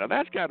body. Now,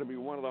 that's got to be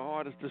one of the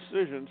hardest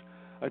decisions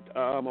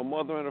a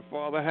mother and a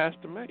father has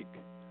to make.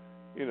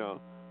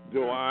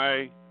 Do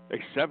I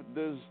accept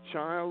this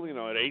child,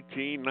 at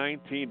 18,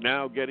 19,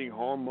 now getting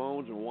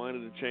hormones and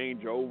wanting to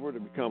change over to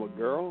become a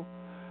girl?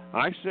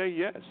 I say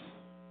yes.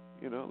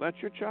 That's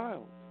your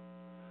child.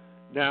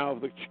 Now,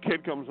 if the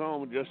kid comes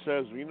home and just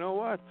says, you know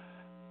what,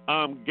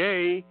 I'm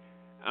gay,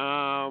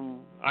 I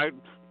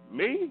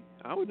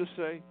would just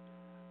say,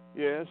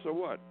 yeah, so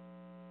what?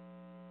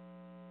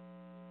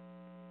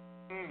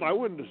 I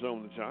wouldn't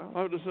disown the child.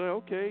 I would just say,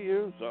 okay,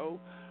 so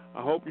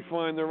I hope you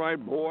find the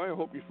right boy, I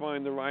hope you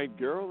find the right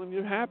girl, and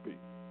you're happy.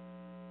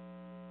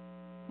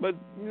 But,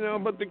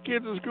 but the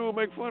kids in school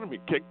make fun of me,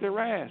 kick their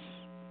ass.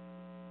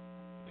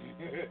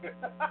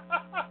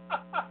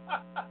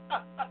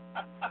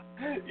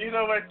 You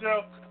know what,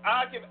 Joe?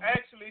 I can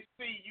actually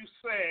see you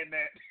saying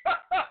that.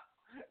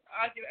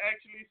 I can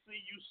actually see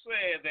you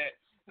saying that.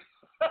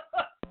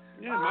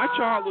 Yeah, my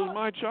child is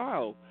my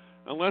child.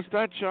 Unless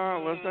that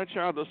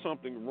child does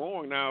something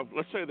wrong. Now,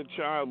 let's say the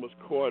child was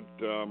caught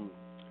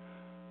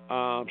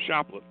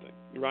shoplifting,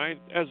 right?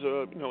 As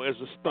a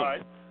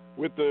stunt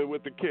with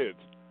the kids.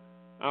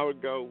 I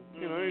would go,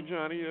 hey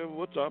Johnny,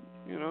 what's up?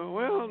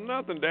 Well,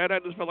 nothing, Dad. I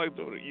just felt like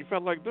doing it. You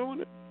felt like doing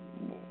it?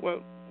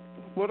 Well,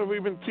 what have we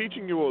been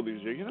teaching you all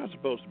these years? You're not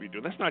supposed to be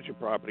doing. That's not your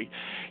property.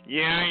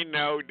 Yeah, I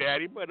know,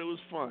 Daddy, but it was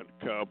fun.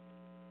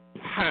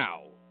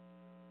 Pow!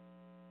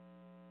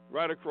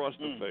 Right across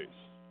the face.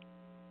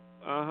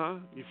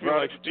 You feel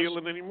like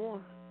stealing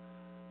anymore?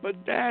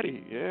 But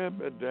Daddy,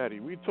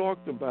 we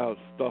talked about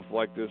stuff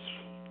like this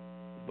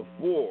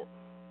before.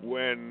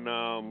 when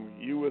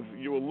you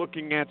were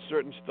looking at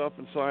certain stuff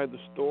inside the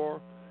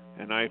store,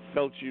 and I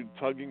felt you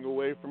tugging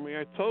away from me.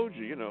 I told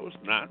you, it's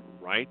not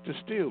right to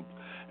steal.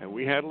 And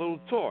we had a little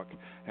talk.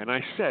 And I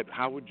said,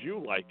 how would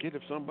you like it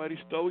if somebody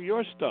stole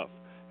your stuff?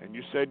 And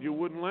you said you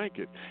wouldn't like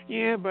it.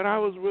 Yeah, but I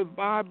was with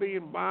Bobby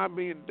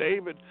and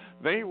David.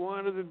 They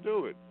wanted to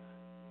do it.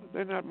 But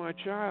they're not my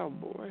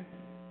child, boy.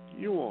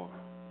 You are.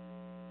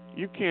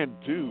 You can't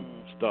do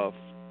stuff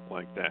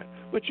like that.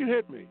 But you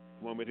hit me.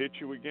 Want me to hit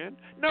you again?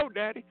 No,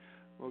 Daddy.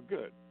 Well,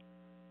 good.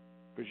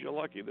 Because you're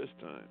lucky this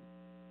time.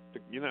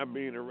 You're not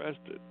being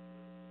arrested.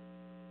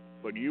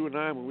 But you and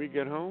I, when we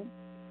get home,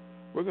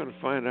 we're going to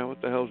find out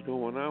what the hell's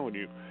going on with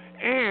you.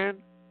 And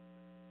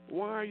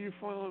why are you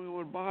following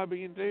what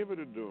Bobby and David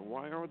are doing?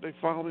 Why aren't they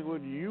following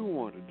what you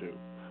want to do?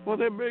 Well,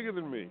 they're bigger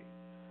than me.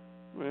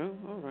 Well,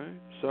 all right.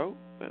 So,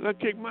 they'll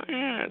kick my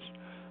ass.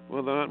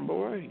 Well, then,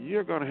 boy,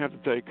 you're going to have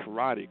to take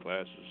karate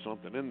classes or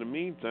something. In the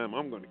meantime,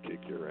 I'm going to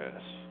kick your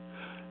ass.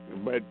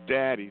 But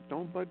Daddy,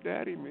 don't but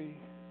Daddy me.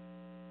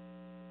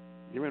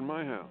 You're in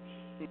my house.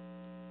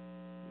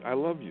 I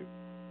love you.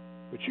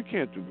 But you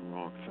can't do the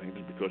wrong thing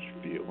just because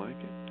you feel like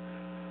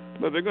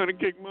it. But they're going to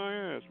kick my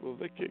ass. Well, if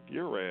they kick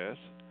your ass,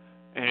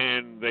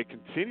 and they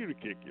continue to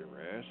kick your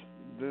ass,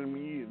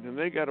 then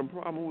they got a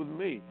problem with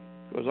me.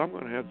 Because I'm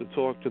going to have to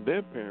talk to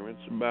their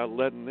parents about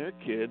letting their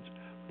kids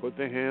put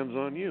their hands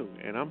on you.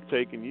 And I'm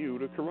taking you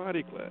to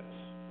karate class.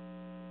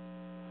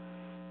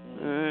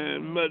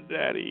 But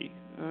Daddy.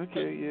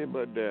 Okay, yeah,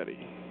 but Daddy.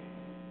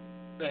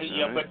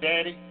 Yeah, right. But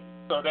Daddy.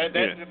 So that's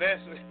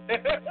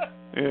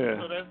yeah.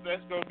 So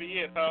that's gonna be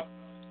it, huh?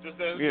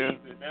 Just as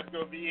easy. That's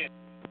gonna be it.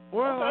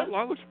 Well, okay.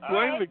 I'll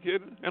explain the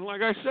kid, and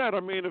like I said, I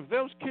mean, if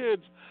those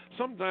kids,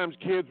 sometimes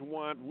kids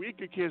want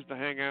weaker kids to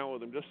hang out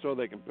with them just so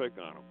they can pick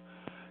on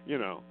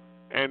them,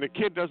 and the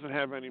kid doesn't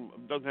have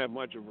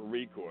much of a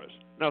recourse.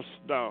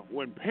 Now,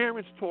 when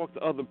parents talk to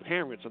other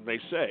parents and they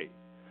say,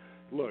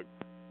 "Look,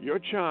 your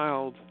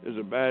child is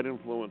a bad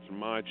influence on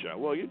my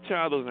child." Well, your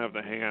child doesn't have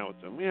to hang out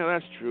with them. Yeah,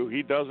 that's true.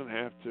 He doesn't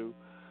have to.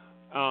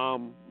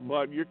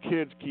 But your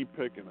kids keep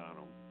picking on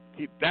him.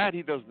 He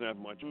doesn't have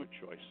much of a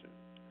choice in.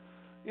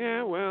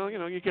 Yeah, well,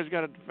 your kids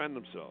got to defend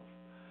themselves.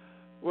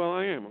 Well,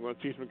 I am. I'm going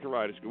to teach them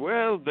karate school.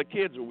 Well, the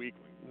kid's a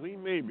weakling. He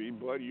may be,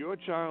 but your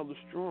child is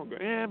stronger.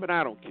 Yeah, but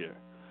I don't care.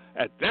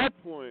 At that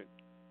point,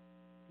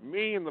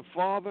 me and the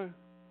father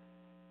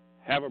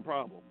have a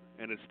problem.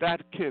 And it's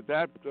that kid,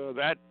 that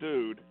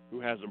dude who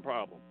has a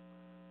problem.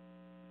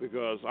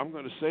 Because I'm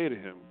going to say to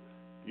him,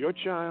 your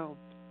child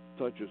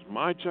touches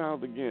my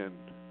child again,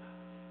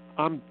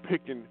 I'm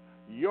picking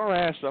your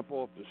ass up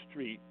off the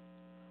street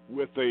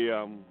with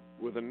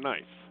a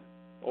knife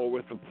or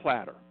with a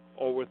platter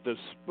or with a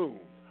spoon.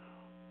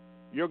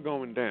 You're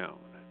going down.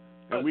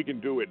 And we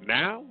can do it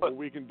now or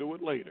we can do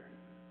it later.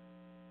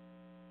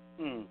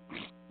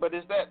 But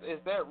is that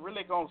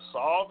really going to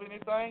solve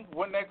anything?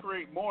 Wouldn't that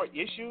create more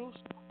issues?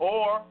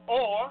 Or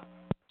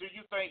do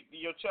you think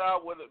your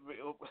child would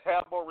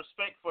have more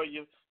respect for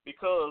you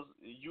because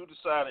you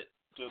decided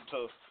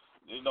to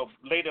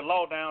lay the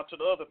law down to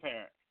the other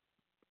parent?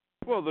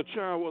 Well, the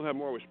child will have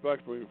more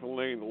respect for you for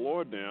laying the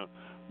law down,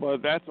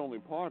 but that's only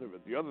part of it.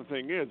 The other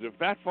thing is, if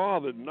that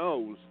father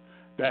knows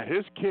that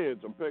his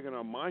kids are picking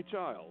on my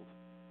child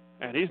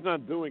and he's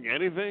not doing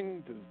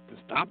anything to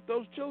stop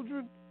those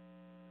children,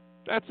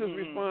 that's his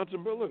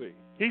responsibility.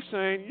 He's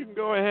saying you can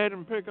go ahead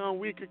and pick on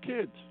weaker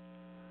kids.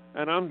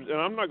 And I'm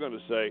not going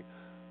to say,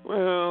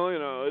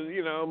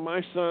 well,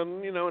 my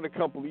son, in a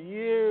couple of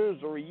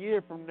years or a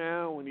year from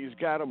now, when he's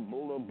got a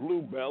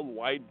blue belt,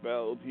 white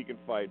belt, he can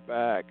fight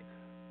back.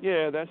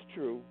 Yeah, that's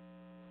true.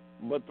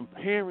 But the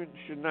parent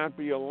should not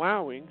be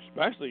allowing,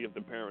 especially if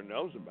the parent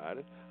knows about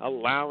it,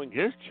 allowing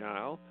his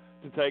child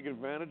to take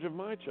advantage of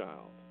my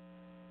child.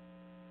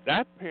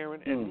 That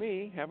parent and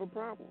me have a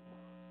problem.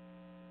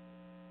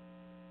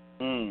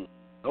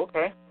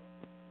 Okay.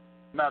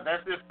 Now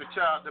that's if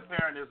the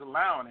parent is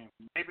allowing him.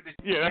 Maybe the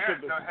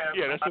parent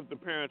that's if the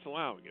parent's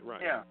allowing it,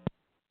 right? Yeah.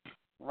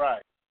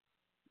 Right.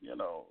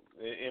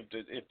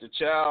 If the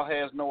child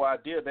has no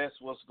idea that's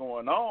what's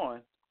going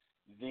on,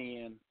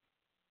 then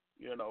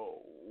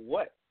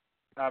what?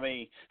 I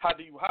mean, how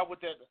would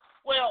that?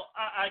 Well,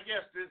 I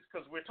guess this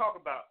because we're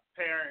talking about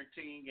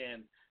parenting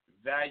and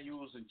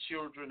values and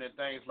children and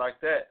things like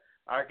that.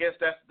 I guess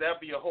that'd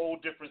be a whole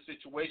different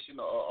situation,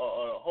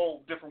 a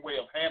whole different way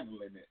of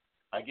handling it.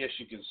 I guess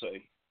you can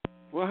say.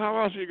 Well, how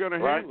else are you going to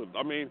handle it?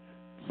 I mean,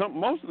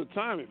 most of the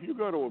time, if you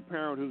go to a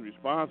parent who's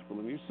responsible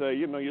and you say,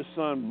 your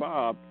son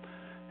Bob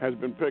has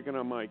been picking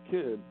on my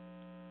kid,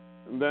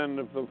 and then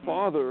if the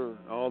father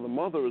or the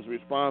mother is a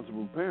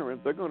responsible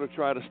parent, they're going to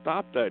try to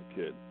stop that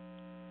kid,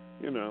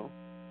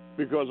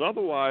 because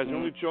otherwise the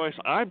only choice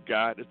I've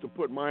got is to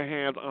put my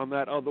hand on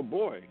that other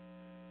boy.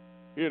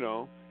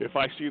 If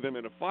I see them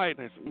in a fight,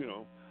 I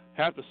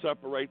have to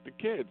separate the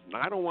kids. And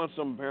I don't want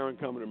some parent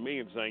coming to me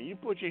and saying, you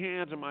put your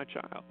hands on my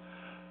child.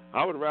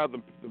 I would rather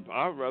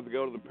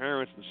go to the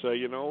parents and say,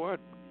 you know what,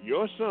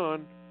 your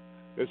son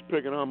is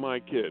picking on my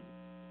kid.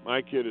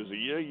 My kid is a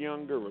year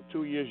younger or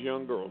 2 years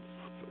younger or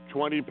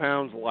 20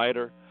 pounds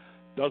lighter.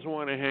 doesn't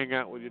want to hang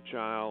out with your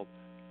child,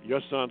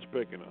 your son's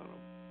picking on him.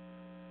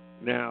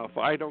 Now, if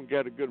I don't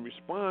get a good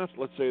response,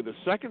 let's say the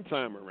second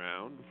time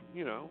around,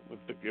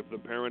 if the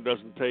parent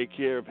doesn't take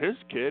care of his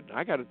kid,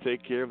 I got to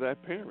take care of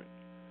that parent.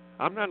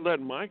 I'm not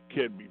letting my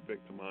kid be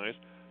victimized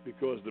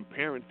because the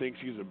parent thinks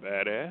he's a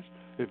badass.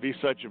 If he's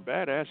such a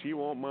badass, he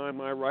won't mind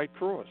my right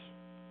cross.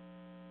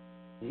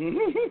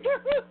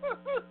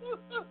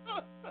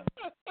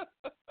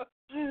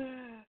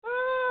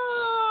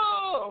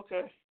 Oh,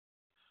 okay.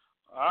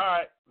 All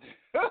right.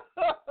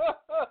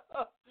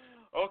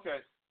 Okay.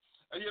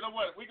 You know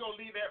what? We're going to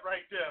leave that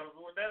right there.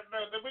 We're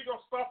going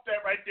to stop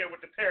that right there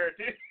with the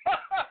parenting.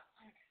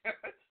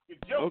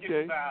 Joe Okay.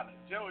 gets violent.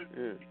 Joe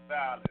is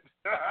violent.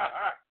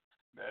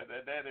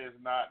 that is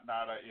not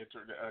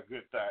a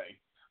good thing.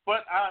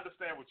 But I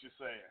understand what you're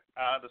saying.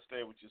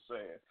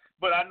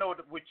 But I know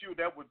that with you,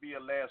 that would be a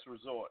last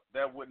resort.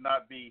 That would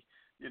not be,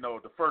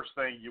 the first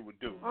thing you would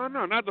do. Oh,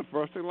 no, not the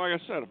first thing. Like I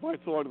said, if I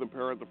talk to the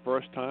parent the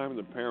first time, I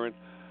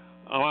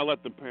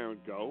let the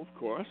parent go, of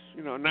course.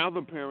 Now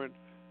the parent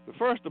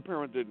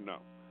didn't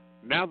know.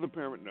 Now the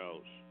parent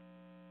knows.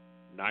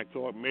 And I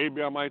thought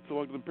maybe I might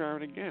talk to the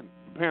parent again.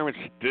 The parent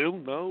still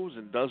knows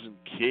and doesn't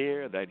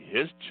care that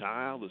his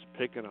child is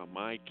picking on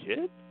my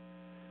kid?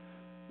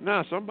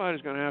 No,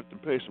 somebody's going to have to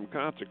pay some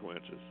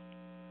consequences.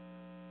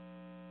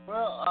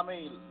 Well, I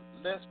mean,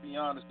 let's be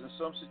honest. In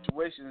some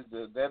situations,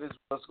 that is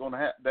what's going to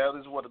happen. That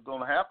is what is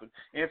going to happen.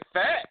 In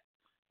fact,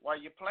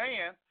 while you're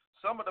playing,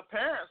 some of the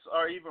parents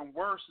are even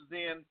worse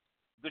than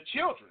the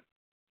children.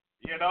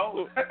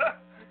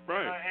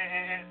 Right.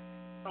 And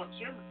so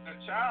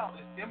the child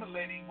is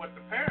emulating what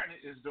the parent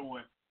is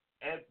doing,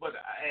 and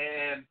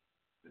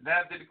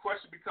now the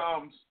question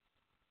becomes,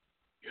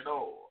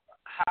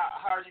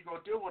 how are you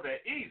going to deal with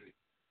that? Easy.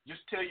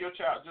 Just tell your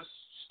child, just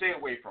stay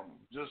away from him.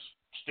 Just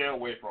stay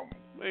away from him.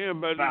 Yeah,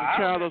 but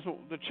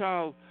the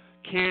child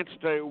can't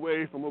stay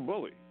away from a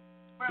bully.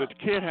 Well, the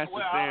kid has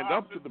to stand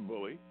up to the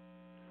bully.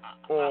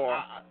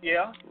 Or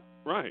yeah.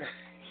 Right.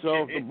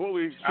 So if the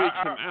bully kicks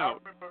him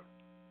out.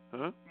 I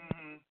remember,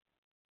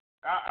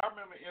 I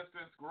remember an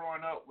instance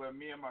growing up where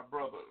me and my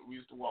brother, we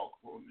used to walk,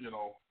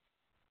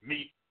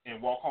 meet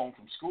and walk home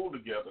from school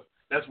together.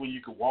 That's when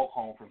you could walk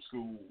home from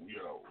school,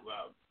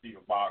 without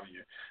even bothering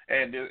you.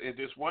 And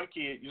this one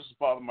kid used to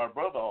bother my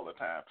brother all the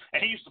time.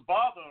 And he used to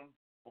bother him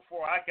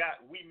before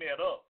we met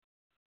up,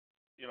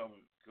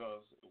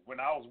 because when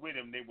I was with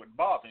him, they wouldn't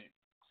bother him.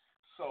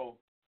 So,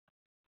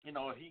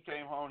 he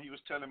came home, he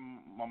was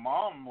telling my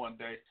mom one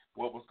day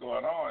what was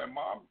going on. And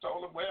Mom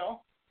told him,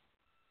 well,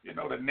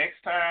 the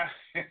next time,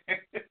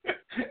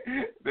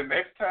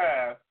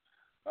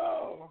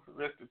 oh,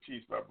 rest in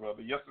peace, my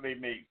brother. Yesterday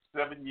made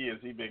 7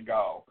 years he been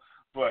gone.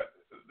 But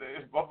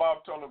my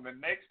mom told him the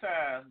next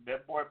time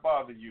that boy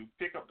bother you,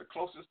 pick up the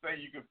closest thing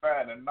you can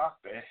find and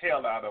knock the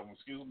hell out of him.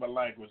 Excuse my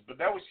language. But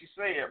that was what she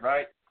said,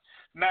 right?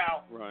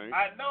 Now, right.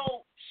 I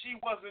know she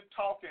wasn't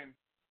talking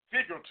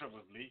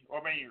figuratively,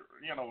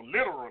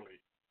 literally.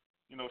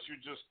 She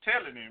was just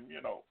telling him,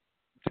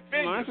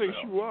 I think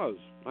she was.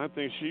 I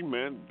think she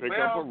meant pick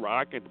up a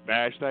rock and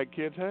bash that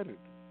kid's head in.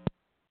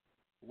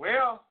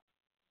 Well,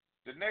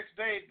 the next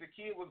day the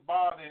kid was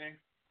bothering him,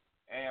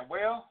 and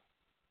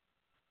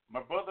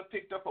my brother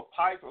picked up a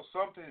pipe or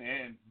something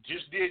and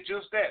just did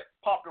just that,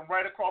 popped him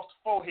right across the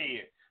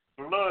forehead,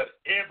 blood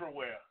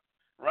everywhere,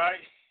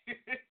 right?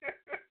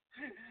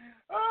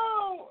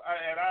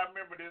 And I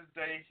remember this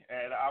day,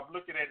 and I'm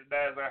looking at it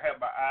now as I have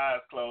my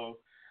eyes closed.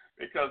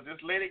 Because this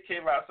lady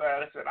came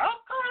outside and said, I'm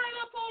calling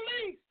the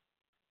police.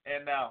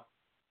 And now,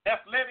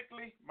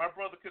 athletically, my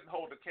brother couldn't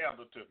hold a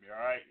candle to me,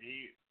 all right?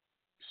 He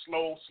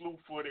slow,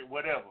 slew-footed,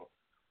 whatever.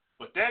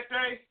 But that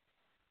day,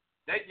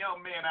 that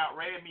young man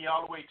outran me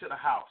all the way to the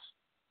house.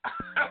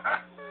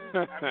 I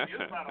mean,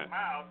 it's about a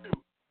mile, too.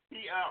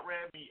 He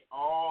outran me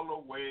all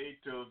the way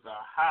to the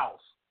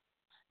house.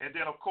 And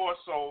then, of course,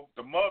 so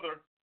the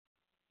mother,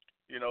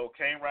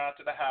 came around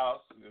to the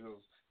house.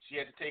 She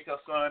had to take her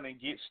son and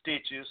get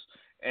stitches.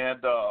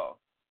 And,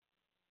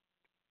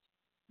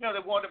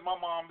 they wanted my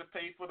mom to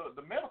pay for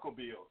the medical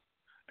bills.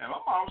 And my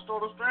mom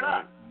told her straight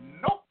out,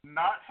 nope,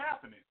 not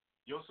happening.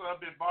 Your son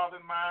been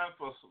bothering mine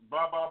for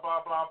blah, blah,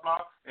 blah, blah,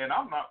 blah, and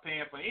I'm not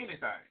paying for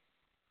anything.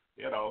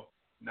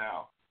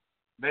 Now,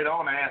 they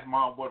don't ask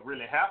Mom what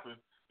really happened.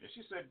 And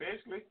she said,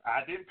 basically,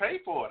 I didn't pay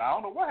for it. I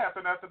don't know what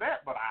happened after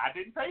that, but I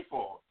didn't pay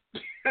for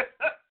it.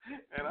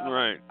 And I was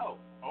right. like, oh,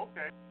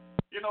 okay.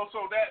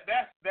 So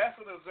that's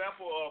an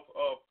example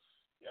of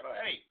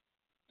hey,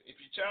 if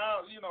your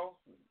child, you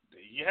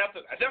have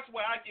to. That's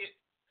where I get.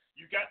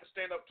 You got to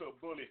stand up to a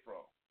bully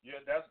from. Yeah,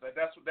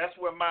 that's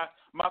where my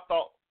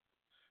thought.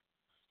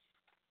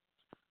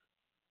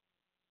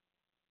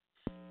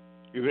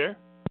 You there?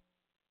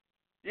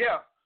 Yeah.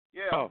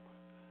 Oh,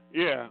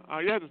 yeah.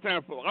 You have to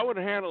stand for. I would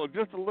handle it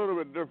just a little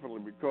bit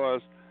differently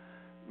because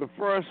the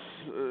first,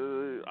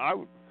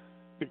 the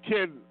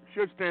kid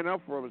should stand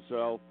up for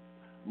himself.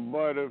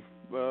 But if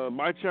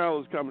my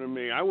child is coming to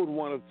me, I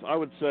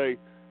would say,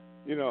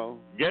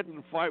 get in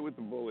the fight with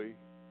the bully.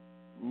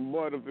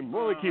 But if the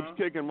bully keeps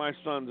kicking my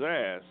son's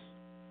ass,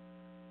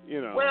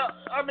 You know. Well,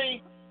 I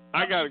mean,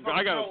 I gotta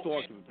know,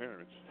 talk to the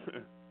parents.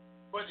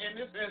 But in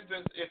this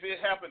instance, if it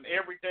happened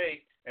every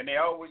day and they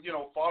always,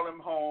 follow him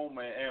home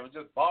and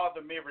just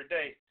bother him every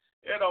day,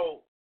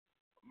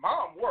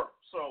 mom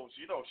worked, so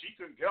she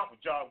couldn't get off a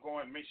job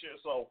going and make sure.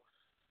 So,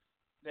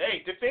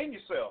 hey, defend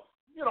yourself.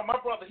 My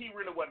brother, he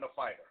really wasn't a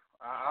fighter.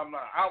 I'm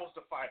not. I was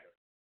the fighter.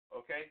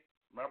 Okay,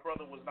 my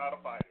brother was not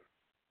a fighter.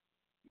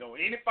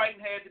 Any fighting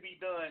had to be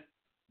done.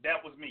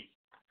 That was me.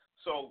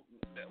 So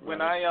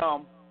when I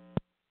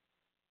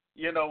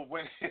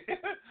when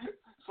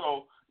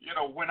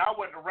when I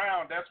wasn't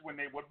around, that's when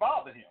they would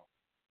bother him.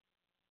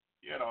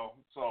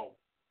 So.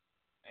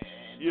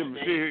 And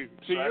yeah,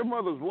 see, your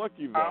mother's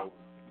lucky though.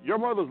 Your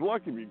mother's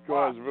lucky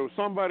because if it was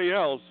somebody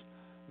else,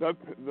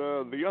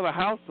 the other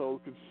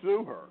household could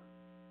sue her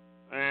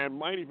and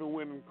might even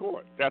win in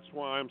court. That's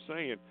why I'm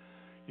saying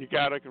you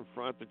got to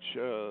confront the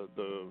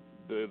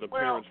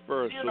parents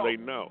first so they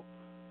know.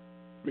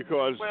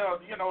 Because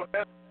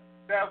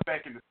that was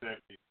back in the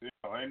 70s.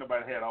 Ain't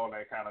nobody had all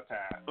that kind of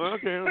time.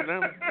 Okay,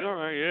 all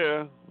right,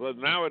 yeah. But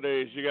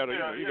nowadays you got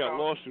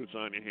lawsuits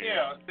on your hands.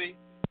 Yeah, see.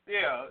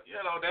 Yeah,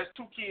 that's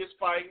two kids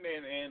fighting,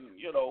 and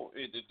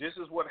this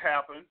is what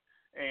happened,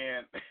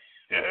 and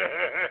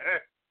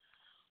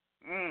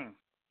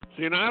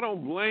See, and I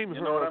don't blame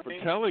her for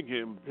mean? telling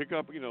him pick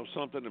up,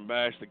 something and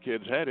bash the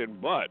kid's head in,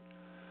 but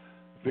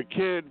the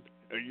kid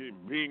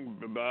being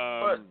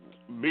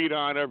beat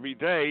on every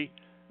day,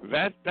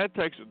 that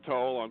takes a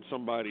toll on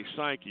somebody's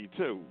psyche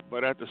too.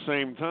 But at the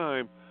same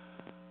time,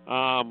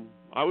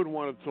 I would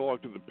want to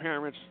talk to the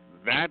parents.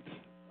 That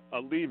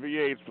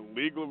alleviates the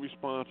legal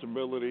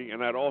responsibility,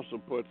 and that also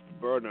puts the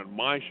burden on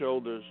my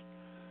shoulders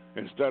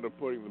instead of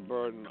putting the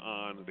burden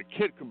on the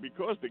kid,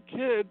 because the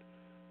kid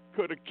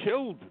could have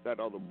killed that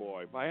other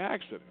boy by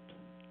accident.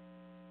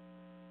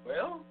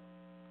 Well,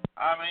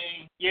 I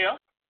mean, yeah,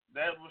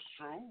 that was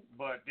true,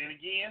 but then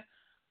again,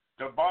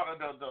 the final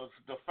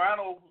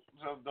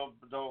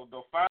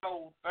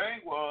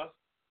thing was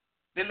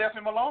they left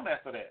him alone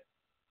after that.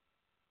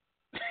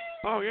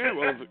 Oh yeah,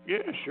 well,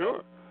 yeah,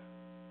 sure.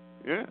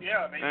 Yeah.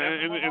 Yeah,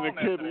 and the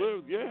kid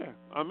lived. Yeah,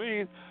 I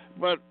mean,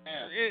 but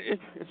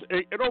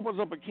it opens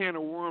up a can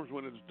of worms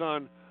when it's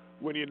done.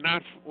 When you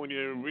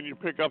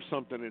pick up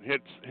something and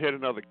hit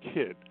another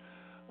kid.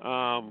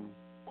 I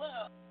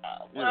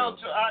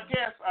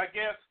guess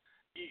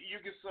you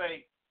could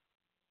say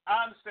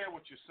I understand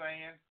what you're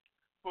saying,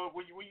 but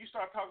when you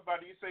start talking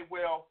about it, you say,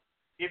 well,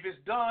 if it's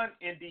done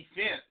in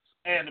defense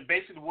and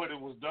basically what it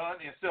was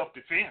done in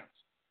self-defense,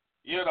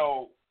 you're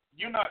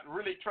not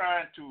really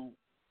trying to.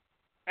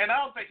 And I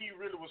don't think he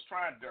really was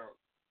trying to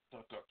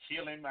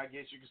kill him, I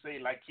guess you could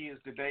say, like kids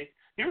today.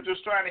 He was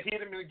just trying to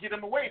hit him and get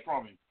him away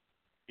from him,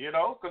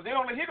 because they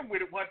only hit him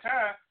with it one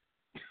time.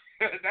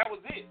 That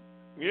was it.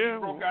 Yeah.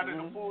 He broke out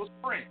in a full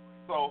sprint.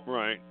 So.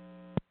 Right.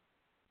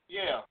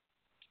 Yeah.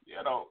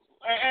 And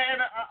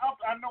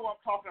I know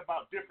I'm talking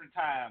about different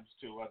times,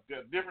 too,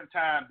 different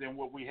times than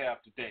what we have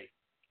today.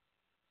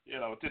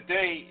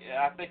 Today,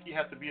 I think you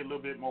have to be a little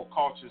bit more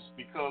cautious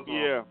because of.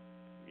 Yeah.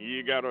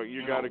 You gotta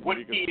what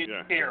kids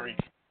carry.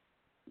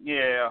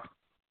 Yeah.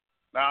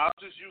 Now I'm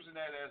just using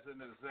that as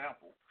an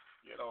example,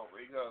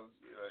 because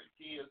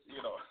kids,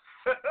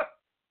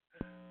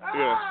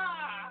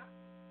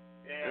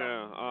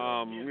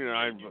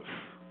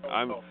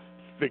 I'm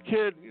the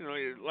kid.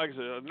 Like I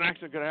said, an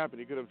accident could happen.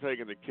 He could have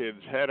taken the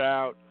kid's head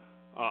out,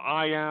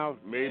 eye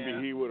out. Maybe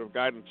he would have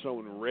gotten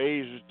someone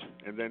raised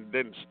and then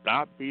didn't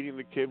stop beating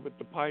the kid with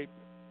the pipe.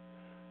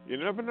 You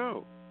never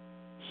know.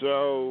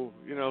 So,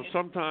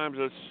 sometimes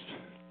it's,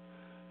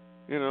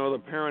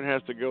 the parent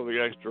has to go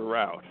the extra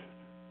route.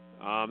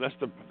 That's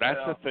the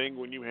thing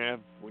when you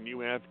have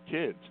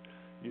kids.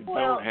 You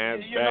don't have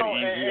that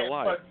easy a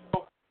life.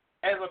 But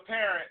as a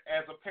parent,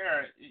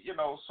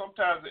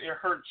 sometimes it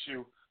hurts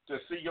you to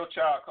see your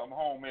child come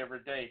home every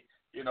day,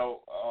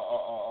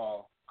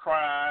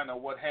 crying or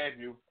what have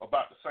you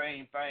about the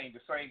same thing, the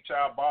same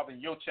child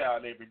bothering your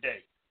child every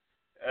day.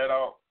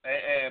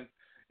 And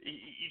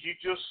you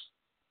just.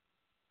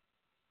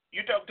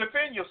 You don't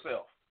defend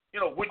yourself.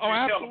 What you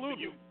tell them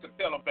you to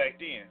tell them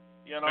back then.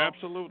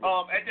 Absolutely.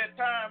 At that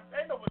time,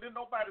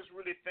 nobody's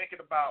really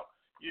thinking about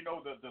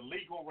the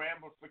legal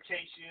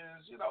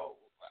ramifications.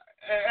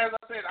 As I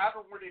said, I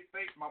don't really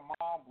think my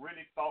mom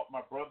really thought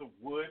my brother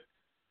would,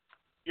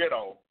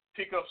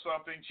 pick up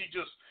something. She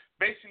just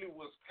basically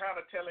was kind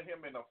of telling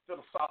him in a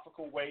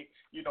philosophical way,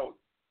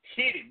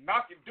 hit him,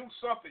 knock him, do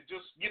something,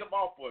 just get him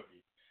off of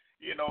you.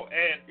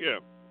 And yeah,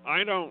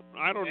 I don't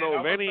know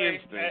of any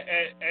instance.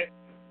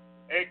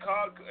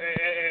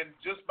 And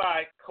just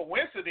by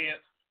coincidence,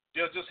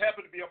 there just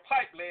happened to be a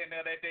pipe laying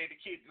there that day. The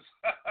kid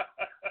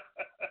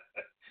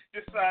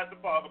decided to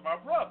bother my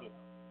brother.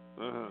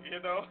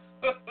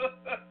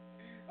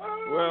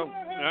 Well,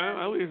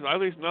 at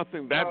least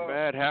nothing that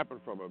bad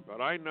happened from it.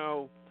 But I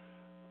know,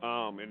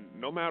 and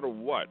no matter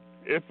what,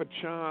 if a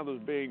child is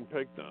being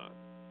picked on,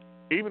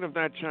 even if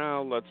that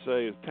child, let's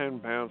say, is 10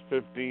 pounds,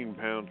 15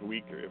 pounds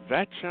weaker, if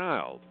that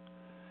child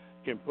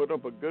can put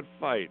up a good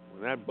fight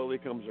when that bully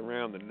comes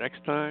around the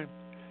next time,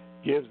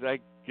 gives that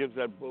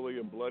bully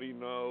a bloody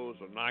nose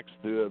or knocks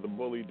the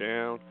bully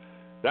down,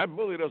 that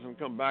bully doesn't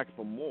come back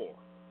for more.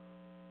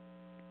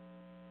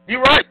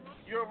 You're right.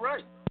 You're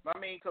right. I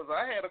mean, because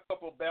I had a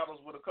couple of battles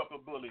with a couple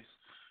of bullies,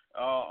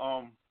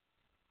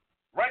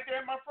 right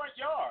there in my front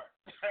yard,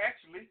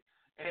 actually.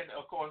 And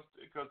of course,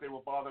 because they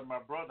were bothering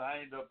my brother, I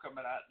ended up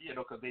coming out,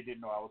 because they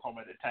didn't know I was home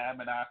at the time,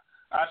 and I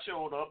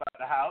showed up at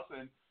the house,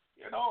 and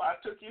I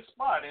took his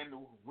spot, and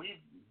we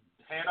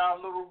had our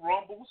little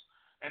rumbles.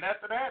 And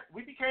after that,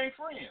 we became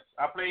friends.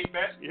 I played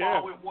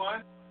basketball with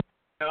one,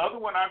 the other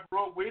one I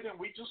grew up with, and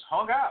we just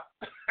hung out.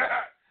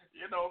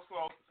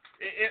 So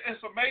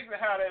it's amazing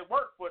how that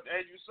worked. But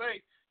as you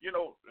say,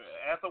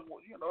 after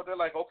they're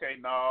like, okay,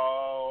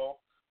 no,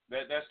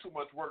 that's too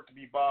much work to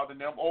be bothering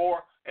them.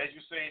 Or as you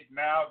say,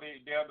 now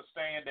they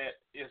understand that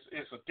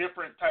it's a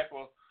different type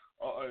of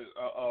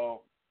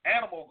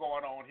animal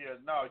going on here.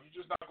 No, you're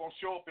just not gonna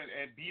show up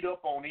and beat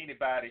up on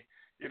anybody,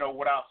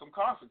 without some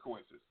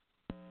consequences.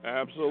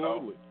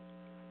 Absolutely.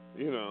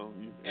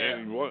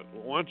 And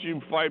once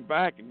you fight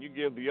back and you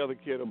give the other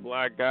kid a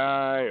black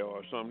eye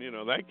or something,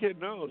 that kid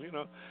knows,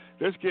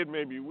 this kid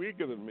may be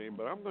weaker than me,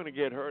 but I'm going to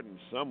get hurt in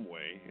some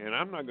way, and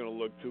I'm not going to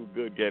look too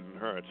good getting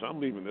hurt, so I'm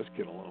leaving this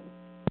kid alone.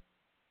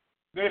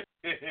 Yeah.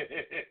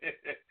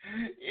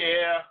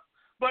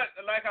 But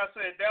like I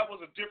said, that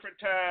was a different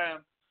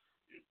time,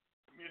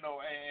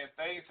 and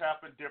things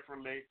happen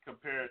differently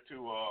compared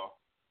to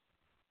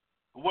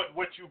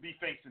what you be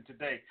facing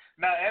today.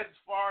 Now, as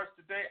far as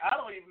today, I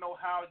don't even know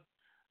how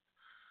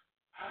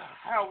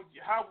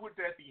would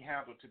that be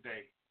handled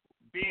today.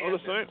 Being the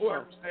same.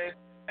 circumstance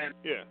and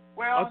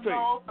I'll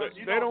tell no,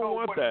 you, they don't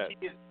want that.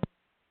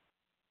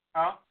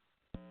 Huh?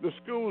 The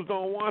schools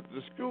don't want.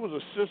 The schools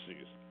are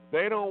sissies.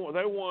 They don't.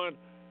 They want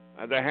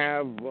to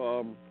have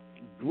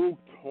group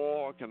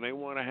talk, and they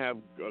want to have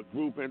a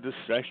group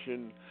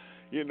intercession.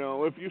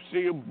 If you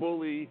see a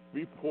bully,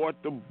 report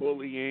the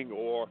bullying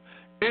or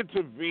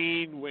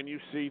intervene when you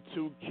see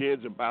two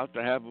kids about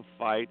to have a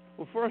fight.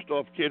 Well, first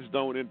off, kids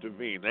don't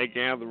intervene. They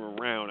gather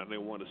around and they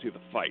want to see the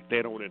fight.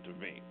 They don't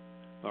intervene.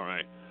 All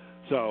right?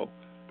 So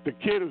the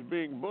kid who's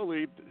being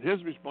bullied,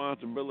 his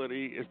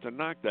responsibility is to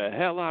knock the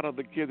hell out of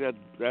the kid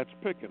that's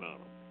picking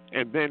on him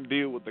and then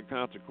deal with the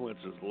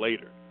consequences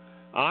later.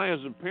 I,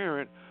 as a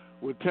parent,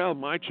 would tell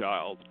my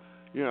child,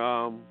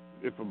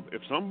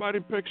 if somebody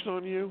picks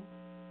on you,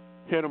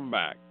 hit them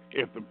back.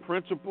 If the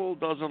principal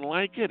doesn't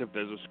like it, if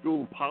there's a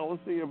school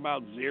policy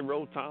about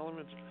zero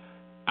tolerance,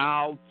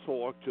 I'll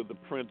talk to the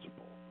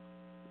principal.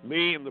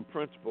 Me and the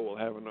principal will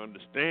have an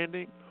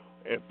understanding.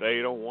 If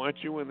they don't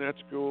want you in that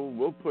school,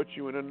 we'll put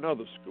you in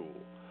another school.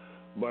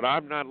 But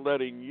I'm not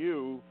letting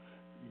you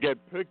get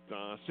picked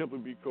on simply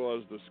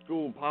because the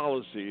school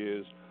policy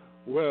is,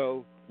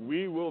 well,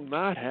 we will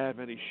not have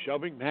any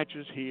shoving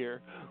matches here.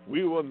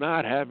 We will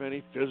not have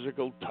any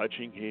physical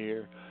touching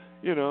here.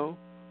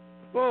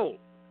 Well,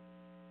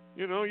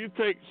 you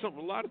take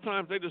something. A lot of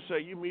times they just say,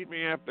 "You meet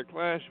me after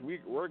class.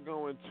 We're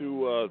going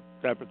to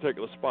that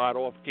particular spot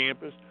off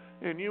campus,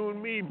 and you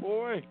and me,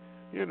 boy.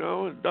 We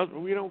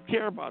don't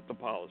care about the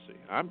policy."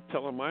 I'm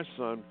telling my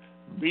son,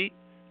 beat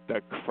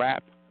the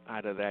crap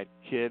out of that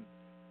kid.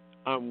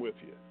 I'm with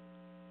you.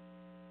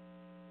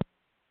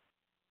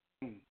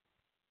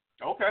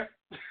 Okay.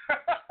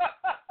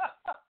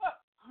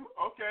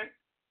 Okay.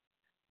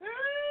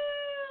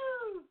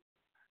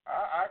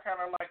 I kind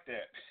of like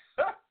that.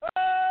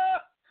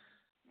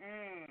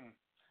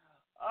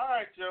 All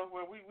right, Joe.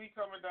 Well, we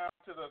coming down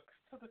to the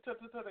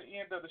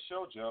end of the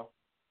show, Joe.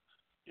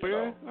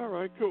 All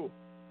right, cool.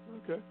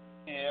 Okay.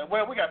 Yeah.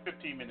 Well, we got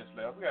 15 minutes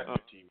left. We got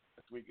 15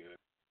 minutes. We good.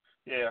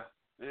 Yeah.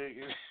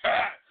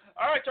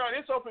 All right, y'all.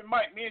 It's open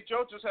mic. Me and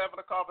Joe just having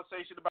a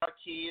conversation about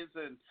kids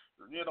and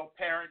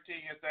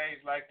parenting and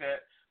things like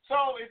that.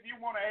 So if you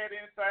want to add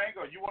anything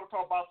or you want to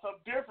talk about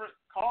something different,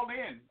 call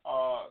in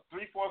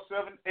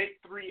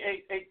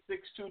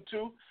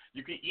 347-838-8622.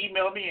 You can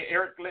email me at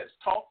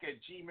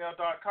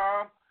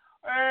ericletstalk@gmail.com.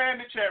 And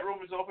the chat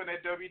room is open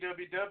at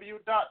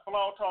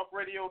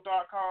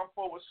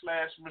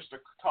www.blogtalkradio.com/Mr.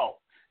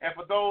 Talk. And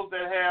for those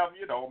that have,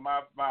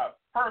 my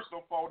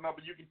personal phone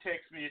number, you can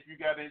text me if you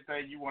got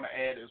anything you want to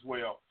add as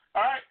well.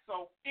 All right.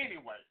 So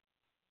anyway,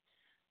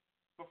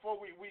 before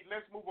we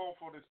let's move on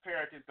for this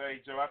parenting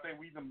thing, Joe. I think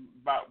we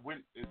about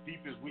went as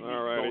deep as we need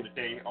to go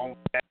today on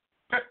that.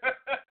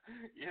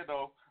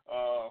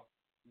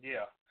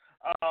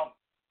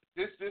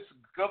 This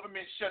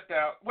government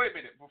shutdown. Wait a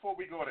minute, before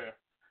we go there,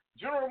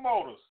 General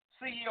Motors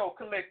CEO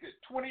collected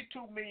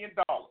 $22 million.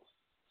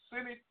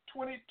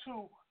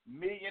 $22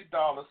 million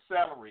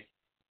salary,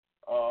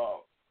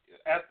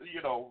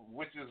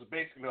 which is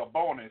basically a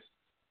bonus.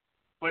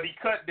 But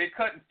they're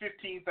cutting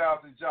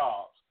 15,000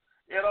 jobs.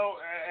 And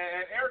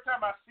every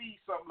time I see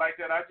something like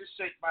that, I just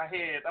shake my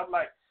head. I'm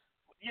like,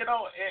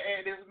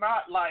 and it's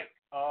not like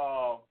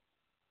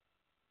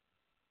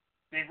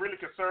they really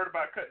concerned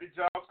about cutting the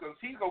jobs because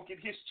he's going to get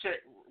his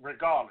check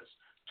regardless.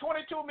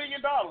 $22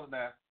 million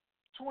now.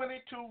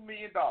 $22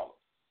 million.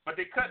 But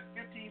they cut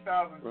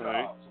 15,000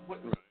 jobs.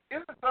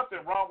 Isn't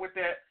something wrong with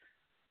that?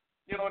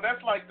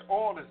 That's like the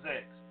oil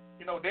execs.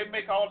 They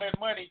make all that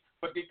money,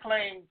 but they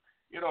claim,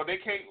 they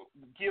can't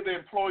give the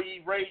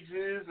employee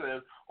raises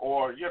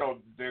or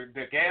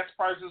their gas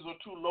prices are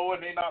too low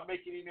and they're not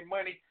making any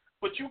money.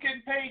 But you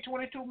getting paid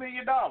 $22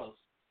 million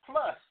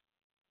plus.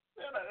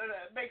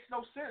 That makes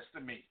no sense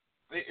to me.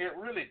 It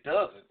really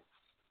doesn't.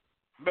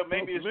 But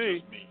maybe it's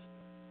just me.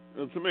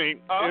 To me,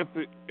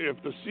 if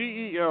the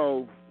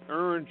CEO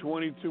earned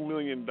 $22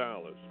 million,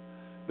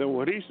 then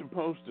what he's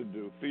supposed to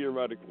do,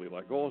 theoretically,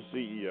 like all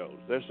CEOs,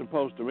 they're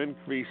supposed to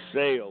increase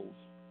sales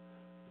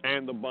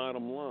and the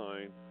bottom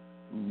line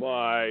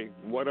by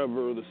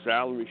whatever the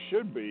salary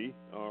should be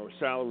or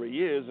salary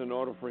is in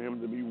order for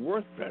him to be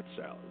worth that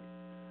salary.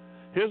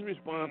 His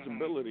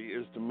responsibility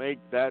is to make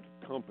that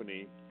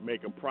company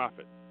make a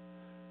profit.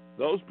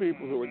 Those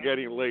people who are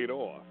getting laid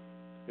off,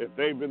 if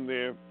they've been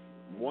there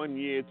 1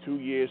 year, 2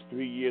 years,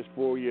 3 years,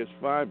 4 years,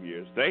 5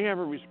 years, they have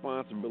a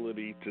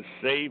responsibility to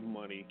save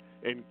money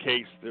in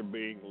case they're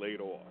being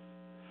laid off.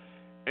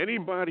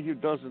 Anybody who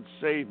doesn't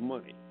save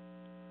money,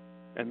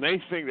 and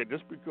they think that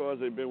just because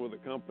they've been with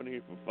a company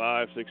for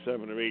 5, 6,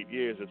 7, or 8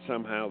 years, that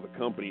somehow the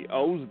company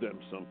owes them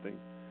something,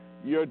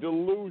 you're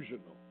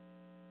delusional.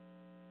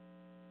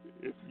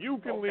 If you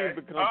can leave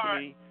the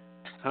company,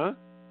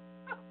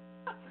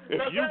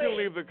 If you can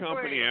leave the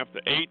company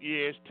after 8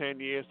 years, 10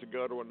 years to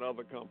go to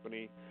another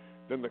company,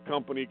 then the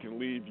company can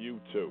leave you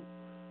too.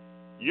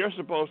 You're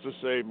supposed to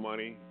save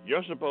money.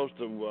 You're supposed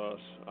to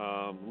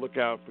look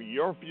out for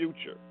your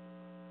future.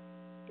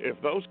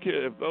 If those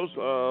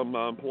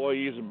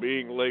employees are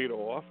being laid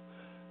off,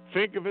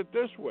 think of it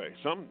this way: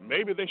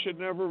 maybe they should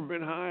never have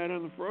been hired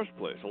in the first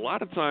place. A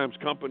lot of times,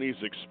 companies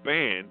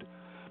expand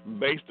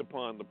based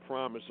upon the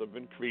promise of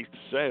increased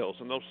sales,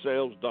 and those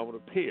sales don't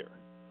appear.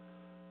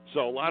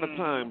 So a lot of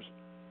times,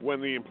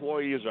 when the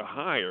employees are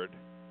hired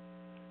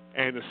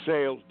and the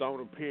sales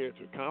don't appear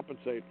to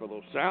compensate for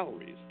those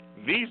salaries,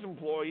 these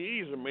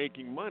employees are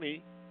making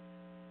money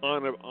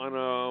on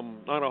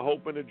a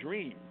hope and a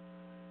dream.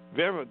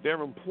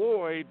 They're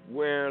employed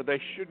where they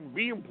shouldn't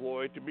be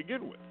employed to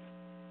begin with.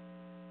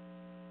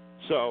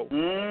 So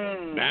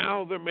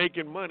now they're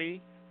making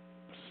money.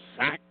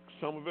 Sack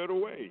some of it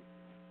away.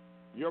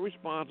 Your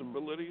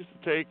responsibility is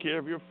to take care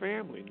of your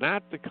family,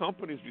 not the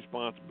company's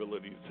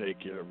responsibility to take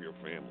care of your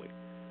family.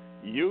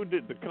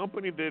 The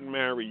company didn't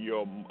marry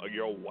your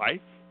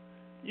wife.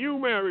 You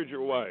married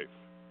your wife.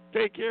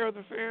 Take care of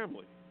the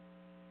family.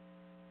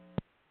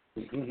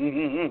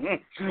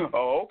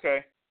 Oh,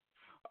 okay.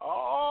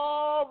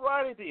 All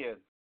righty then.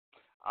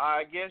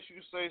 I guess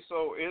you say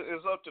so.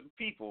 It's up to the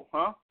people,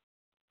 huh?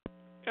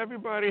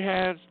 Everybody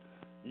has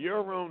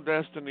your own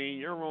destiny,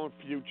 your own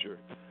future.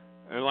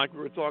 And like we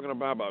were talking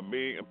about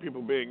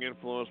people being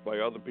influenced by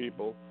other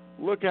people,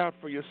 look out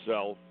for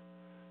yourself.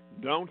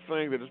 Don't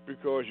think that just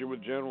because you're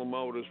with General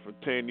Motors for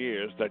 10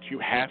 years that you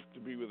have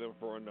to be with them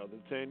for another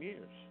 10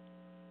 years.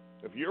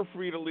 If you're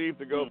free to leave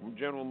to go from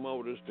General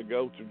Motors to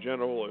go to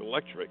General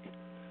Electric,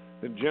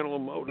 then General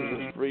Motors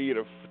is free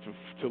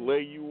to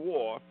lay you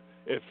off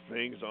if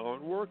things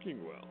aren't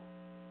working well.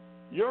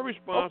 You're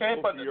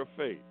responsible for your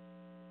fate.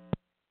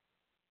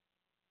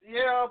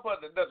 Yeah,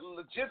 but the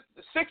legit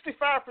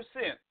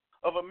 65%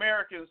 of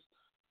Americans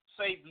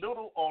save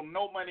little or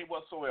no money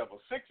whatsoever.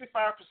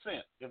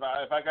 65%, if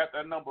I got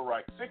that number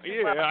right. 65%.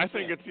 Yeah, I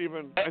think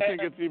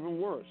it's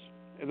even worse.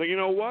 And you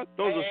know what?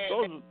 Those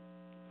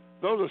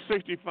are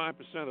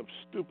 65% of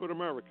stupid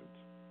Americans.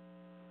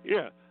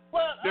 Yeah.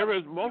 Well,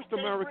 most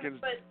Americans.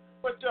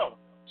 But Joe,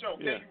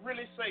 can you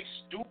really say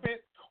stupid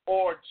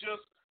or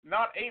just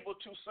not able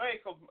to say?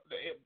 Because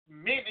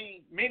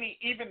many,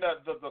 even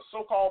the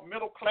so-called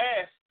middle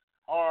class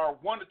are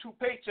 1 to 2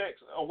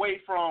 paychecks away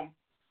from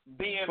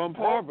being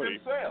poverty.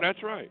 themselves.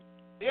 That's right.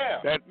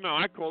 Yeah.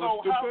 I call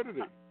it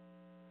stupidity.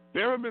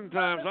 There have been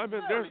times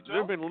there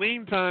have been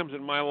lean times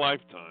in my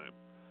lifetime,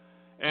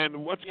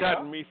 and what's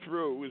gotten me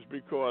through is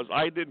because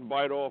I didn't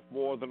bite off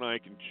more than I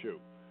can chew.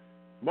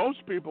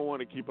 Most people want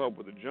to keep up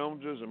with the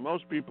Joneses, and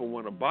most people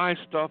want to buy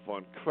stuff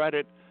on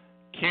credit,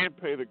 can't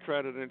pay the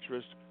credit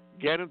interest,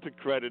 get into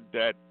credit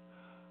debt,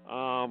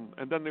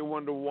 and then they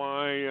wonder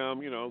why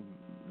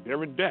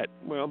they're in debt.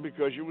 Well,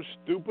 because you were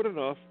stupid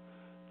enough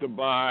to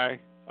buy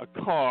a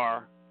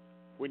car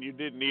when you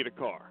didn't need a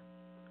car.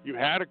 You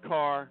had a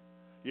car,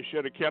 you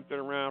should have kept it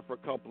around for a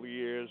couple of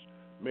years,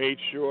 made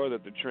sure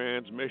that the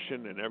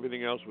transmission and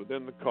everything else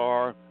within the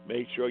car,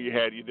 made sure you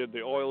did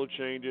the oil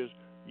changes.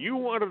 You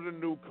wanted a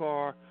new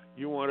car,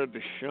 you wanted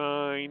to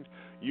shine,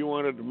 you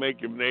wanted to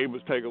make your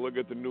neighbors take a look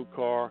at the new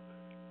car.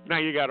 Now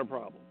you got a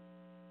problem.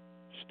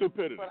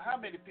 Stupidity. But how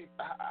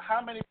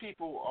many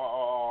people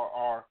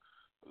are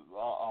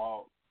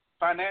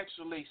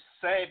financially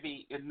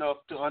savvy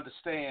enough to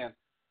understand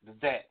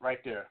that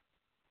right there?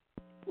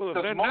 Well, if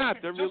they're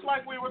not, they're just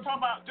like we were talking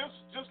about,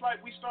 just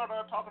like we started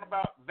talking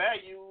about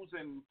values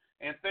and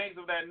things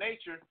of that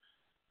nature.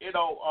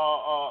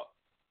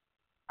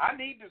 I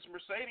need this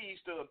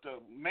Mercedes to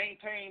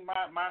maintain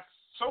my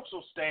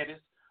social status,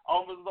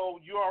 although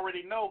you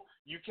already know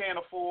you can't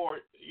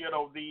afford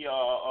the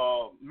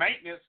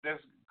maintenance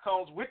that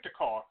comes with the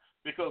car.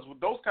 Because with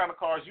those kind of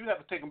cars, you have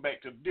to take them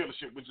back to the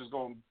dealership, which is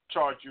going to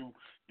charge you,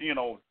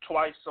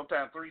 twice,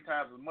 sometimes 3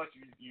 times as much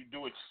you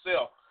do it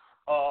yourself.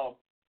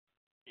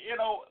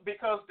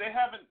 Because they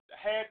haven't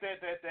had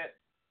that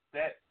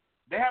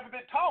they haven't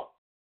been taught.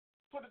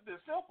 Put it this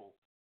simple.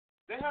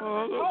 They haven't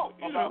been taught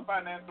about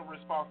financial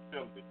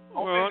responsibility.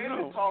 Okay,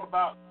 they've been taught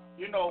about,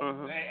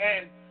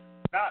 and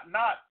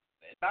not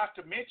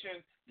to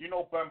mention,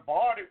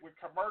 bombarded with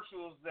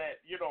commercials that,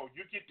 you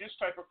get this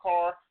type of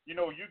car, you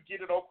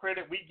get it on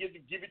credit, we give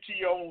it to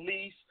you on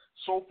lease,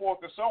 so forth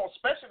and so on,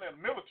 especially in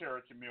the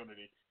military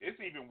community. It's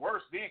even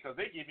worse then because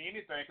they give you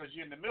anything because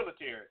you're in the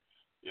military.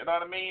 You know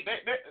what I mean? They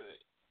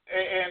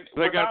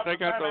got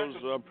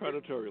those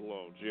predatory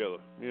loans, yeah.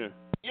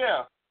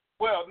 Yeah.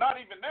 Well, not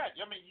even that.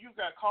 I mean, you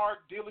got car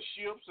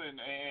dealerships and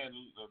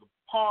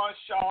pawn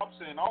shops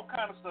and all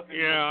kind of stuff in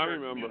the military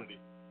community.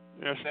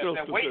 Yeah,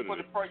 that wait for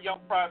the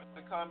young privates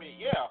to come in.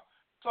 Yeah.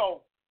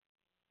 So,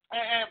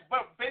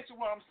 but basically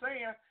what I'm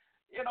saying,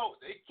 they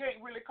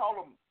can't really call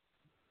them.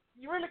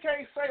 You really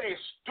can't say they're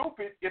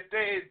stupid if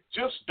they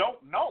just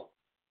don't know.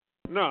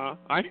 No,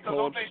 I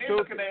call it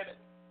stupid.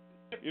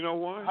 You know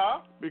why? Huh?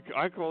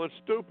 I call it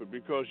stupid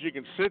because you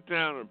can sit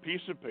down on a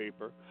piece of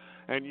paper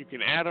and you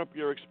can add up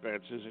your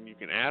expenses and you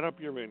can add up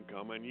your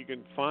income and you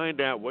can find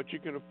out what you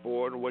can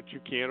afford and what you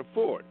can't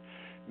afford.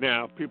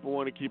 Now, if people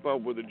want to keep up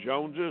with the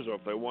Joneses or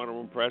if they want to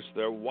impress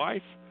their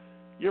wife,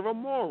 you're a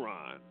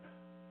moron.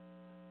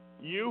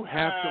 You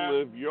have to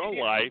live your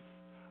life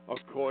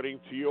according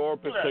to your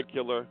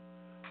particular.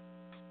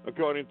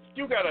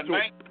 You have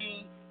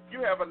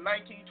a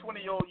 19,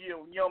 20-year-old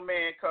young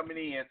man coming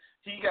in.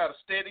 He got a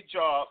steady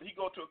job. He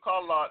go to a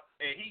car lot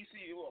and he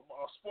see a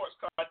sports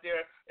car out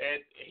there,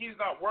 and he's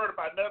not worried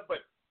about nothing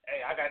but,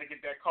 hey, I got to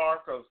get that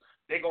car because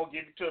they're going to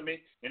give it to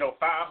me, $500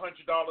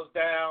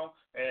 down,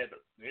 and,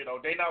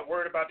 they're not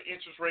worried about the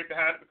interest rate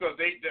behind it because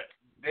they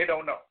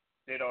don't know.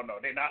 They don't know.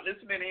 They're not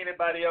listening to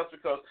anybody else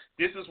because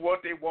this is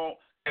what they want.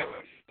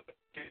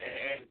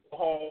 And go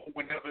home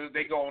whenever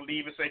they go and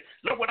leave and say,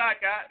 look what I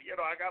got.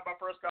 I got my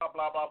first car,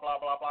 blah, blah, blah,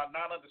 blah, blah,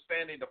 not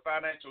understanding the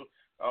financial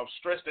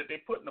stress that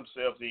they're putting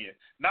themselves in.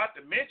 Not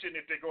to mention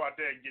if they go out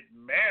there and get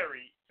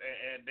married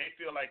and they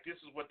feel like this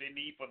is what they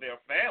need for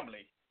their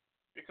family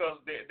because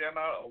they're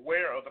not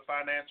aware of the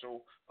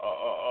financial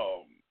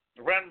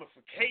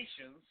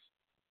ramifications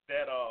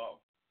that are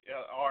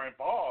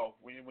involved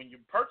when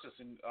you're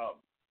purchasing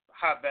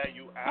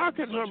high-value items. How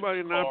can somebody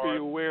not be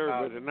aware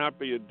of it and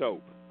not be a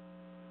dope?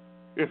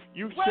 If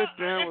you sit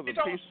down with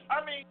a piece...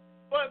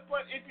 but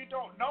if you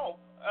don't know...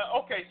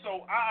 okay,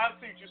 so I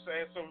see what you're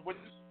saying. So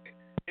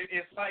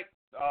it's like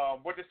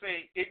what they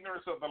say,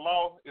 ignorance of the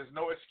law is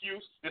no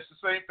excuse. It's the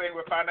same thing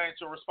with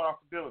financial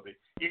responsibility.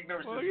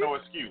 Ignorance is no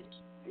excuse.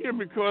 Yeah,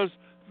 because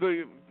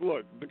the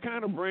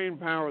kind of brain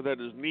power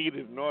that is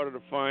needed in order to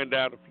find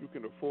out if you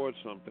can afford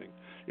something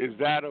is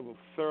that of a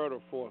 3rd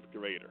or 4th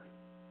grader.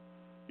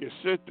 You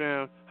sit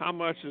down, how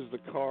much does the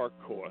car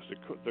cost?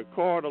 The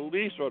car to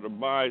lease or to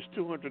buy is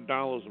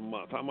 $200 a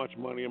month. How much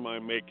money am I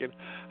making?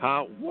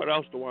 What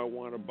else do I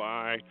want to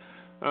buy?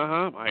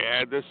 I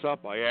add this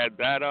up, I add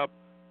that up.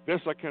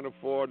 This I can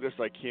afford, this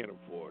I can't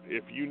afford.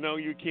 If you know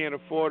you can't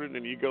afford it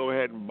and you go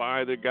ahead and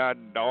buy the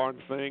goddamn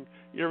thing,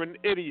 you're an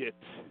idiot.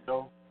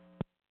 Joe,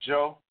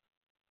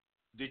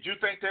 did you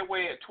think that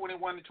way at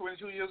 21 to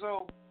 22 years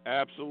old?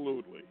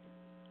 Absolutely.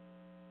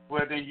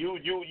 Well, then you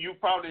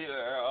probably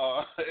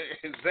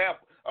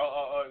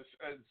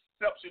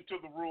exception to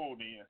the rule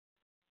then.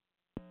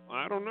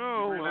 I don't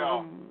know.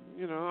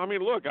 Really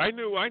look, I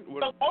knew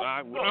when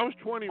I was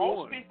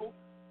 21.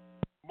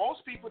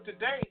 Most people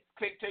today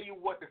can't tell you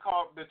what the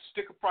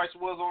sticker price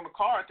was on the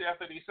car until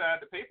after they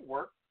signed the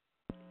paperwork,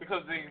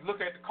 because they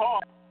look at the car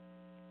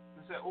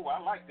and say, "Oh, I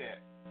like that."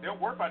 They don't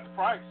worry about the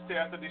price until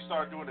after they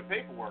start doing the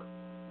paperwork.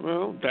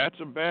 Well, that's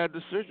a bad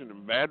decision,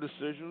 and bad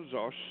decisions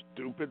are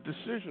stupid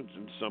decisions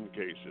in some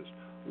cases.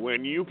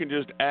 When you can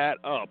just add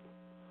up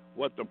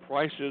what the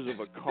price is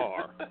of a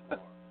car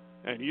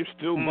and you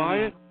still buy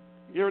it,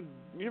 you're a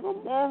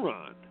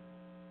moron.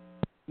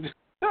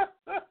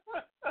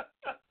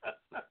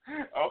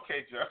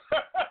 Okay, Joe.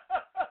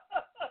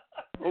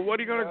 Well, what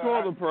are you going to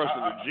call the person?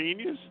 A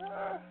genius?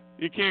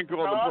 You can't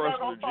call the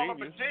person a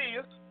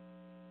genius.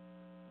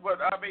 But,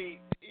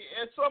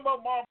 and some of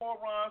them are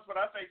morons, but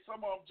I think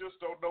some of them just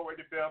don't know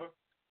any better.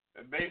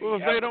 And maybe if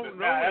they don't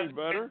know any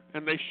better,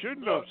 and they should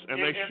know,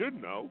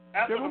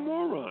 give them a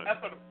moron.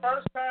 After the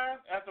first time,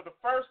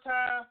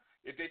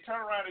 if they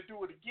turn around and do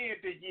it again,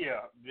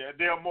 then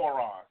they're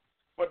morons.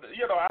 But,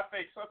 I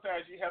think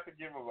sometimes you have to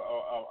give them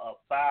a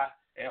buy,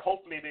 and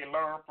hopefully they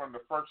learn from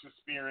the first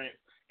experience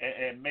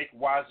and make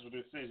wiser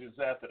decisions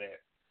after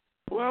that.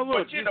 Well,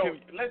 look,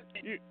 let's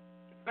be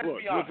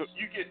honest.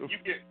 You get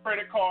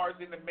credit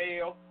cards in the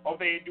mail. All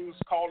they do is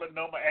call a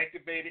number,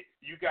 activate it.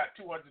 You got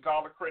 $200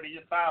 credit,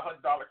 your $500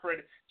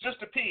 credit.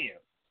 Just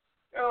depends.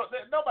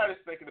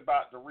 Nobody's thinking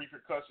about the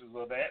repercussions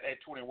of that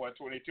at 21,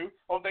 22.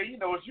 All they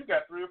is you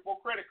got 3 or 4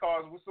 credit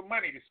cards with some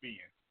money to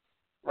spend,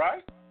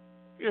 right?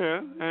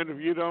 Yeah, and if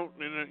you don't,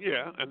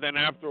 and then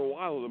after a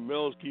while the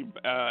bills keep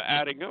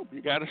adding up.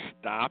 You got to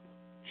stop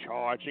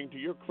charging to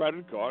your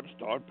credit card and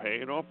start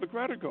paying off the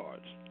credit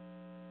cards.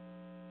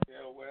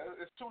 Yeah, well,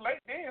 it's too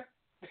late then.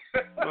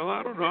 Well,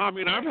 I don't know. I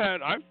mean, I've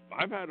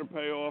had to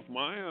pay off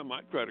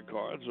my credit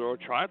cards or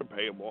try to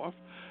pay them off.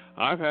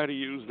 I've had to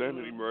use them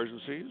in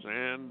emergencies,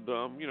 and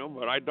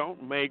but I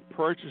don't make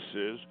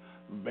purchases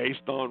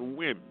based on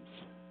whims.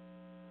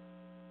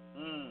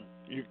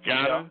 You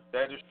gotta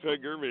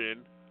figure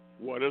in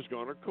what it's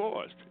going to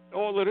cost.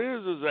 All it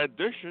is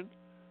addition.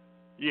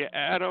 You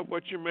add up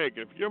what you're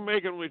making. If you're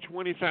making only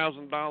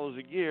 $20,000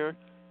 a year,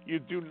 you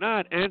do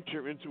not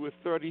enter into a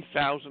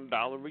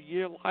 $30,000 a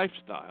year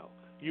lifestyle.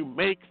 You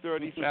make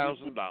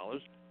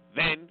 $30,000,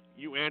 then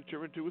you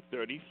enter into a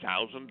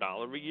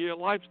 $30,000 a year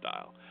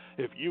lifestyle.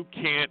 If you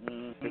can't,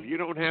 if you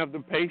don't have the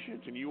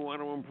patience and you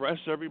want to impress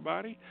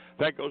everybody,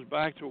 that goes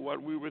back to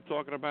what we were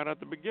talking about at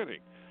the beginning.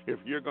 If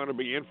you're going to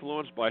be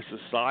influenced by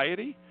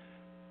society,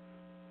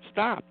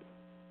 stop.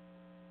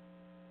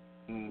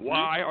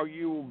 Why are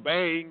you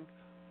obeying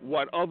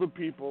what other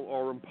people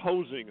are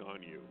imposing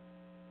on you?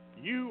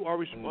 You are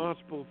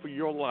responsible for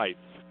your life.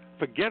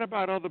 Forget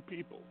about other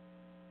people.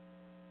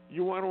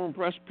 You want to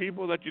impress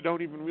people that you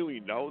don't even really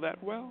know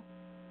that well?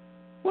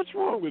 What's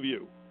wrong with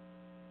you?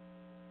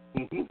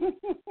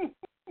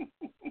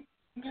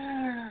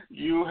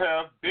 You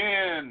have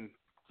been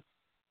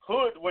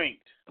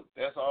hoodwinked.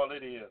 That's all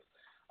it is.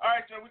 All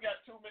right, Joe, we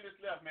got 2 minutes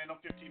left, man. No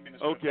 15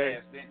 minutes. Okay.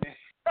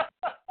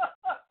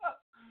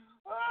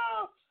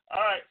 All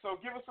right, so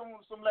give us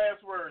some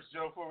last words,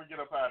 Joe, before we get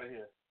up out of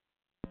here.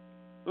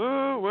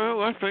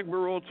 Well, I think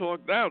we're all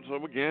talked out. So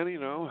again,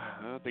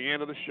 at the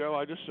end of the show,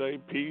 I just say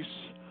peace.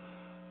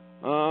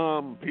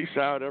 Peace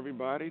out,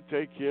 everybody.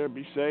 Take care.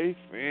 Be safe.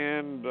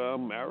 And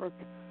Eric,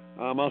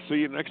 I'll see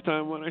you next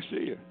time when I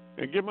see you.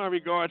 And give my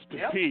regards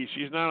to P.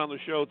 She's not on the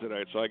show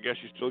tonight, so I guess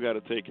she's still got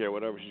to take care of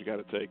whatever she's got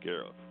to take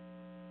care of.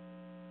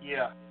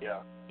 Yeah.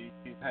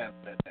 She's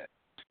handling that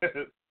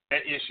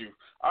that issue.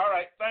 All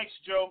right. Thanks,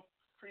 Joe.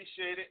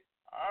 Appreciate it.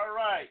 All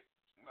right.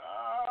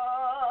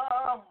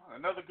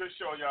 Another good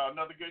show, y'all.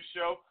 Another good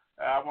show.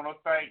 I want to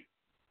thank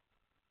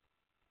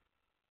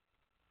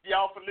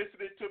y'all for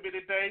listening to me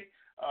today.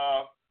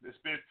 It's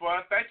been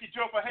fun. Thank you,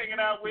 Joe, for hanging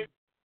out with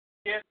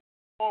me.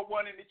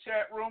 One in the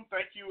chat room.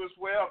 Thank you as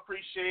well.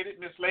 Appreciate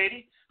it, Miss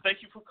Lady.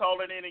 Thank you for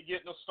calling in and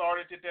getting us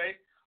started today.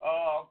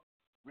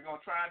 We're going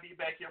to try and be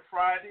back here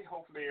Friday.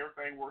 Hopefully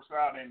everything works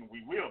out, and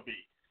we will be.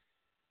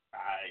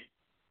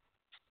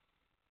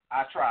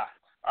 I try.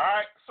 All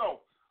right,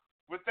 so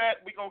with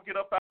that, we're going to get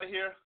up out of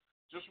here.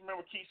 Just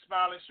remember, keep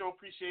smiling, show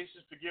appreciation,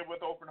 forgive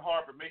with open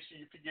heart, but make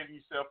sure you forgive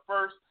yourself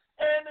first.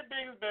 And the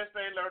biggest, best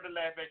thing, learn to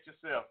laugh at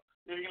yourself.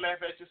 If you can laugh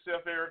at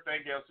yourself,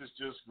 everything else is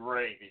just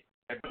gravy.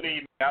 And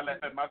believe me, I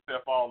laugh at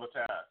myself all the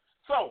time.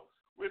 So,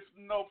 with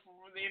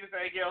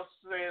anything else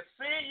said,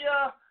 see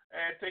ya,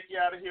 and take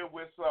you out of here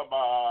with some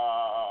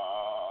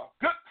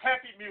good,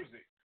 happy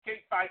music.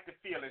 Can't fight the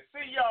feeling.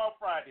 See y'all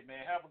Friday,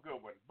 man. Have a good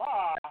one.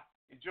 Bye.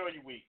 Enjoy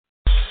your week.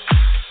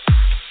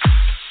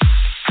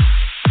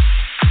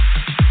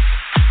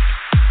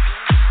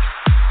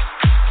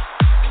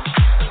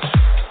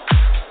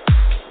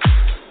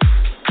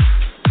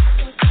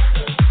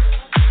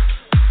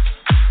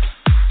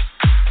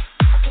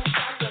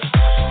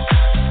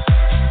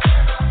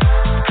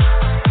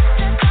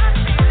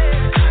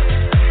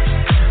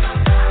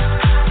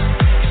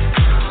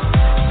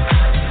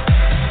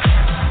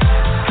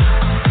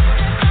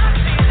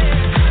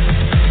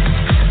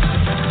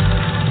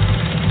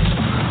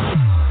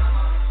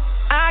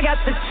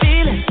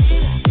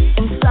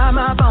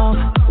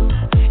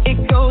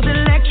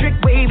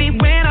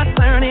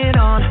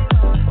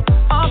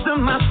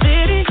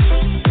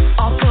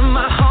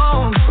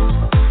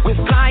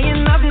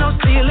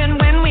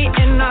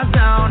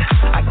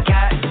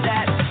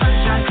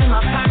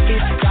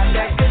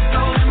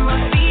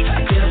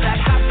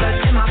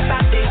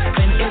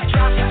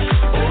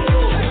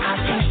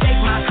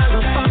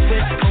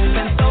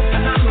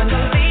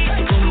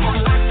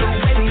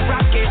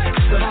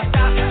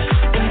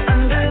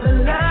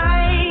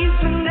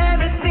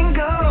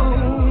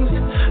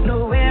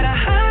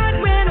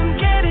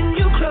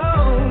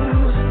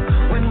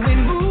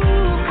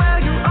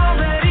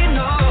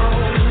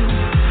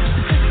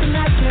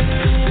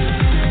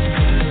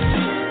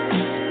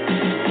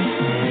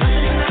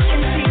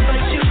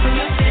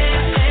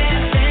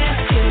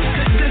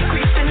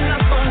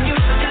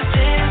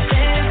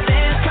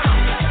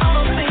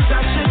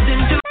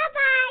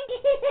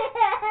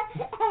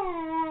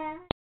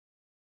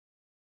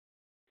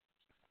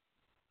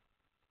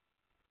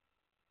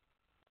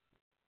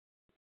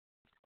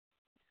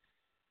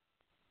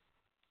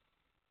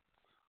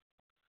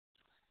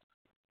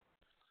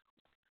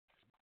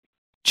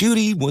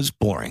 Judy was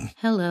boring.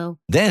 Hello.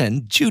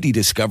 Then Judy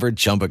discovered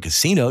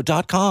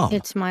ChumbaCasino.com.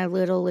 It's my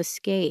little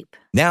escape.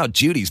 Now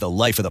Judy's the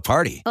life of the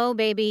party. Oh,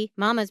 baby,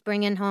 mama's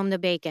bringing home the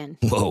bacon.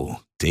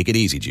 Whoa, take it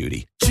easy,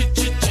 Judy.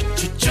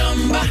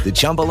 The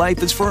Chumba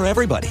life is for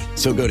everybody.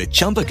 So go to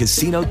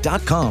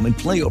ChumbaCasino.com and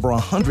play over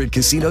 100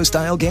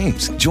 casino-style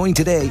games. Join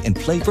today and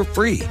play for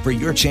free for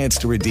your chance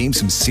to redeem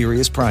some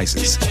serious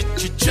prizes.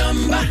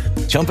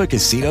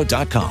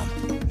 ChumbaCasino.com.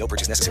 No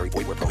purchase necessary.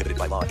 Void where prohibited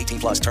by law. 18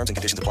 plus terms and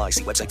conditions apply.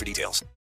 See website for details.